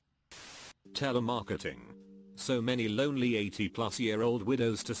had? Telemarketing. So many lonely 80-plus-year-old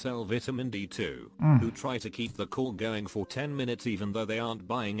widows to sell vitamin D2, who try to keep the call going for 10 minutes even though they aren't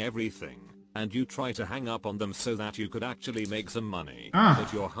buying everything. And you try to hang up on them so that you could actually make some money,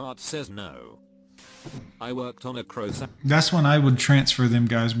 but your heart says no. I worked on a cross. That's when I would transfer them,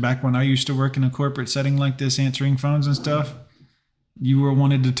 guys. Back when I used to work in a corporate setting like this, answering phones and stuff. You were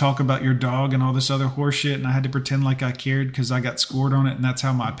wanted to talk about your dog and all this other horse shit, and I had to pretend like I cared because I got scored on it, and that's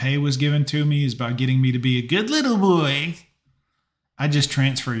how my pay was given to me, is by getting me to be a good little boy. I just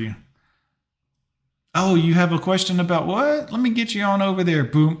transfer you. Oh, you have a question about what? Let me get you on over there.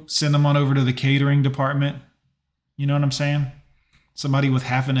 Boom. Send them on over to the catering department. You know what I'm saying? Somebody with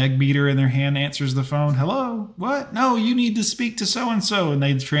half an egg beater in their hand answers the phone. Hello? What? No, you need to speak to so-and-so. And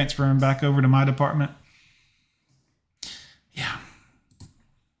they transfer them back over to my department. Yeah.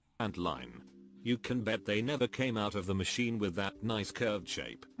 And line. You can bet they never came out of the machine with that nice curved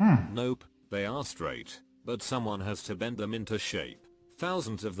shape. Hmm. Nope, they are straight. but someone has to bend them into shape.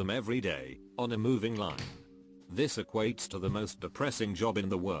 Thousands of them every day, on a moving line. This equates to the most depressing job in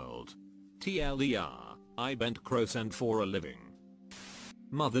the world. TLDR, I bent croissant for a living.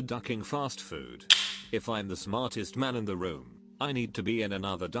 Mother ducking fast food. If I'm the smartest man in the room, I need to be in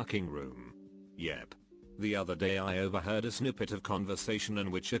another ducking room. Yep. The other day I overheard a snippet of conversation in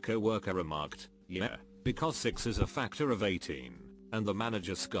which a co-worker remarked, "Yeah, because 6 is a factor of 18, and the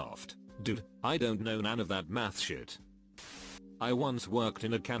manager scoffed, "Dude, I don't know none of that math shit." I once worked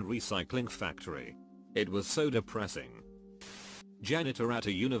in a can recycling factory. It was so depressing. Janitor at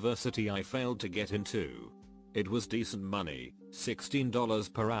a university I failed to get into. It was decent money, $16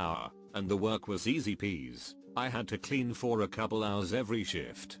 per hour, and the work was easy peas. I had to clean for a couple hours every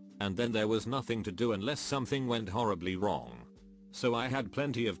shift, and then there was nothing to do unless something went horribly wrong. So I had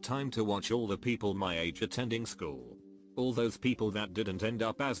plenty of time to watch all the people my age attending school. All those people that didn't end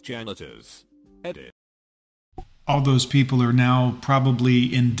up as janitors. Edit. All those people are now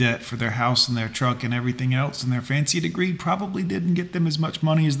probably in debt for their house and their truck and everything else, and their fancy degree probably didn't get them as much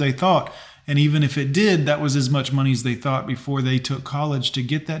money as they thought. And even if it did, that was as much money as they thought before they took college to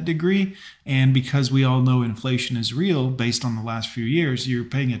get that degree. And because we all know inflation is real based on the last few years, you're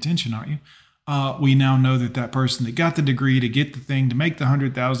paying attention, aren't you? We now know that that person that got the degree to get the thing to make the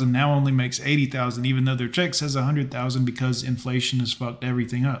 100,000 now only makes 80,000, even though their check says 100,000 because inflation has fucked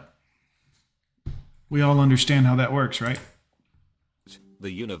everything up. We all understand how that works, right?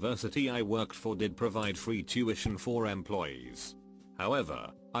 The university I worked for did provide free tuition for employees.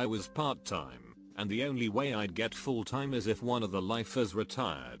 However, I was part-time, and the only way I'd get full-time is if one of the lifers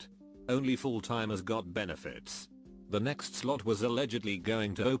retired. Only full-timers got benefits. The next slot was allegedly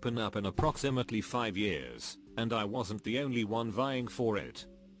going to open up in approximately 5 years, and I wasn't the only one vying for it.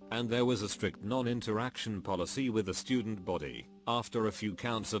 And there was a strict non-interaction policy with the student body, after a few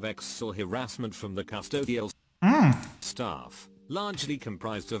counts of sexual harassment from the custodial staff, largely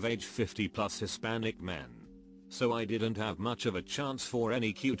comprised of age 50 plus Hispanic men. So I didn't have much of a chance for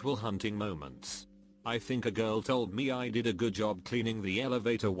any cute will hunting moments. I think a girl told me I did a good job cleaning the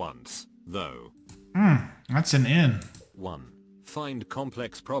elevator once, though. That's an in. 1. Find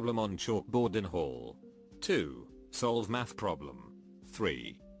complex problem on chalkboard in hall. 2. Solve math problem.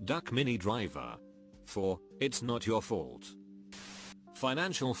 3. Duck mini driver. 4. It's not your fault.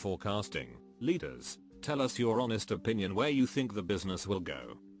 Financial forecasting. Leaders, tell us your honest opinion where you think the business will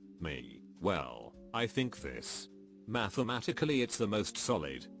go. Me, well, I think this. Mathematically it's the most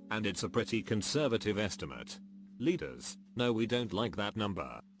solid, and it's a pretty conservative estimate. Leaders, no, we don't like that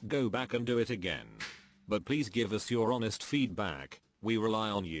number. Go back and do it again. But please give us your honest feedback. We rely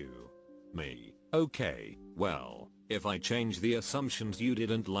on you. Me, okay, well, if I change the assumptions you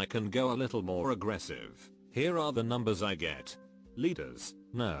didn't like and go a little more aggressive, here are the numbers I get. Leaders,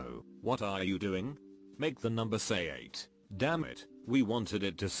 no, what are you doing? Make the number say 8. Damn it, we wanted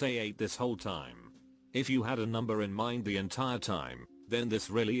it to say 8 this whole time. If you had a number in mind the entire time, then this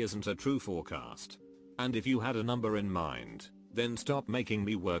really isn't a true forecast. And if you had a number in mind, then stop making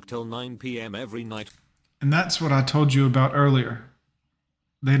me work till 9 p.m. every night. And that's what I told you about earlier.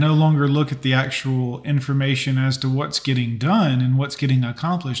 They no longer look at the actual information as to what's getting done and what's getting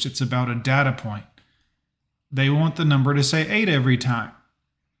accomplished. It's about a data point. They want the number to say 8 every time.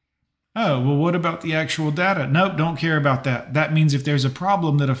 Oh, well, what about the actual data? Nope, don't care about that. That means if there's a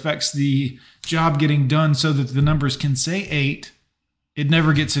problem that affects the job getting done so that the numbers can say 8, it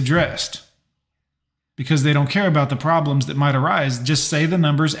never gets addressed. Because they don't care about the problems that might arise. Just say the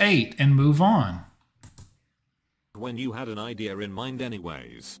number's 8 and move on. When you had an idea in mind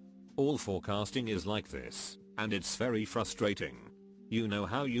anyways. All forecasting is like this, and it's very frustrating. You know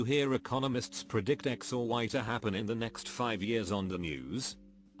how you hear economists predict X or Y to happen in the next 5 years on the news?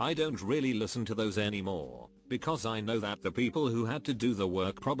 I don't really listen to those anymore, because I know that the people who had to do the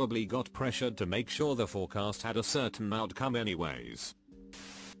work probably got pressured to make sure the forecast had a certain outcome anyways.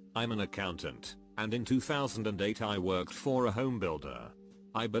 I'm an accountant, and in 2008 I worked for a home builder.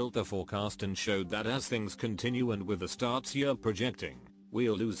 I built the forecast and showed that as things continue and with the starts year projecting,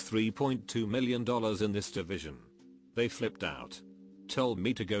 we'll lose $3.2 million in this division. They flipped out. Told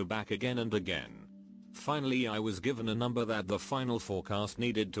me to go back again and again. Finally I was given a number that the final forecast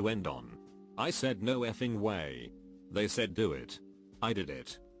needed to end on. I said no effing way. They said do it. I did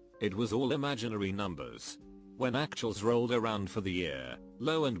it. It was all imaginary numbers. When actuals rolled around for the year,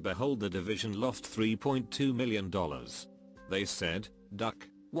 lo and behold the division lost $3.2 million. They said, Duck,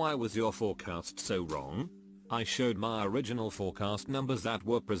 why was your forecast so wrong? I showed my original forecast numbers that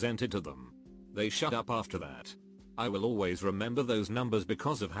were presented to them. They shut up after that. I will always remember those numbers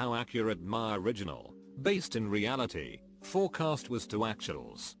because of how accurate my original, based in reality, forecast was to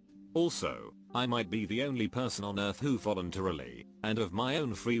actuals. Also, I might be the only person on earth who voluntarily, and of my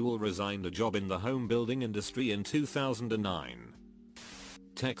own free will, resigned a job in the home building industry in 2009.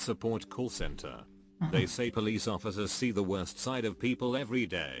 Tech support call center. They say police officers see the worst side of people every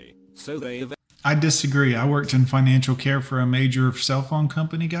day, so they I disagree. I worked in financial care for a major cell phone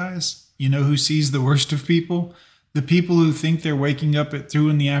company, guys. You know who sees the worst of people? The people who think they're waking up at 2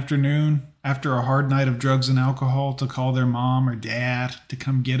 in the afternoon after a hard night of drugs and alcohol to call their mom or dad to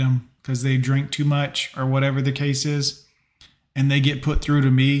come get them because they drink too much or whatever the case is. And they get put through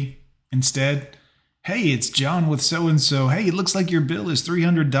to me instead. Hey, it's John with so-and-so. Hey, it looks like your bill is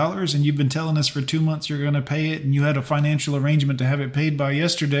 $300 and you've been telling us for 2 months you're going to pay it and you had a financial arrangement to have it paid by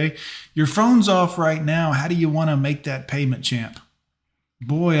yesterday. Your phone's off right now. How do you want to make that payment, champ?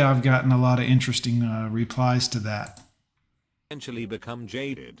 Boy, I've gotten a lot of interesting replies to that. eventually become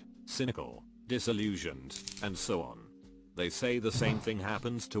jaded, cynical, disillusioned, and so on. They say the same thing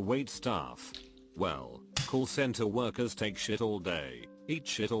happens to wait staff. Well, call center workers take shit all day, eat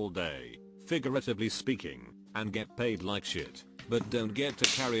shit all day, figuratively speaking, and get paid like shit, but don't get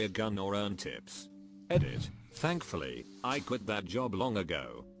to carry a gun or earn tips. Edit. Thankfully, I quit that job long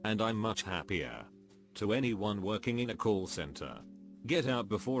ago, and I'm much happier. To anyone working in a call center, get out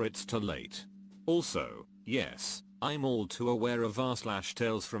before it's too late. Also, yes, I'm all too aware of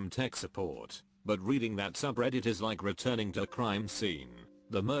r/tales from tech support, but reading that subreddit is like returning to a crime scene,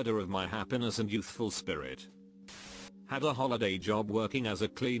 the murder of my happiness and youthful spirit. Had a holiday job working as a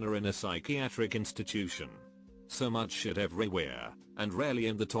cleaner in a psychiatric institution. So much shit everywhere, and rarely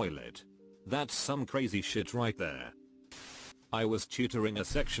in the toilet. That's some crazy shit right there. I was tutoring a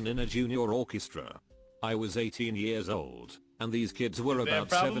section in a junior orchestra. I was 18 years old, and these kids were about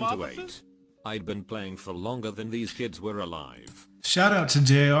 7 to 8. I'd been playing for longer than these kids were alive. Shout out to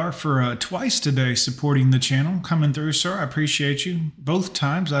JR for twice today supporting the channel. Coming through, sir. I appreciate you. Both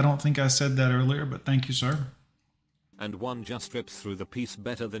times. I don't think I said that earlier, but thank you, sir. And one just rips through the piece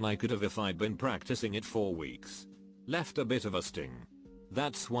better than I could have if I'd been practicing it for weeks. Left a bit of a sting.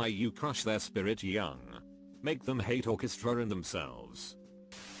 That's why you crush their spirit young. Make them hate orchestra and themselves.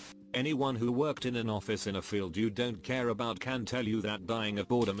 Anyone who worked in an office in a field you don't care about can tell you that dying of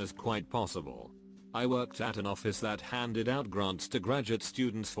boredom is quite possible. I worked at an office that handed out grants to graduate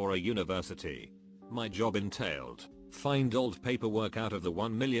students for a university. My job entailed, find old paperwork out of the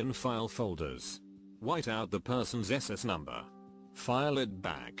 1 million file folders. White out the person's SS number. File it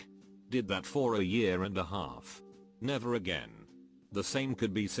back. Did that for a year and a half. Never again. The same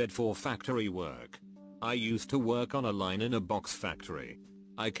could be said for factory work. I used to work on a line in a box factory.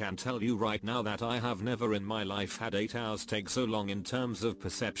 I can tell you right now that I have never in my life had 8 hours take so long in terms of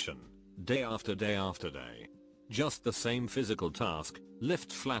perception. Day after day after day. Just the same physical task.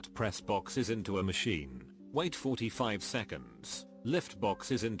 Lift flat press boxes into a machine. Wait 45 seconds. Lift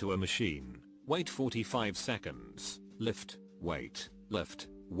boxes into a machine. Wait 45 seconds. Lift, wait, lift,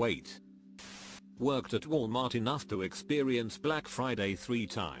 wait. Worked at Walmart enough to experience Black Friday 3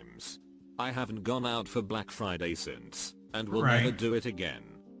 times. I haven't gone out for Black Friday since, and will never do it again.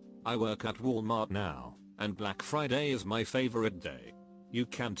 I work at Walmart now, and Black Friday is my favorite day. You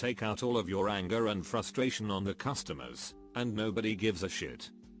can take out all of your anger and frustration on the customers, and nobody gives a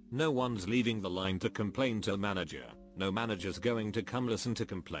shit. No one's leaving the line to complain to a manager. No manager's going to come listen to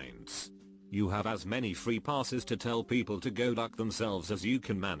complaints. You have as many free passes to tell people to go duck themselves as you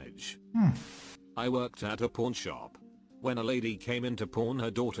can manage. I worked at a pawn shop. When a lady came in to pawn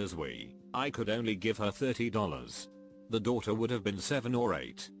her daughter's Wii, I could only give her $30. The daughter would have been 7 or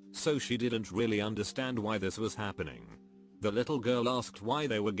 8, so she didn't really understand why this was happening. The little girl asked why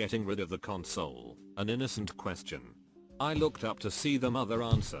they were getting rid of the console, an innocent question. I looked up to see the mother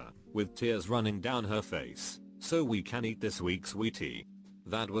answer, with tears running down her face, "So we can eat this week's Wheatie."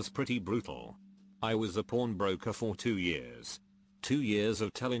 That was pretty brutal. I was a pawnbroker for 2 years. 2 years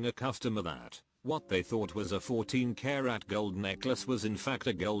of telling a customer that what they thought was a 14-karat gold necklace was in fact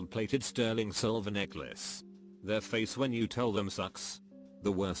a gold-plated sterling silver necklace. Their face when you tell them sucks.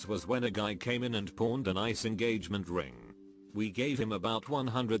 The worst was when a guy came in and pawned a nice engagement ring. We gave him about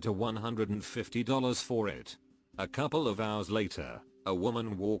 $100 to $150 for it. A couple of hours later, a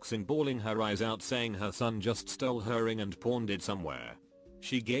woman walks in bawling her eyes out saying her son just stole her ring and pawned it somewhere.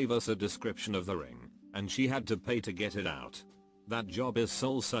 She gave us a description of the ring, and she had to pay to get it out. That job is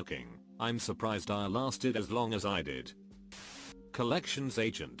soul-sucking. I'm surprised I lasted as long as I did. Collections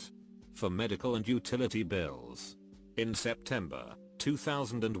agent. For medical and utility bills. In September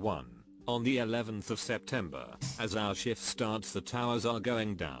 2001, on the 11th of September, as our shift starts the towers are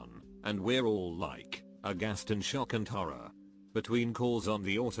going down, and we're all like, aghast in shock and horror. Between calls on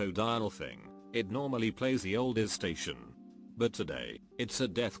the auto dial thing, it normally plays the oldest station. But today, it's a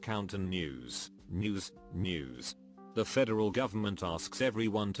death count and news. The federal government asks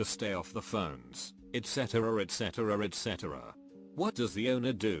everyone to stay off the phones, etc, etc, etc. What does the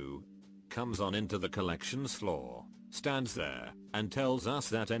owner do? Comes on into the collections floor, stands there, and tells us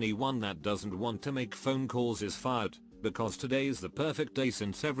that anyone that doesn't want to make phone calls is fired, because today's the perfect day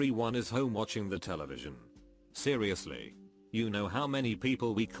since everyone is home watching the television. Seriously. You know how many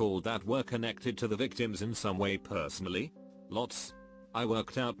people we called that were connected to the victims in some way personally? Lots. I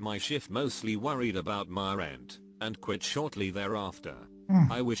worked out my shift mostly worried about my rent, and quit shortly thereafter.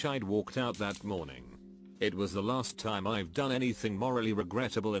 I wish I'd walked out that morning. It was the last time I've done anything morally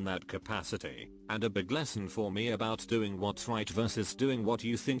regrettable in that capacity, and a big lesson for me about doing what's right versus doing what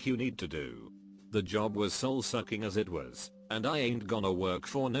you think you need to do. The job was soul-sucking as it was, and I ain't gonna work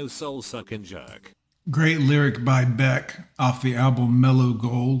for no soul-sucking jerk. Great lyric by Beck off the album Mellow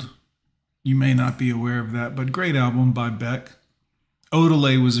Gold. You may not be aware of that, but great album by Beck.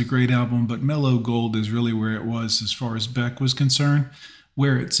 Odelay was a great album, but Mellow Gold is really where it was as far as Beck was concerned.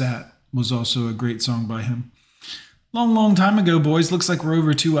 Where It's At was also a great song by him. Long time ago, boys. Looks like we're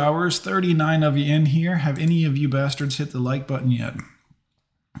over 2 hours. 39 of you in here. Have any of you bastards hit the like button yet?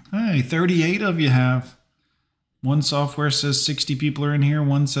 Hey, 38 of you have. One software says 60 people are in here.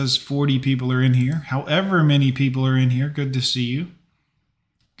 One says 40 people are in here. However many people are in here, good to see you.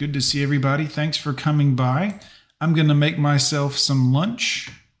 Good to see everybody. Thanks for coming by. I'm going to make myself some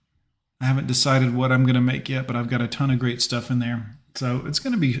lunch. I haven't decided what I'm going to make yet, but I've got a ton of great stuff in there. So it's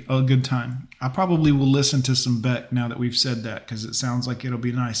going to be a good time. I probably will listen to some Beck now that we've said that, because it sounds like it'll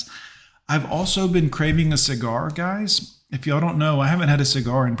be nice. I've also been craving a cigar, guys. If y'all don't know, I haven't had a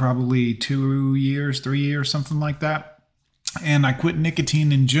cigar in probably 2 years, 3 years, something like that. And I quit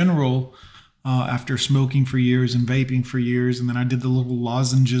nicotine in general after smoking for years and vaping for years. And then I did the little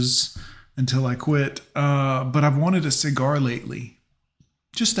lozenges until I quit. But I've wanted a cigar lately,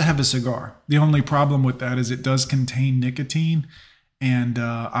 just to have a cigar. The only problem with that is it does contain nicotine. And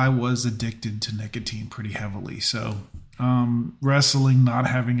I was addicted to nicotine pretty heavily. So wrestling not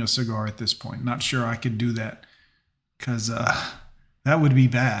having a cigar at this point. Not sure I could do that. Because that would be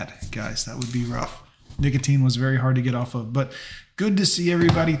bad, guys. That would be rough. Nicotine was very hard to get off of. But good to see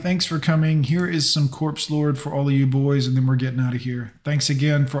everybody. Thanks for coming. Here is some Corpse Lord for all of you boys, and then we're getting out of here. Thanks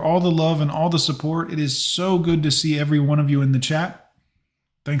again for all the love and all the support. It is so good to see every one of you in the chat.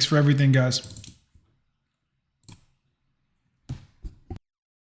 Thanks for everything, guys.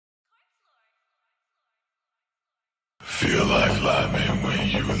 Feel like lying when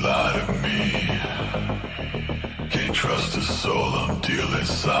you lie to me. Can't trust a soul, I'm dealing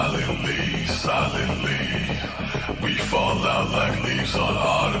silently, silently. We fall out like leaves on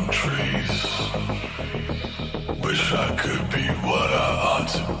autumn trees. Wish I could be what I ought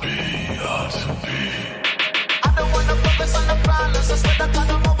to be, ought to be. I don't wanna focus on the problems, instead I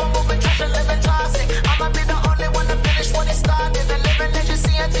gotta